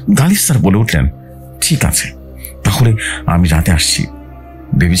 গালিব স্যার বলে উঠলেন, ঠিক আছে, তাহলে আমি রাতে আসছি।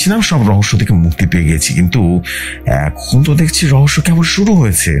 ভেবেছিলাম সব রহস্য থেকে মুক্তি পেয়ে গেছি, কিন্তু এখন তো দেখছি রহস্য কেমন শুরু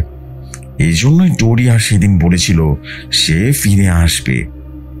হয়েছে। এই জন্যই ডোরিয়া সেদিন বলেছিল সে ফিরে আসবে।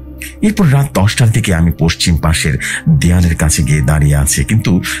 এরপর রাত 10টার দিকে আমি পশ্চিম পাশের দেয়ালের কাছে গিয়ে দাঁড়িয়ে আছে,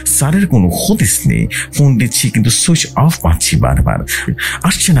 কিন্তু স্যারের কোনো হদিস নেই। ফোন দিচ্ছি কিন্তু সুইচ অফ পাচ্ছি বারবার,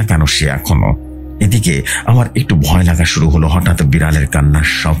 আসছে না কেন সে এখনো। এদিকে আমার একটু ভয় লাগা শুরু হলো। হঠাৎ বিড়ালের কান্নার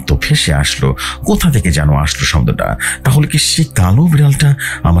শব্দ ভেসে আসলো। কোথা থেকে যেন আসলো শব্দটা? তাহলে কি সে কালো বিড়ালটা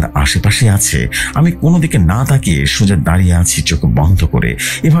আমার আশেপাশে আছে? আমি কোনো দিকে না তাকিয়ে সোজা দাঁড়িয়ে আছি চোখ বন্ধ করে।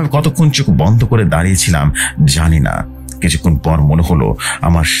 এভাবে কতক্ষণ চোখ বন্ধ করে দাঁড়িয়েছিলাম জানি না। কিছুক্ষণ পর মনে হলো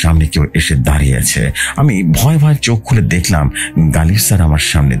আমার সামনে কেউ এসে দাঁড়িয়েছে। আমি ভয় ভয় চোখ খুলে দেখলাম গালিব স্যার আমার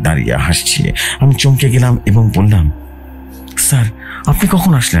সামনে দাঁড়িয়ে হাসছে। আমি চমকে গেলাম এবং বললাম, স্যার আপনি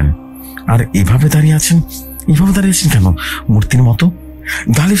কখন আসলেন? আর এভাবে দাঁড়িয়ে আছেন কেন মূর্তির মতো?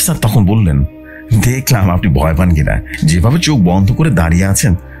 গালিব স্যার তখন বললেন, দেখলাম আপনি ভয় পান কিনা, যেভাবে চোখ বন্ধ করে দাঁড়িয়ে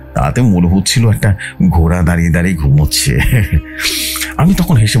আছেন তাতে মনে হচ্ছিল একটা ঘোড়া দাঁড়িয়ে দাঁড়িয়ে ঘুমোচ্ছে। আমি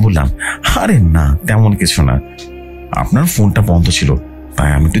তখন হেসে বললাম, আরে না, তেমন কিছু না, আপনার ফোনটা বন্ধ ছিল তাই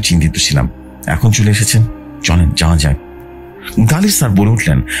আমি একটু চিন্তিত ছিলাম। এখন চলে এসেছেন, চলেন যাওয়া যাক। গালিব স্যার বলে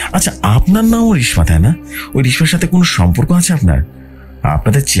উঠলেন, আচ্ছা আপনার নামও রিশফা, তাই না? ওই রিশফার সাথে কোনো সম্পর্ক আছে আপনার?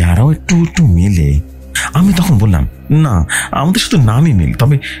 আপনাদের চেহারাও একটু একটু মিলে। আমি তখন বললাম, না, আমাদের শুধু নামই মিল,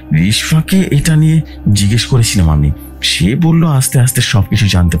 তবে রিশফাকে এটা নিয়ে জিজ্ঞেস করেছিলাম আমি। সে বলল আস্তে আস্তে সবকিছু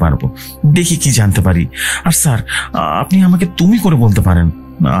জানতে পারবো, দেখি কি জানতে পারি। আর স্যার, আপনি আমাকে তুমি করে বলতে পারেন,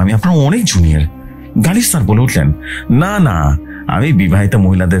 আমি আপনার অনেক জুনিয়র। গালিব স্যার বলে উঠলেন, না না, আমি বিবাহিত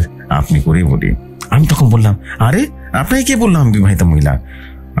মহিলাদের আপনি করেই বলি। আমি তখন বললাম, আরে আপনাকে কে বললাম বিবাহিত মহিলা?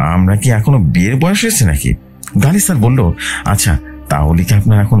 আমরা কি এখনো বিয়ের বয়স হয়েছে নাকি? গালিব স্যার বলল, আচ্ছা তাহলে কি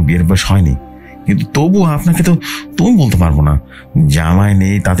আপনার এখন বিয়ের বয়স হয়নি? কিন্তু তবু আপনাকে তো তুমি বলতে পারবো না, জামাই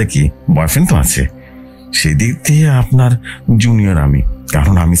নেই তাতে কি, বয়ফ্রেন্ড তো আছে। সেদিক দিয়ে আপনার জুনিয়র আমি,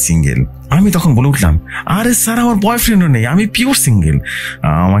 কারণ আমি সিঙ্গেল। আমি তখন বলে উঠলাম, আরে স্যার, আমার বয়ফ্রেন্ডও নেই, আমি পিওর সিঙ্গেল,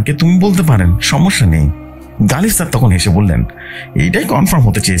 আমাকে তুমি বলতে পারেন, সমস্যা নেই। গালিব স্যার তখন হেসে বললেন, এইটাই কনফার্ম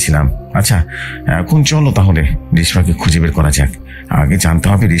হতে চেয়েছিলাম। আচ্ছা এখন চলো তাহলে রিশফাকে খুঁজে বের করা যাক, আগে জানতে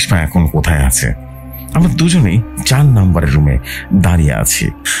হবে রিশফা এখন কোথায় আছে। আমরা দুজনেই 4 নম্বরের রুমে দাঁড়িয়ে আছি।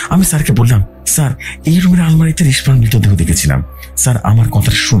 আমি স্যারকে বললাম, স্যার এই রুমের আলমারিতে রিশফার মৃতদেহ দেখেছিলাম। স্যার আমার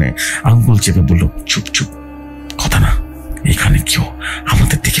কথাটা শুনে আঙ্গুল চেপে বলল, চুপ চুপ, কথা না, এখানে কেউ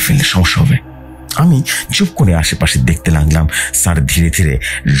আমাদের দেখে ফেললে সমস্যা হবে। আমি চুপ করে আশেপাশে দেখতে লাগলাম। স্যার ধীরে ধীরে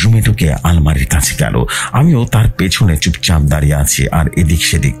রুমে ঢুকে আলমারির কাছে গেল। আমিও তার পেছনে চুপচাপ দাঁড়িয়ে আছি আর এদিক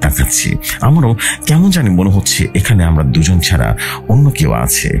সেদিক তাকাচ্ছি। আমারও কেমন জানি মনে হচ্ছে এখানে আমরা দুজন ছাড়া অন্য কেউ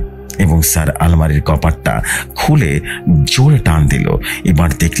আছে। এবং স্যার আলমারির কপাটটা খুলে জোরে টান দিল। এবার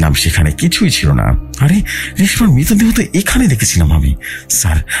দেখলাম সেখানে কিছুই ছিল না। আরে রিশফার মৃতদেহ তো এখানে দেখেছিলাম আমি।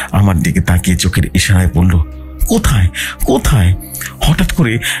 স্যার আমার দিকে তাকিয়ে চোখের ইশারায় বলল, কোথায় কোথায়? হঠাৎ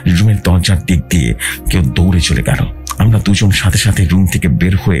করে রুমের দরজার দিক দিয়ে কেউ দৌড়ে চলে গেল। আমরা দুজন সাথে সাথে রুম থেকে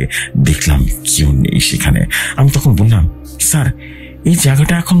বের হয়ে দেখলাম কেউ নেই সেখানে। আমি তখন বললাম, স্যার এই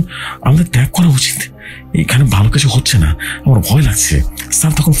জায়গাটা এখন আমাদের ত্যাগ করা উচিত, এখানে ভালো কিছু হচ্ছে না, আমার ভয় লাগছে।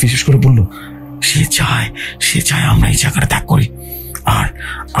 স্যার তখন ফিসফিস করে বলল, সে চায় আমরা এই জায়গাটা ত্যাগ করি, আর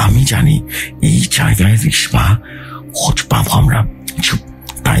আমি জানি এই জায়গায় রিশফা খোঁজ পাবো আমরা। চুপ,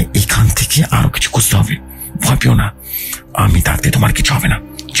 তাই এখান থেকে আরো কিছু খুঁজতে হবে, ভয় পেও না, আমি থাকতে তোমার কিছু হবে না,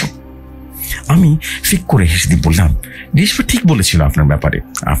 চুপ। আমি ঠিক করে হেসে দিয়ে বললাম, রিশফা ঠিক বলেছিল আপনার ব্যাপারে,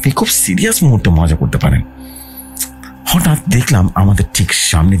 আপনি খুব সিরিয়াস মুহূর্তে মজা করতে পারেন। হঠাৎ দেখলাম আমাদের ঠিক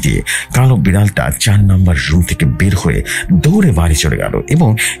সামনে দিয়ে কালো বিড়ালটা 4 নম্বর রুম থেকে বের হয়ে দৌড়ে বাড়ি চলে গেল। এবং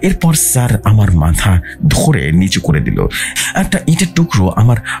এরপর স্যার আমার মাথা ধরে নিচু করে দিল। একটা ইটের টুকরো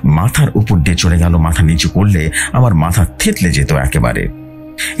আমার মাথার উপর দিয়ে চলে গেল। মাথা নিচু করলে আমার মাথা থেতলে যেত একেবারে।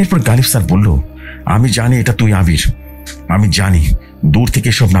 এরপর গালিব স্যার বলল, আমি জানি এটা তুই আবির, আমি জানি, দূর থেকে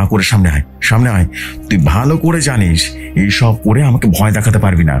এসব না করে সামনে আয়, তুই ভালো করে জানিস এইসব করে আমাকে ভয় দেখাতে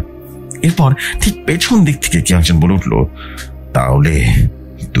পারবি না। এরপর ঠিক পেছন দিক থেকে কেউ একজন বলে উঠল, তাহলে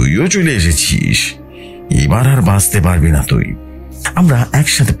তুইও চলে এসেছিস, এবার আর বাঁচতে পারবি না তুই। আমরা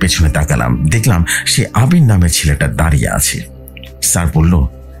একসাথে পেছনে তাকালাম, দেখলাম সে আবির নামের ছেলেটা দাঁড়িয়ে আছে। স্যার বলল,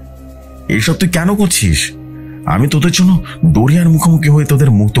 এইসব তুই কেন করছিস? আমি তোদের জন্য দরিয়ার মুখোমুখি হয়ে তোদের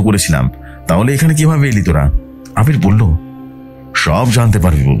মুক্ত করেছিলাম, তাহলে এখানে কিভাবে এলি তোরা? আবির বলল, সব জানতে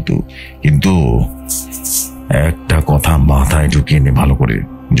পারবি বলতো, কিন্তু একটা কথা মাথায় ঢুকিয়ে নে ভালো করে,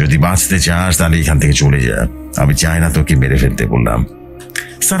 যদি বাঁচতে চাস তাহলে এখান থেকে চলে যা, আমি চাই না তোকে মেরে ফেলতে। বললাম।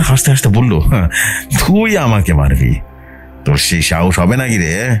 স্যার হাসতে হাসতে বলল, তুই আমাকে মারবি? তোর সেই সাহস হবে নাকি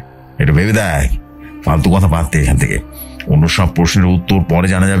রে? একটু ভেবে দেখ, ফালতু কথা বাদ দে এখান থেকে, অন্য সব প্রশ্নের উত্তর পরে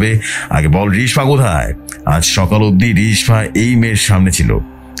জানা যাবে, আগে বল রিশফা কোথায়? আজ সকাল অবধি রিশফা এই মেয়ের সামনে ছিল,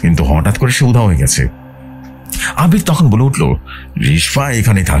 কিন্তু হঠাৎ করে সে উধাও হয়ে গেছে। আবির তখন বলে উঠল, রিশফা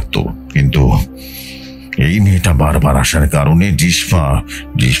এখানে থাকতো, কিন্তু এই মেয়েটা বারবার আসার কারণে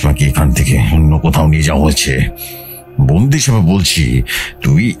রিশফাকে এখান থেকে অন্য কোথাও নিয়ে যাওয়া হয়েছে। বন্ধু হিসেবে বলছি,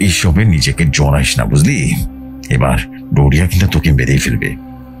 তুই এইসবে নিজেকে জড়াইস না, বুঝলি? এবার ডোরিয়া কিন্তু তোকে বেরিয়ে ফেলবে।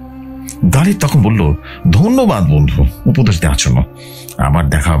 গালিব তখন বলল, ধন্যবাদ বন্ধু উপদেশ দেওয়ার জন্য, আবার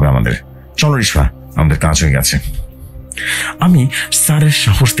দেখা হবে আমাদের, চলো রিশফা, আমাদের কাজ হয়ে গেছে। আমি স্যারের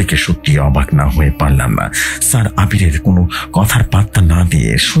সাহস থেকে সত্যি অবাক না হয়ে পারলাম না। স্যার আবিরের কোনো কথার পাত্তা না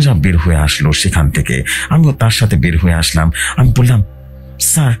দিয়ে সোজা বের হয়ে আসলো সেখান থেকে। আমিও তার সাথে বের হয়ে আসলাম। আমি বললাম,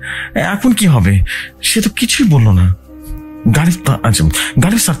 স্যার এখন কি হবে? সে তো কিছুই বলল না।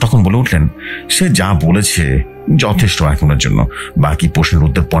 গালিব স্যার তখন বলে উঠলেন, সে যা বলেছে যথেষ্ট এখনের জন্য, বাকি প্রশ্নের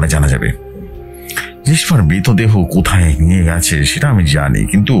উত্তর পরে জানা যাবে। রিশফার মৃতদেহ কোথায় নিয়ে গেছে সেটা আমি জানি,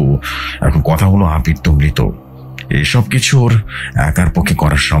 কিন্তু এখন কথা হলো আবির তো মৃত, এসব কিছু ওর একার পক্ষে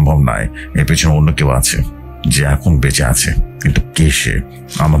করা সম্ভব নয়, এর পেছনে অন্য কেউ আছে যে এখন বেঁচে আছে, কিন্তু কে সে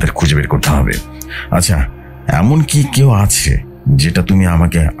আমাদের খুঁজে বের করতে হবে। আচ্ছা এমন কি কেউ আছে যেটা তুমি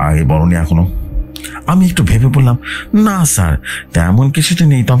আমাকে আগে বলনি এখনো? আমি একটু ভেবে বললাম, না স্যার, তেমন কিছু তো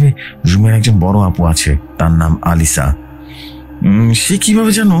নেই, তবে রুমের একজন বড় আপু আছে, তার নাম আলিসা। সে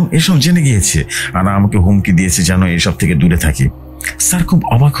কিভাবে যেন এসব জেনে গিয়েছে আর আমাকে হুমকি দিয়েছে যেন এসব থেকে দূরে থাকি। স্যার খুব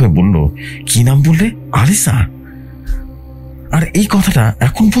অবাক হয়ে বলল, কি নাম বললে? আলিসা? আর এই কথাটা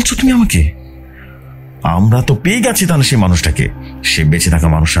এখন বলছো তুমি আমাকে? আমরা তো পেয়ে গেছি তাহলে সেই মানুষটাকে। সে বেঁচে থাকা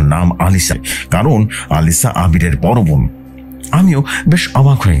মানুষটার নাম আলিসা, কারণ আলিসা আবিরের বড় বোন। আমিও বেশ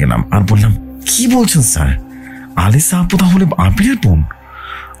অবাক হয়ে গেলাম আর বললাম, কি বলছেন স্যার? আলিসা আপু তাহলে আবিরের বোন?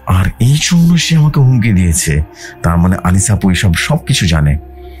 আর এই জন্য সে আমাকে হুমকি দিয়েছে? তার মানে আলিসা আপু এসব সবকিছু জানে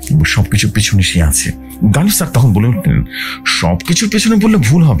এবং সবকিছুর পেছনে সে আছে। গালিব স্যার তখন বলে উঠলেন, সবকিছুর পেছনে বললে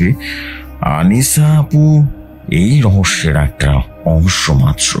ভুল হবে, আলিসা আপু এই রহস্যের একটা অংশ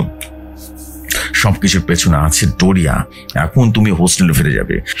মাত্র। সবকিছুর পেছনে আছে ডোরিয়া। এখন তুমি হোস্টেলে ফিরে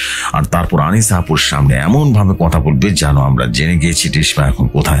যাবে আর তারপর আনিসা আপুর সামনে এমন ভাবে কথা বলবে যেন আমরা জেনে গিয়েছি রিশমা এখন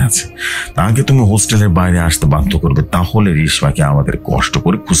কোথায় আছে। তাকে তুমি হোস্টেলের বাইরে আসতে বাধ্য করবে, তাহলে রিশমাকে আমাদের কষ্ট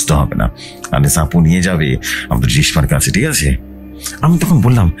করে খুঁজতে হবে না। আনিসা আপু নিয়ে যাবে আমাদের রিশমার কাছে, ঠিক আছে? আমি তখন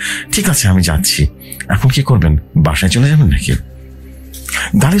বললাম, ঠিক আছে, আমি যাচ্ছি। এখন কি করবেন? বাসায় চলে যাবেন নাকি?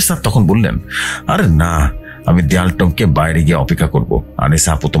 গালিব স্যার তখন বললেন, আরে না, আমি দেয়াল টপকে বাইরে গিয়ে অপেক্ষা করবো। আনিসা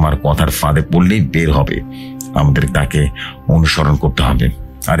আপু তোমার কথার ফাঁদে পড়লেই বের হবে, আমাদের তাকে অনুসরণ করতে হবে।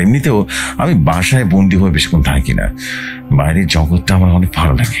 আর এমনিতেও আমি বাসায় বন্দি হয়ে বেশিক্ষণ থাকি না, বাইরের জগৎটা আমার অনেক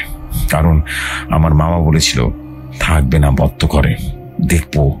ভালো লাগে। কারণ আমার মামা বলেছিল, থাকবে না বদ্ধ করে,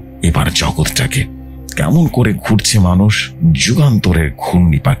 দেখবো এবার জগৎটাকে কেমন করে ঘুরছে মানুষ যুগান্তরের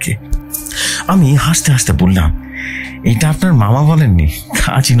ঘূর্ণি পাকে। আমি হাসতে হাসতে বললাম, এটা আপনার মামা বলেননি,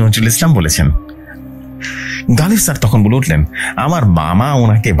 কাজী নজরুল ইসলাম বলেছেন। গালিব স্যার তখন বলে উঠলেন, আমার মামা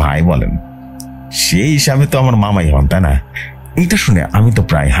ওনাকে ভাই বলেন, সেই হিসাবে তো আমার মামাই হন, তাই না? এটা শুনে আমি তো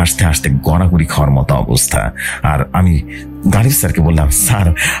প্রায় হাসতে হাসতে গড়াগড়ি খাওয়ার মতো অবস্থা। আর আমি গালিব স্যারকে বললাম, স্যার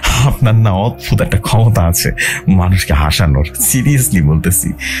আপনার না অদ্ভুত একটা ক্ষমতা আছে মানুষকে হাসানোর, সিরিয়াসলি বলতেছি,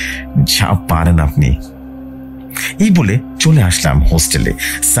 যা পারেন আপনি। এই বলে চলে আসলাম হোস্টেলে।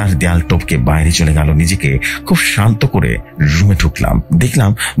 স্যার দেয়াল টপকে বাইরে চলে গেল, নিজেকে খুব শান্ত করে রুমে ঢুকলাম।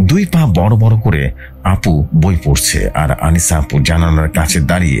 দেখলাম 2 পা বড় বড় করে আপু বই পড়ছে আর আনিসা আপু জানালার কাছে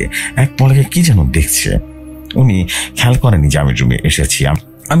দাঁড়িয়ে এক পলকে কি যেন দেখছে। উনি খেয়াল করেনি যে আমি রুমে এসেছি।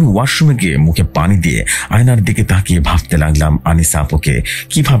 আমি ওয়াশরুমে গিয়ে মুখে পানি দিয়ে আয়নার দিকে তাকিয়ে ভাবতে লাগলাম আনিসা আপুকে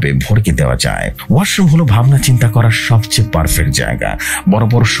কিভাবে ভড়কে দেওয়া যায়। ওয়াশরুম হলো ভাবনা চিন্তা করার সবচেয়ে পারফেক্ট জায়গা। বড়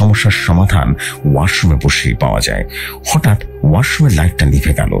বড় সমস্যার সমাধান ওয়াশরুমে বসেই পাওয়া যায়। হঠাৎ ওয়াশরুমের লাইটটা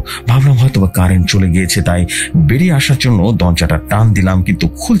নিভে গেল। ভাবলাম হয়তো বা কারেন্ট চলে গিয়েছে, তাই বেরিয়ে আসার জন্য দরজাটা টান দিলাম, কিন্তু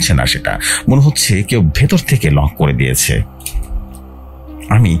খুলছে না। সেটা মনে হচ্ছে কেউ ভেতর থেকে লক করে দিয়েছে।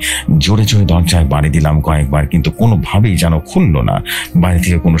 আমি জোরে জোরে দরজায় বাড়ি দিলাম কয়েকবার, কিন্তু কোনোভাবেই যেন খুলল না। বাইরে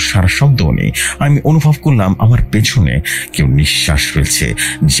থেকে কোনো সারা শব্দও নেই। আমি অনুভব করলাম আমার পেছনে কেউ নিঃশ্বাস ফেলছে।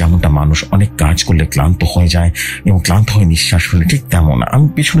 যেমনটা মানুষ অনেক কাজ করলে ক্লান্ত হয়ে যায় এবং ক্লান্ত হয়ে নিঃশ্বাস ফেলে, ঠিক তেমন আমি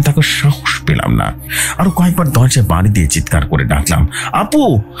পেছনে থাকার সাহস পেলাম না। আরো কয়েকবার দরজায় বাড়ি দিয়ে চিৎকার করে ডাকলাম, আপু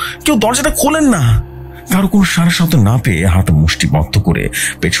কেউ দরজাটা খোলেন না। কারো কোনো সারা শব্দ না পেয়ে হাত মুষ্টিবদ্ধ করে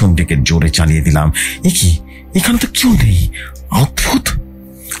পেছন দিকে জোরে চালিয়ে দিলাম। কি, এখানে তো কেউ নেই, অদ্ভুত।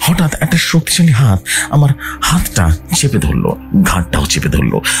 হঠাৎ একটা শক্তিশালী হাত আমার হাতটা চেপে ধরলো, ঘাটটাও চেপে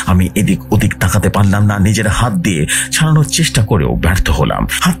ধরলো। আমি এদিক ওদিক তাকাতে পারলাম না। নিজের হাত দিয়ে ছাড়ানোর চেষ্টা করেও ব্যর্থ হলাম।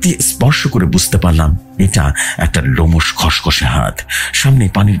 হাত দিয়ে স্পর্শ করে বুঝতে পারলাম এটা একটা লোমশ খসখসে হাত। সামনে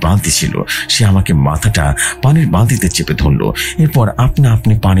পানির বালতি ছিল, সে আমাকে মাথাটা পানির বালতিতে চেপে ধরলো। এরপর আপনা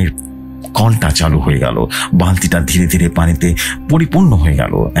আপনি পানির কলটা চালু হয়ে গেল। বালতিটা ধীরে ধীরে পানিতে পরিপূর্ণ হয়ে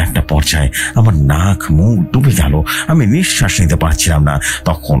গেল। একটা পর্যায়ে আমার নাক মুখ ডুবে গেল। আমি নিঃশ্বাস নিতে পারছিলাম না।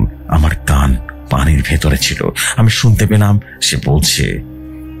 তখন আমার কান পানির ভেতরে ছিল। আমি শুনতে পেলাম সে বলছে,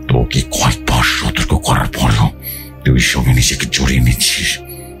 তোকে কয়েকবার সতর্ক করার পরেও তুই সঙ্গে নিজেকে জড়িয়ে নিচ্ছিস,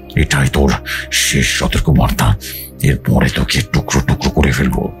 এটাই তোর শেষ সতর্কবার্তা। এরপরে তোকে টুকরো টুকরো করে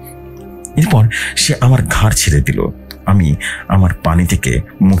ফেলবো। এরপর সে আমার ঘাড় ছেড়ে দিল। আমি আমার পানি থেকে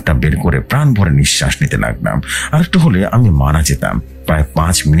মুখটা বের করে প্রাণ ভরে নিঃশ্বাস নিতে লাগলাম। আর একটু হলে আমি মারা যেতাম। প্রায়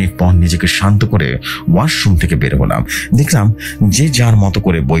 5 মিনিট পর নিজেকে শান্ত করে ওয়াশরুম থেকে বের হলাম। দেখলাম যে যার মতো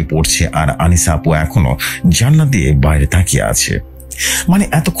করে বই পড়ছে আর আনিসা আপু এখনো জানলা দিয়ে বাইরে তাকিয়ে আছে। মানে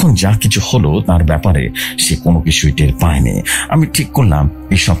এতক্ষণ যা কিছু হলো তার ব্যাপারে সে কোনো কিছুই টের পায়নি। আমি ঠিক করলাম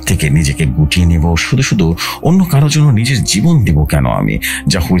এসব থেকে নিজেকে গুটিয়ে নেব। শুধু শুধু অন্য কারোর জন্য নিজের জীবন দেব কেন? আমি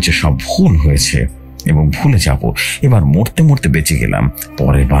যা হয়েছে সব ভুল হয়েছে এবং ভুলে যাব। এবার মরতে মরতে বেঁচে গেলাম,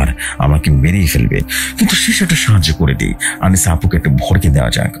 পরের বার আমাকে মেরেই ফেলবে। কিন্তু সে সেটা সাহায্য করে দিই। আনিসা আপুকে একটু ভরকে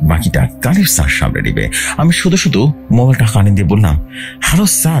দেওয়া যাক, বাকিটা গালিব স্যার সামনে নেবে। আমি শুধু শুধু মোবাইলটা কানে দিয়ে বললাম, হ্যালো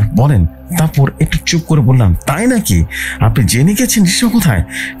স্যার, বলেন তারপর একটু চুপ করে বললাম, তাই নাকি? আপনি জেনে গেছেন রিসা কোথায়?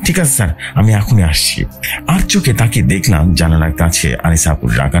 ঠিক আছে স্যার, আমি এখনই আসছি। আর চোখে তাকিয়ে দেখলাম জানালার কাছে আনিসা আপুর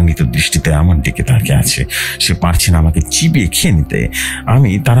রাগান্বিত দৃষ্টিতে আমার দিকে তাকিয়ে আছে। সে পারছে না আমাকে চিবিয়ে খেয়ে নিতে। আমি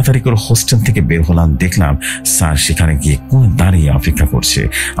তাড়াতাড়ি করে হোস্টেল থেকে বের হলাম। দেখলাম স্যার সেখানে গিয়ে কোন দাঁড়িয়ে অপেক্ষা করছে।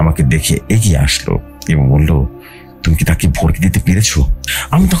 আমাকে দেখে এগিয়ে আসলো এবং বলল, তুমি কি তাকে ভর্তি দিতে পেরেছো?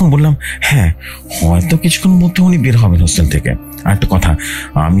 আমি তখন বললাম, হ্যাঁ, হয়তো কিছুক্ষণ মধ্যে উনি বের হবেন হোস্টেল থেকে। আর একটা কথা,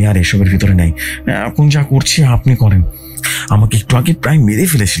 আমি আর এসবের ভিতরে নেই। এখন যা করছি আপনি করেন। আমাকে একটু আগে প্রায় মেরে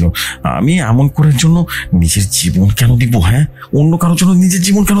ফেলেছিল। আমি এমন করার জন্য নিজের জীবন কেন দিব? হ্যাঁ, অন্য কারোর জন্য নিজের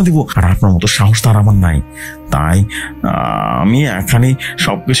জীবন কেন দিব? আর আপনার মতো সাহস তো আর আমার নাই। তাই আমি এখানে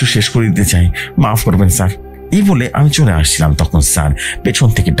সবকিছু শেষ করে দিতে চাই, মাফ করবেন স্যার। এই বলে আমি চলে আসছিলাম, তখন স্যার পেছন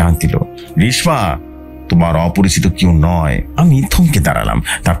থেকে ডাক দিল, রিশফা, তোমার অপরিচিত কেউ নয়। আমি থমকে দাঁড়ালাম।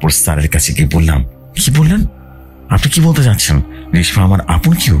 তারপর স্যারের কাছে গিয়ে বললাম, কি বললেন? আপনি কি বলতে চাচ্ছেন? রিশফা আমার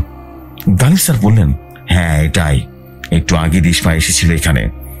আপন কেউ? গালিব স্যার বললেন, হ্যাঁ এটাই। একটু আগে রিশফা এসেছিল এখানে।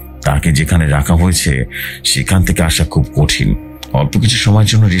 তাকে যেখানে রাখা হয়েছে সেখান থেকে আসা খুব কঠিন। অল্প কিছু সময়ের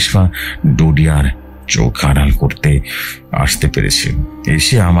জন্য রিশফা ডোডিয়ার চোখ আড়াল করতে আসতে পেরেছে।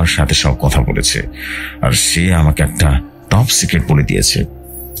 এসে আমার সাথে সব কথা বলেছে। আর সে আমাকে একটা টপ সিক্রেট বলে দিয়েছে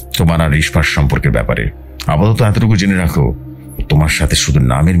তোমার আর রিশফার সম্পর্কের ব্যাপারে। আপাতত এতটুকু জেনে রাখো, তোমার সাথে শুধু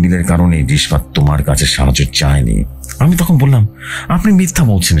নামের মিলের কারণে রিশফা তোমার কাছে সাহায্য চায়নি। আমি তখন বললাম, আপনি মিথ্যা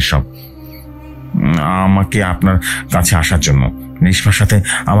বলছেন সব। আমাকে আপনার কাছে আসার জন্য রিশফার সাথে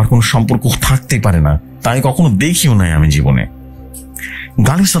আমার কোনো সম্পর্ক থাকতেই পারে না, তাই কখনো দেখিও নাই আমি জীবনে।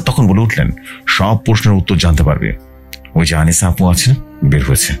 গালিব স্যার তখন বলে উঠলেন, সব প্রশ্নের উত্তর জানতে পারবে। ওই যে আনিসা আপু আছে, বের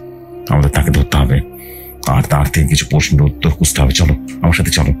হয়েছে, আমাদের তাকে ধরতে হবে আর তার থেকে কিছু প্রশ্নের উত্তর খুঁজতে হবে। চলো আমার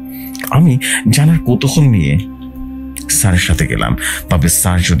সাথে চলো। আমি জানার কৌতূহল নিয়ে স্যারের সাথে গেলাম। তবে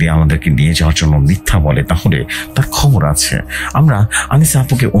স্যার যদি আমাদেরকে নিয়ে যাওয়ার জন্য মিথ্যা বলে তাহলে তার খবর আছে। আমরা আনিসা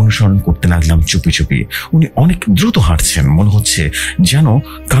আপুকে অনুসরণ করতে লাগলাম চুপি চুপি। উনি অনেক দ্রুত হাঁটছেন, মনে হচ্ছে যেন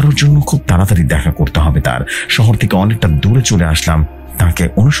কারোর জন্য খুব তাড়াতাড়ি দেখা করতে হবে তার। শহর থেকে অনেকটা দূরে চলে আসলাম তাকে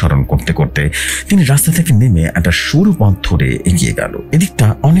অনুসরণ করতে করতে। তিনি রাস্তা থেকে নেমে একটা সরু পথ ধরে এগিয়ে গেল। এদিকটা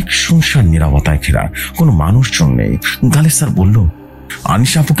অনেক শুনশান নীরবতায় ঘেরা, কোনো মানুষজন নেই। গালিব স্যার বলল,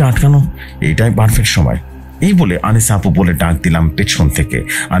 আনিসা আপুকে আটকানো এটাই পারফেক্ট সময়। এই বলে আনিসা আপু বলে ডাক দিলাম পেছন থেকে।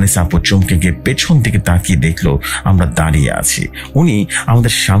 আনিসা আপু চমকে গিয়ে পেছন থেকে তাকিয়ে দেখলো আমরা দাঁড়িয়ে আছি। উনি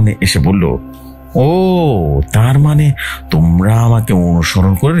আমাদের সামনে এসে বলল, ও তার মানে তোমরা আমাকে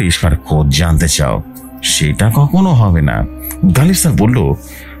অনুসরণ করে রিশফার খোঁজ জানতে চাও? সেটা কখনো হবে না। গালিব স্যার বলল,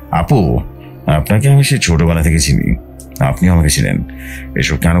 আপু, আপনাকে আমি সেই ছোটবেলা থেকে চিনি, আপনি আমাকে চিনেন।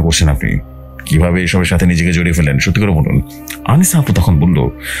 এসব কেন করছেন আপনি? কিভাবে এসবের সাথে নিজেকে জড়িয়ে ফেলেন? সত্যি করে বলুন। আনিসা আপু তখন বলল,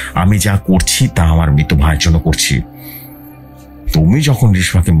 আমি যা করছি তা আমার মৃত ভাইয়ের জন্য করছি। তুমি যখন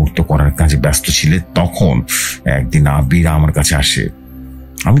রিশফাকে মুক্ত করার কাজে ব্যস্ত ছিলে তখন একদিন আবির আমার কাছে আসে।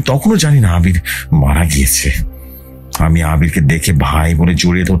 আমি তখনও জানি না আবির মারা গিয়েছে। আমি আবিরকে দেখে ভাই বলে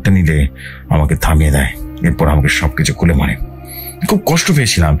জড়িয়ে ধরতে নিলে আমাকে থামিয়ে দেয়। এরপর আমাকে সবকিছু খুলে মারে। খুব কষ্ট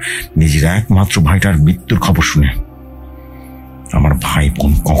পেয়েছিলাম নিজের একমাত্র ভাইটার মৃত্যুর খবর শুনে। আমার ভাই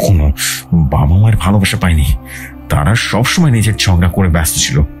বোন কখনো বাবা মায়ের ভালোবাসা পায়নি। তারা সবসময় নিজের ঝগড়া করে ব্যস্ত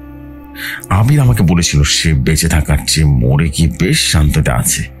ছিল। আবির আমাকে বলেছিল সে বেঁচে থাকার চেয়ে মরে গিয়ে বেশ শান্তিতে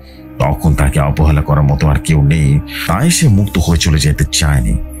আছে। তখন তাকে অবহেলা করার মতো আর কেউ নেই, তাই সে মুক্ত হয়ে চলে যেতে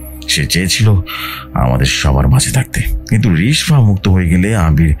চায়নি। সে চেয়েছিল আমাদের সবার মাঝে থাকতে। কিন্তু রিশফা মুক্ত হয়ে গেলে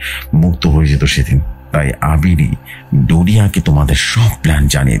আবির মুক্ত হয়ে যেত সেদিন। তাই আবিরই ডোরিয়াকে তোমাদের সব প্ল্যান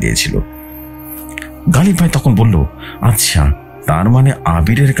জানিয়ে দিয়েছিল। গালিব ভাই তখন বলল, আচ্ছা, তার মানে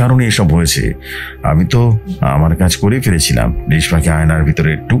আবিরের কারণে এসব হয়েছে। আমি তো আমার কাজ করে ফেলেছিলাম। রিশফাকে আয়নার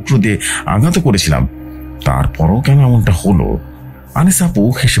ভিতরে টুকরো দিয়ে আঘাত করেছিলাম, তারপরও কেন এমনটা হলো? আনিসা আপু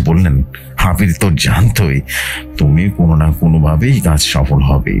হেসে বললেন, আবির তো জানতোই তুমি কোনো না কোনোভাবেই কাজ সফল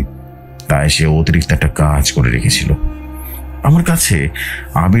হবে, তাই সে অতিরিক্ত একটা কাজ করে রেখেছিল। আমার কাছে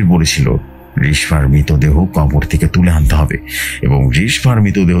আবির বলেছিল রিশফার মৃতদেহ কবর থেকে তুলে আনতে হবে এবং রিশফার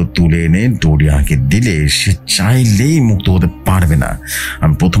মৃতদেহ তুলে এনে ডোরিয়াকে দিলে সে চাইলেই মুক্ত হতে পারবে না।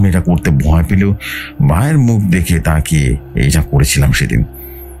 আমি প্রথমে এটা করতে ভয় পেলেও ভাইয়ের মুখ দেখে তাকিয়ে এইটা করেছিলাম সেদিন।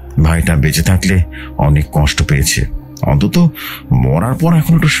 ভাইটা বেঁচে থাকলে অনেক কষ্ট পেয়েছে, অন্তত মরার পর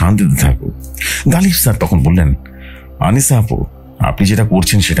এখন একটু শান্তিতে থাকুক। গালিব স্যার তখন বললেন, আনিসা আপু, আপনি যেটা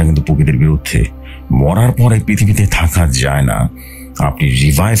করছেন সেটা কিন্তু প্রকৃতির বিরুদ্ধে। মরার পর এই পৃথিবীতে থাকা যায় না। আপনি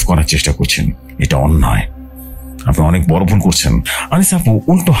রিভাইভ করার চেষ্টা করছেন, এটা অন্যায়। আপনি অনেক বড় ভুল করছেন। আনিসা আপু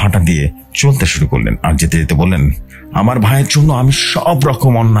উল্টো হাঁটা দিয়ে চলতে শুরু করলেন আর যেতে যেতে বললেন, আমার ভাইয়ের জন্য আমি সব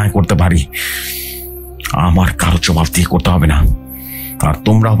রকম অন্যায় করতে পারি, আমার কারো জবাব দিয়ে করতে হবে না। আর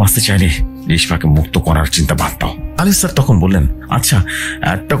তোমরাও বাঁচতে চাইলে রিশফাকে মুক্ত করার চিন্তা বাদ দাও। আলিস স্যার তখন বললেন, আচ্ছা,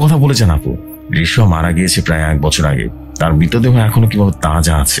 একটা কথা বলে যান আপু, রিশফা মারা গিয়েছে প্রায় 1 বছর আগে। তার মৃতদেহ এখনো কিভাবে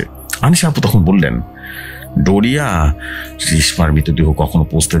তাজা আছে আনিসা আপু তখন বললেন, ডোরিয়া রেশমার মৃতদেহ কখনো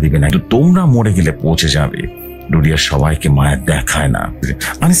পৌঁছতে দিবে না, তোমরা মরে গেলে পৌঁছে যাবে। ডোরিয়া সবাইকে মায়া দেখায় না।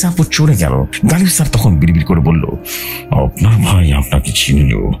 আনিসা আপু চলে গেল। গালিব স্যার তখন বিড়বিড় করে বলল, আপনার ভাই আপনাকে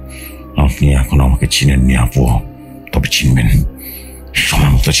চিনল, আপনি এখন আমাকে চিনেননি আপু, তবে চিনবেন,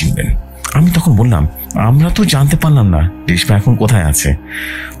 সময় মতো চিনবেন। আমি তখন বললাম, আমরা তো জানতে পারলাম না রেশমা এখন কোথায় আছে,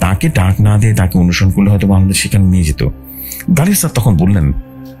 তাকে ডাক না দিয়ে তাকে অনুসরণ করলে হয়তো আমাদের সেখানে নিয়ে যেত। গালিব স্যার তখন বললেন,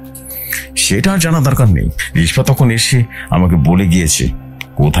 সেটা আর জানা দরকার নেই, রেশমা তখন এসে আমাকে বলে গিয়েছে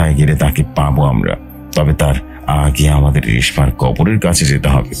কোথায় গেলে তাকে পাবো আমরা, তবে তার আগে আমাদের রেশমার কবরের কাছে যেতে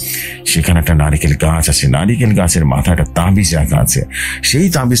হবে। সেখানে একটা নারিকেল গাছ আছে, নারিকেল গাছের মাথায় একটা তাবিজ রাখা আছে, সেই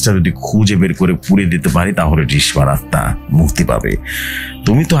তাবিজটা যদি খুঁজে বের করে পুড়ে দিতে পারি তাহলে রেশমার আত্মা মুক্তি পাবে।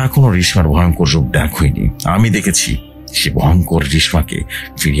 তুমি তো এখনো রেশমার ভয়ঙ্কর রূপ দেখোইনি, আমি দেখেছি, সে ভয়ঙ্কর রেশমাকে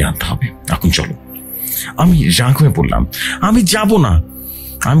ফিরিয়ে আনতে হবে। এখন চলো। আমি রাগ হয়ে পড়লাম, আমি যাব না।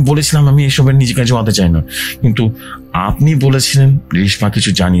 আমি বলেছিলাম আমি এসবের নিজেকে জড়াতে চাই না, কিন্তু আপনি বলেছিলেন রেশমা কিছু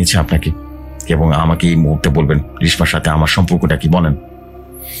জানিয়েছে আপনাকে এবং আমাকে এই মুহূর্তে বলবেন রেশমার সাথে আমার সম্পর্কটা কি, বলেন।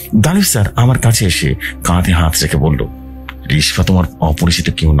 গালিব স্যার আমার কাছে এসে কাঁধে হাত রেখে বলল, রেশমা তোমার অপরিচিত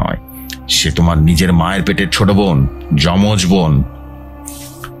কেউ নয়, সে তোমার নিজের মায়ের পেটের ছোট বোন, যমজ বোন।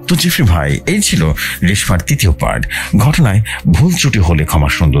 তো জেফরি ভাই, এই ছিল রেশমার তৃতীয় পার্ট। ঘটনায় ভুল ত্রুটি হলে ক্ষমা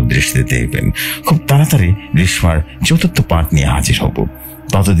সুন্দর দৃষ্টিতে দেখবেন। খুব তাড়াতাড়ি রেশমার চতুর্থ পার্ট নিয়ে হাজির হব।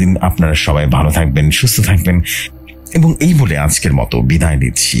 ততদিন আপনারা সবাই ভালো থাকবেন, সুস্থ থাকবেন, এবং এই বলে আজকের মতো বিদায়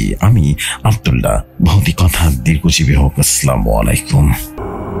নিচ্ছি। আমি আব্দুল্লাহ। ভৌতিক কথা দীর্ঘজীবী হোক। আসসালামু আলাইকুম।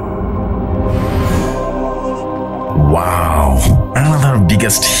 Wow, another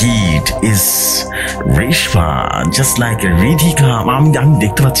biggest hit is Reshma, just like Ridhika. আমি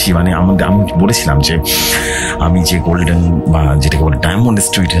দেখতে পাচ্ছি, মানে আমি বলেছিলাম যে আমি যে গোল্ডেন বা যেটাকে বলে ডায়মন্ড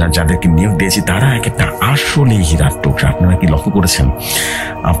স্ট্রিট যাদেরকে নিয়োগ দিয়েছি তারা এক একটা আসলে হীরার টুকরা। আপনারা কি লক্ষ্য করেছেন?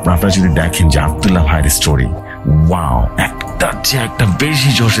 আপনারা যদি দেখেন যে আব্দুল্লাহ ভাইয়ের স্টোরি, ওয়াও, একটা বেশি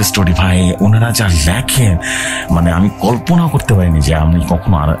জোশের স্টোরি ভাই। ওনারা যা লেখেন, মানে আমি কল্পনা করতে পারিনি যে আমি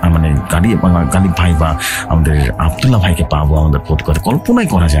কখনো মানে গালিব ভাই বা আমাদের আব্দুল্লাহ ভাইকে পাবো আমাদের ভৌতিক কথা। কল্পনাই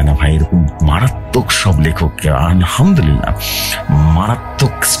করা যায় না ভাই, এরকম মারাত্মক সব লেখককে আলহামদুলিল্লাহ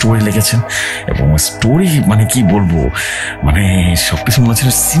মারাত্মক স্টোরি লিখেছেন। এবং স্টোরি মানে কি বলবো, মানে সবকিছু মনে হচ্ছে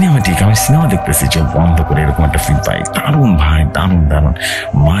সিনেমাটিক। আমি সিনেমা দেখতেছি চোখ বন্ধ করে, এরকম একটা ফিল পাই। দারুণ ভাই, দারুণ দারুণ,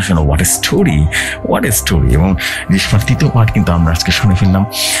 মাশাআল্লাহ, what a story, what a story. এবং রেশমার তৃতীয় পার্ট কিন্তু আমরা আজকে শুনে ফেললাম।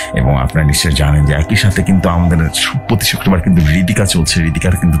 এবং আপনারা নিশ্চয়ই জানেন যে একই সাথে কিন্তু আমাদের প্রতি শুক্রবার কিন্তু রিদিকা চলছে,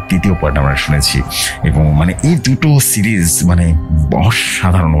 রিদিকার কিন্তু তৃতীয় পার্ট আমরা শুনেছি। এবং মানে এই দুটো সিরিজ মানে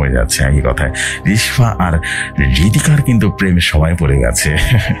অসাধারণ হয়ে যাচ্ছে। একই কথায় রেশমা আর রিদিকার কিন্তু প্রেমে সবাই পড়ে গেছে।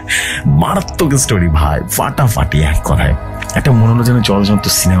 মারাত্মক স্টোরি ভাই, ফাটাফাটি। এক কথায় একটা মনে হলো যেন চলচ্চিত্র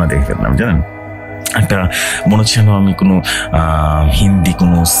সিনেমা দেখে ফেললাম, জানেন। একটা মনে হচ্ছে আমি কোনো হিন্দি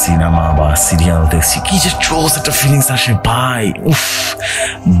কোনো সিনেমা বা সিরিয়াল দেখছি, কি যে জোস একটা ফিলিংস আসে ভাই, উফ,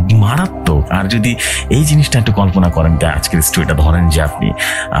 মারাত্মক। আর যদি এই জিনিসটা একটু কল্পনা করেন, আজকের স্টোরিটা ধরেন যে আপনি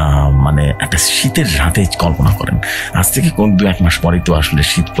মানে একটা শীতের রাতে কল্পনা করেন, আজ থেকে কোন 2-1 মাস পরেই তো আসলে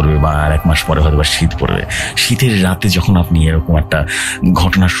শীত পড়বে, বা আর 1 মাস পরে হয়তো বা শীত পড়বে। শীতের রাতে যখন আপনি এরকম একটা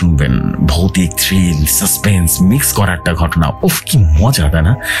ঘটনা শুনবেন, ভৌতিক থ্রিল সাসপেন্স মিক্স করা একটা ঘটনা, উফ, কি মজা, তাই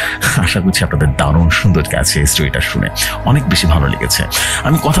না? আশা করছি আপনাদের দারুণ সুন্দর কাছে স্টোরিটা শুনে অনেক বেশি ভালো লেগেছে।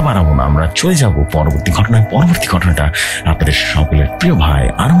 আমি কথা বাড়াবো না, আমরা চলে যাব পরবর্তী ঘটনায়। পরবর্তী ঘটনাটা আপনাদের সকলের প্রিয় ভাই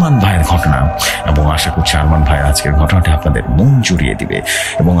আরমান ভাইয়ের ঘটনা, এবং আশা করছি আরমান ভাইয়ের আজকের ঘটনাটা আপনাদের মন জুড়িয়ে দিবে।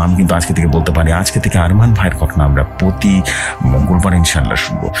 এবং আমি কিন্তু আজকে থেকে বলতে পারি, আজকে থেকে আরমান ভাইয়ের ঘটনা আমরা প্রতি মঙ্গলবার ইনশাআল্লাহ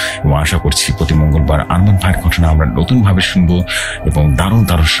শুনবো, এবং আশা করছি প্রতি মঙ্গলবার আরমান ভাইয়ের ঘটনা আমরা নতুনভাবে শুনবো এবং দারুণ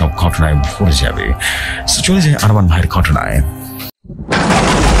দারুণ সব ঘটনায় ভরে যাবে। চলে যায় আরমান ভাইয়ের ঘটনায়।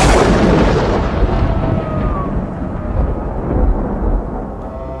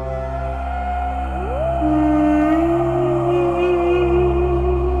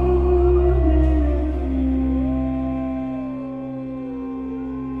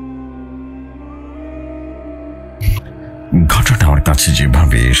 ঘটনাটা আমার কাছে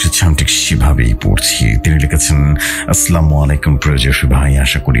যেভাবে এসেছে আমি ঠিক সেভাবেই পড়ছি। তিনি লিখেছেন, আসসালামু আলাইকুম প্রিয় ভাই,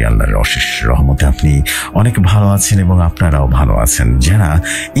 আশা করি আল্লাহর অশেষ রহমতে আপনি অনেক ভালো আছেন এবং আপনারাও ভালো আছেন। যারা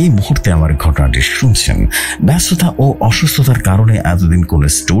এই মুহূর্তে আমার ঘটনাটি শুনছেন, ব্যস্ততা ও অসুস্থতার কারণে এতদিন কোনো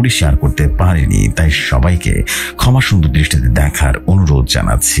স্টোরি শেয়ার করতে পারিনি, তাই সবাইকে ক্ষমা সুন্দর দৃষ্টিতে দেখার অনুরোধ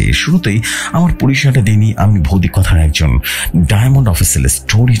জানাচ্ছি। শুরুতেই আমার পরিচয়টা দিইনি, আমি ভৌতিক কথার একজন ডায়মন্ড অফিসিয়াল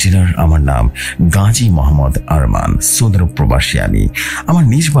স্টোরি টেলার। আমার নাম গাজী মোহাম্মদ আরমান, সৌদি আরব প্রবাসী আমি। আমার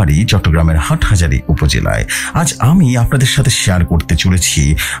নিজ বাড়ি চট্টগ্রামের হাটহাজারী উপজেলায়। আজ আমি আপনাদের সাথে শেয়ার করতে চলেছি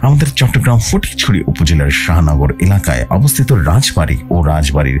আমাদের চট্টগ্রাম ফটিকছড়ি উপজেলার শাহনগর এলাকায় অবস্থিত রাজবাড়ি ও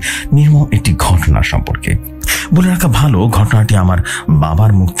রাজবাড়ির নির্মম একটি ঘটনা সম্পর্কে। বলে রাখা ভালো, ঘটনাটি আমার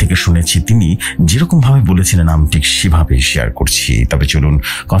বাবার মুখ থেকে শুনেছি। তিনি যেরকম ভাবে বলেছিলেন আমি ঠিক সেভাবে শেয়ার করছি। তবে চলুন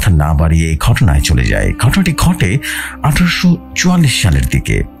কথা না বাড়িয়ে এই ঘটনায় চলে যায়। ঘটনাটি ঘটে 1844 সালের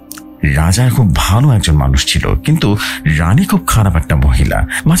দিকে। রাজা খুব ভালো একজন মানুষ ছিল, কিন্তু রানী খুব খারাপ একটা মহিলা।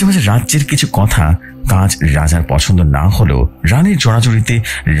 মাঝে মাঝে রাজ্যের কিছু কথা কাজ রাজার পছন্দ না হলেও রানীর জড়াজড়িতে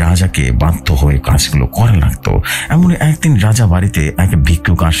রাজাকে বাধ্য হয়ে কাজগুলো করা লাগতো। এমন একদিন রাজা বাড়িতে এক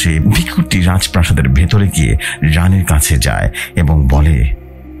ভিক্ষুক আসে। ভিক্ষুকটি রাজপ্রাসাদের ভেতরে গিয়ে রানীর কাছে যায় এবং বলে,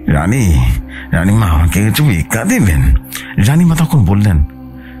 রানীমা আমাকে একটু ভিক্ষা দিবেন। রানীমা তখন বললেন,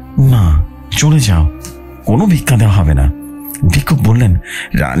 না, চলে যাও, কোনো ভিক্ষা দেওয়া হবে না। ভিক্ষুক বললেন,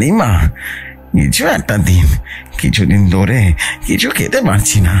 রানীমা কিছু একটা দিন, কিছুদিন ধরে কিছু খেতে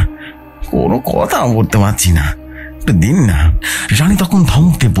পারছি না, কোনো কথাও বলতে পারছি না, একটু দিন না। রানী তখন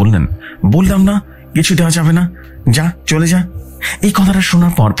ধমক দিয়ে বললাম না কিছু দেওয়া যাবে না, যা, চলে যা। এই কথাটা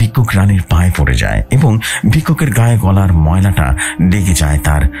শোনার পর ভিক্ষুক রানীর পায়ে পড়ে যায় এবং ভিক্ষুকের গায়ে গলার ময়লাটা লেগে যায়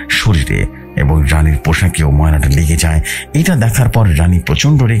তার শরীরে এবং রানীর পোশাকেও ময়লাটা লেগে যায়। এটা দেখার পর রানী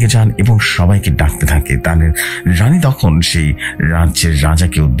প্রচন্ড রেগে যান এবং সবাইকে ডাকতে থাকে। রানী তখন সেই রাজ্যের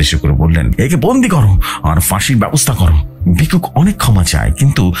রাজাকে উদ্দেশ্য করে বললেন, একে বন্দি করো আর ফাঁসির ব্যবস্থা করো। ভিক্ষুক অনেক ক্ষমা চায়,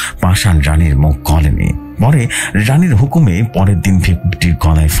 কিন্তু পাষাণ রানীর মুখ গলেনি। পরে রানীর হুকুমে পরের দিন ভিক্ষুকটির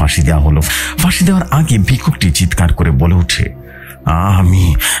গলায় ফাঁসি দেওয়া হলো। ফাঁসি দেওয়ার আগে ভিক্ষুকটি চিৎকার করে বলে ওঠে,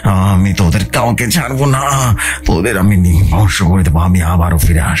 আমি তোদের কাউকে ছাড়বো না, তোদের আমি ধ্বংস করে দেবো, আমি আবারও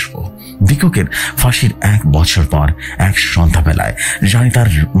ফিরে আসবো। ভিক্ষুকের ফাঁসির 1 বছর পর এক সন্ধ্যাবেলায় রানী তার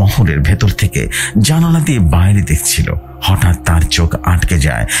মহলের ভেতর থেকে জানালা দিয়ে বাইরে দেখছিল। হঠাৎ তার চোখ আটকে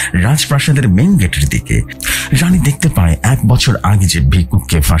যায় রাজপ্রাসাদের মেন গেটের দিকে। রানী দেখতে পায় 1 বছর আগে যে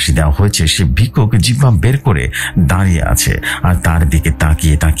ভিক্ষুককে ফাঁসি দেওয়া হয়েছে সে ভিক্ষুক জিহ্বা বের করে দাঁড়িয়ে আছে আর তার দিকে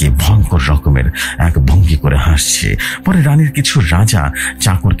তাকিয়ে তাকিয়ে ভয়ঙ্কর রকমের এক ভঙ্গি করে হাসছে। পরে রানীর কিছু রাজা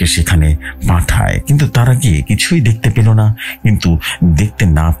চাকরকে সেখানে পাঠায়, কিন্তু তারা গিয়ে কিছুই দেখতে পেল না। কিন্তু দেখতে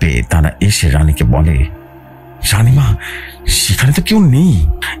না পেয়ে তারা এসে রানীকে বলে, রানীমা সেখানে তো কেউ নেই।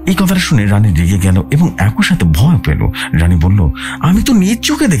 এই কথাটা শুনে রানী রেগে গেল এবং একই সাথে ভয় পেল। রানী বলল, আমি তো নিজ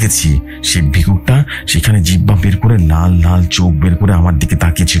চোখে দেখেছি সে ভিক্ষুকটা সেখানে জিহ্বা বের করে লাল লাল চোখ বের করে আমার দিকে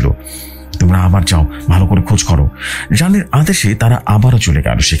তাকিয়েছিল। তোমরা আবার যাও, ভালো করে খোঁজ করো। রানীর আদেশে তারা আবারও চলে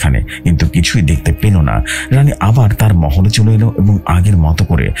গেল সেখানে, কিন্তু কিছুই দেখতে পেল না। রানী আবার তার মহলে চলে এলো এবং আগের মতো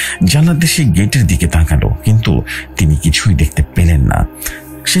করে জানালার দেশে গেটের দিকে তাকালো, কিন্তু তিনি কিছুই দেখতে পেলেন না।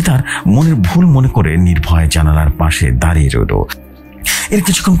 সে তার মনের ভুল মনে করে নির্ভয়ে জানালার পাশে দাঁড়িয়ে রইল। এর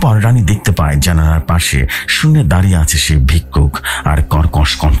কিছুক্ষণ পর রানী দেখতে পায় জানালার পাশে শূন্যে দাঁড়িয়ে আছে সে ভিক্ষুক আর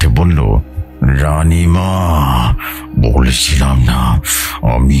কর্কশ কণ্ঠে বলল, রানীমা, বলেছিলাম না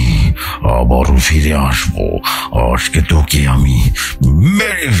আমি আবারও ফিরে আসবো, আজকে তোকে আমি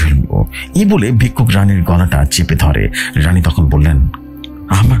মেরে ফেলবো। এই বলে ভিক্ষুক রানীর গলাটা চেপে ধরে। রানী তখন বললেন,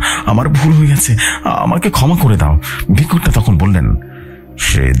 আমার ভুল হয়ে গেছে, আমাকে ক্ষমা করে দাও। ভিক্ষুকটা তখন বললেন,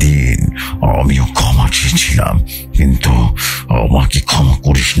 সেদিন আমিও ক্ষমা চেয়েছিলাম, কিন্তু আমাকে ক্ষমা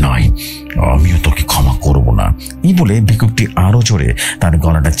করিস নাই, আমিও তোকে ক্ষমা করব না। এই বলে ভিক্ষুকটি আরো জোরে তার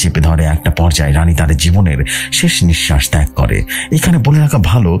গলাটা চেপে ধরে। একটা পর্যায়ে রানী তার জীবনের শেষ নিঃশ্বাস ত্যাগ করে। এখানে বলে রাখা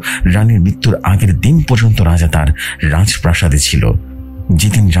ভালো, রানীর মৃত্যুর আগের দিন পর্যন্ত রাজা তার রাজপ্রাসাদে ছিল।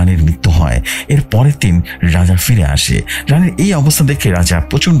 যেদিন রানীর মৃত্যু হয় এর পরের দিন রাজা ফিরে আসে। রানীর এই অবস্থা দেখে রাজা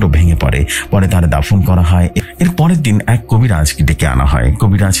প্রচন্ড ভেঙে পড়ে। পরে তার দাফন করা হয়। এর পরের দিন এক কবিরাজকে ডেকে আনা হয়।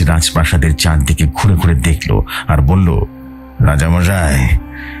 কবিরাজ রাজপ্রাসাদের চারদিকে ঘুরে ঘুরে দেখলো আর বলল, রাজামশাই,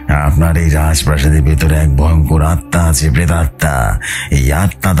 আপনার এই রাজপ্রাসাদের ভেতরে এক ভয়ঙ্কর আত্মা আছে, প্রেতাত্মা। এই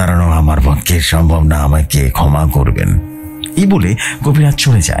আত্মা দাঁড়ানো আমার পক্ষে সম্ভব না, আমাকে ক্ষমা করবেন। এই বলে কবিরাজ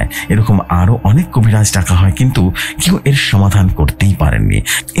চলে যায়। এরকম আরো অনেক কবিরাজ ডাকা হয়, কিন্তু কেউ এর সমাধান করতেই পারেননি।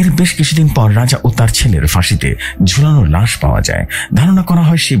 এর বেশ কিছুদিন পর রাজা ও তার ছেলের ফাঁসিতে ঝুলানো লাশ পাওয়া যায়। ধারণা করা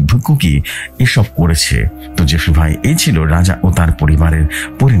হয় সে ভিক্ষুকই এসব করেছে। তো জেফরি ভাই, এই ছিল রাজা ও তার পরিবারের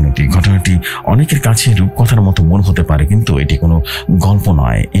পরিণতি। ঘটনাটি অনেকের কাছে রূপকথার মতো মনে হতে পারে, কিন্তু এটি কোনো গল্প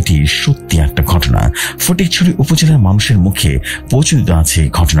নয়, এটি সত্যি একটা ঘটনা। ফটিকছড়ি উপজেলার মানুষের মুখে প্রচলিত আছে এই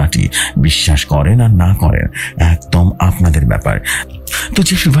ঘটনাটি। বিশ্বাস করেন আর না করেন একদম আপনাদের ব্যাপার। তো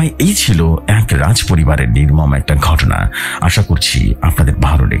জেফরি ভাই, এই ছিল এক রাজ পরিবারের নির্মম একটা ঘটনা। আশা করছি আপনাদের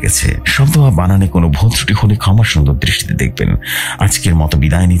ভালো লেগেছে। শব্দ বা বানানে কোনো ভুল ত্রুটি হলে ক্ষমা সুন্দর দৃষ্টিতে দেখবেন। আজকের মতো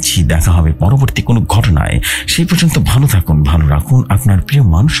বিদায় নিচ্ছি, দেখা হবে পরবর্তী কোনো ঘটনায়। সেই পর্যন্ত ভালো থাকুন, ভালো রাখুন আপনার প্রিয়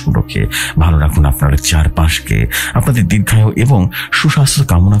মানুষগুলোকে, ভালো রাখুন আপনার চারপাশকে। আপনাদের দীর্ঘায়ু এবং সুস্বাস্থ্য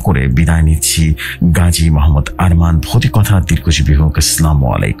কামনা করে বিদায় নিচ্ছি। গাজী মোহাম্মদ আরমান, ভৌতিক কথা, দীর্ঘজীবী হোক। আসসালামু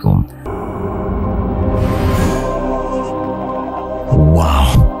আলাইকুম। Wow,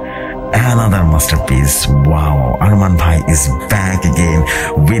 another masterpiece. Wow, Arman Bhai is back again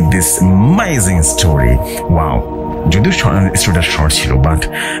with this amazing story. Wow. যদিও স্টোরিটা শর্ট ছিল, but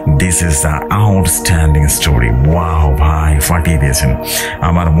this is the outstanding story. Wow ভাই, ফাটিয়ে দিয়েছেন।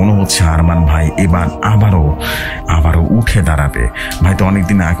 আমার মনে হচ্ছে আরমান ভাই এবার আবারও উঠে দাঁড়াবে। ভাই তো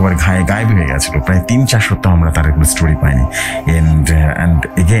অনেকদিন একেবারে গায়েব হয়ে গেছিল, প্রায় 3-4 সপ্তাহ আমরা তার কোনো স্টোরি পাইনি। অ্যান্ড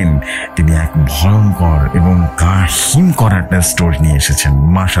এগেন তিনি এক ভয়ঙ্কর এবং কাহিম করা একটা স্টোরি নিয়ে এসেছেন।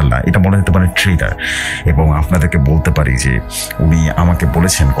 মাশাল্লাহ, এটা বলা যেতে পারে ট্রেলার। এবং আপনাদেরকে বলতে পারি যে উনি আমাকে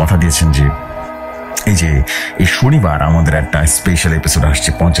বলেছেন, কথা দিয়েছেন যে এই শনিবার আমাদের একটা স্পেশাল এপিসোড আসছে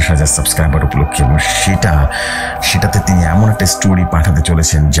 50,000 সাবস্ক্রাইবার উপলক্ষে, এবং সেটাতে তিনি এমন একটা স্টোরি পাঠাতে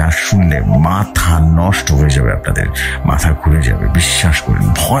চলেছেন যা শুনলে মাথা নষ্ট হয়ে যাবে, আপনাদের মাথা ঘুরে যাবে। বিশ্বাস করুন,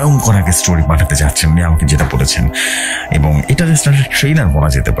 ভয়ঙ্কর একটা স্টোরি পাঠাতে যাচ্ছেন উনি আমাকে, যেটা বলেছেন। এবং এটা জাস্ট একটা ট্রেলার বলা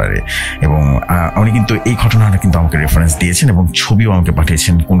যেতে পারে। এবং উনি কিন্তু এই ঘটনাটা কিন্তু আমাকে রেফারেন্স দিয়েছেন এবং ছবিও আমাকে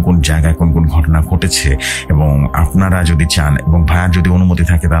পাঠিয়েছেন, কোন কোন জায়গায় কোন কোন ঘটনা ঘটেছে। এবং আপনারা যদি চান এবং ভাইয়ার যদি অনুমতি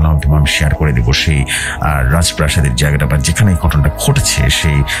থাকে তাহলে আমি শেয়ার করে দেবো সেই রাজপ্রাসাদের জায়গাটা, বা যেখানে এই ঘটনাটা ঘটেছে,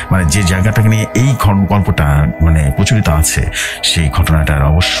 সেই মানে যে জায়গাটাকে নিয়ে এই গল্পটা মানে প্রচলিত আছে, সেই ঘটনাটার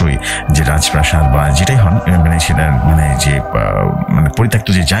অবশ্যই যে রাজপ্রাসাদ বা যেটাই হন, মানে সেটার মানে যে মানে পরিত্যক্ত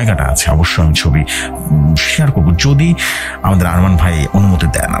যে জায়গাটা আছে, অবশ্যই আমি ছবি শেয়ার করবো যদি আমাদের আরমান ভাই অনুমতি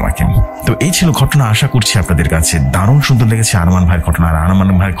দেন আমাকে। তো এই ছিল ঘটনা। আশা করছি আপনাদের কাছে দারুণ সুন্দর লেগেছে আরমান ভাইয়ের ঘটনা। আর আরমান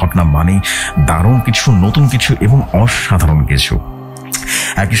ভাইয়ের ঘটনা মানেই দারুণ কিছু, নতুন কিছু এবং অসাধারণ কিছু।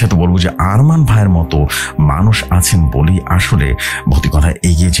 একই সাথে বলবো যে আরমান ভাইয়ের মতো মানুষ আছেন বলেই আসলে ভৌতিক কথা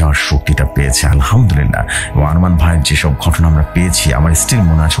এগিয়ে যাওয়ার শক্তিটা পেয়েছে, আলহামদুলিল্লাহ। এবং আরমান ভাইয়ের যেসব ঘটনা আমরা পেয়েছি, আমার স্টিল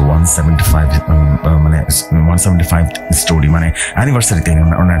মনে আছে 175 স্টোরি, মানে অ্যানিভার্সারিতে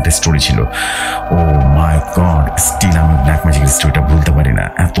ওনার একটা স্টোরি ছিল। ও মাই গড, স্টিল আমি ব্ল্যাক ম্যাজিকের স্টোরিটা ভুলতে পারি না।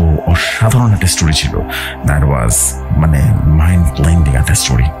 এত অসাধারণ একটা স্টোরি ছিল, দ্যাট ওয়াজ মানে মাইন্ড ব্লেন্ডিং একটা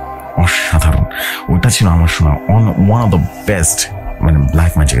স্টোরি, অসাধারণ। ওইটা ছিল আমার শোনা ওয়ান অফ দ্য বেস্ট মানে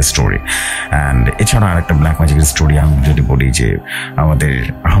ব্ল্যাক ম্যাজিকের স্টোরি। অ্যান্ড এছাড়া আরেকটা ব্ল্যাক ম্যাজিকের স্টোরি আমি যদি বলি যে আমাদের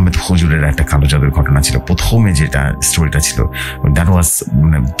আহমেদ হুজুরের একটা কালো জাদুর ঘটনা ছিল, প্রথমে যেটা স্টোরিটা ছিল, দ্যাট ওয়াজ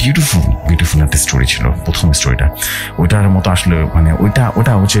মানে বিউটিফুল একটা স্টোরি ছিল প্রথম স্টোরিটা। ওইটার মতো আসলে মানে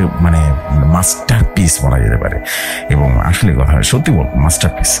ওটা হচ্ছে মানে মাস্টার পিস বলা যেতে পারে। এবং আসলে কথা সত্যি বলবো,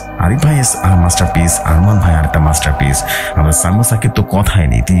 মাস্টার পিস। আরিফ ভাই মাস্টার পিস, আরমান ভাই আর একটা মাস্টার পিস। আমরা সালমা সাকিব তো কথাই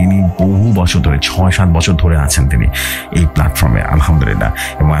নেই, তিনি বহু বছর ধরে 6-7 বছর ধরে আছেন তিনি এই প্ল্যাটফর্মে, আলহামদুলিল্লাহ।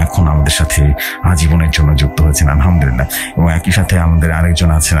 এবং এখন আমাদের সাথে আজীবনের জন্য যুক্ত হয়েছেন, আলহামদুলিল্লাহ। এবং একই সাথে আমাদের আরেকজন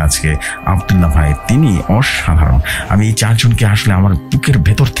আছেন আজকে আব্দুল্লাহ ভাই, তিনি অসাধারণ। আমি এই 4 জনকে আসলে আমার বুকের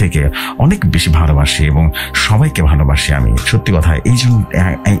ভেতর থেকে অনেক বেশি ভালোবাসি এবং সবাইকে ভালোবাসি আমি। সত্যি কথা, এই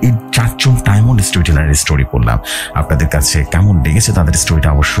 4 জন ডায়মন্ড স্টোরি টেলারের স্টোরি করলাম। আপনাদের কাছে কেমন লেগেছে তাদের স্টোরিটা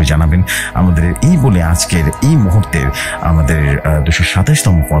অবশ্যই জানাবেন। আমাদের এই বলে আজকের এই মুহূর্তের আমাদের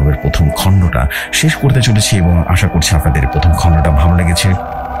 227তম পর্বের প্রথম খণ্ডটা শেষ করতে চলেছি এবং আশা করছি আপনাদের প্রথম খণ্ডটা ভালো লেগেছে।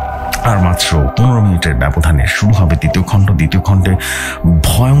 আর মাত্র 15 মিনিটের ব্যবধানে শুরু হবে দ্বিতীয় খণ্ড। দ্বিতীয় খণ্ডে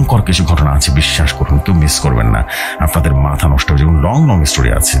ভয়ঙ্কর কিছু ঘটনা আছে, বিশ্বাস করুন, কেউ মিস করবেন না, আপনাদের মাথা নষ্ট হয়ে যাবে। লং স্টোরি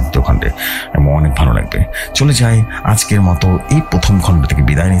আছে দ্বিতীয় খণ্ডে এবং অনেক ভালো লাগবে। চলে যাই, আজকের মতো এই প্রথম খণ্ড থেকে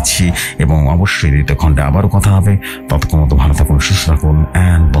বিদায় নিচ্ছি এবং অবশ্যই দ্বিতীয় খণ্ডে আবারও কথা হবে। ততক্ষণ মতো ভালো থাকুন, সুস্থ থাকুন,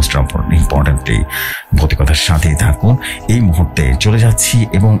 অ্যান্ড মোস্ট ইম্পর্টেন্টলি ভৌতিক কথার সাথেই থাকুন। এই মুহূর্তে চলে যাচ্ছি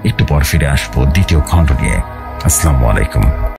এবং একটু পর ফিরে আসবো দ্বিতীয় খণ্ড নিয়ে। আসসালামু আলাইকুম।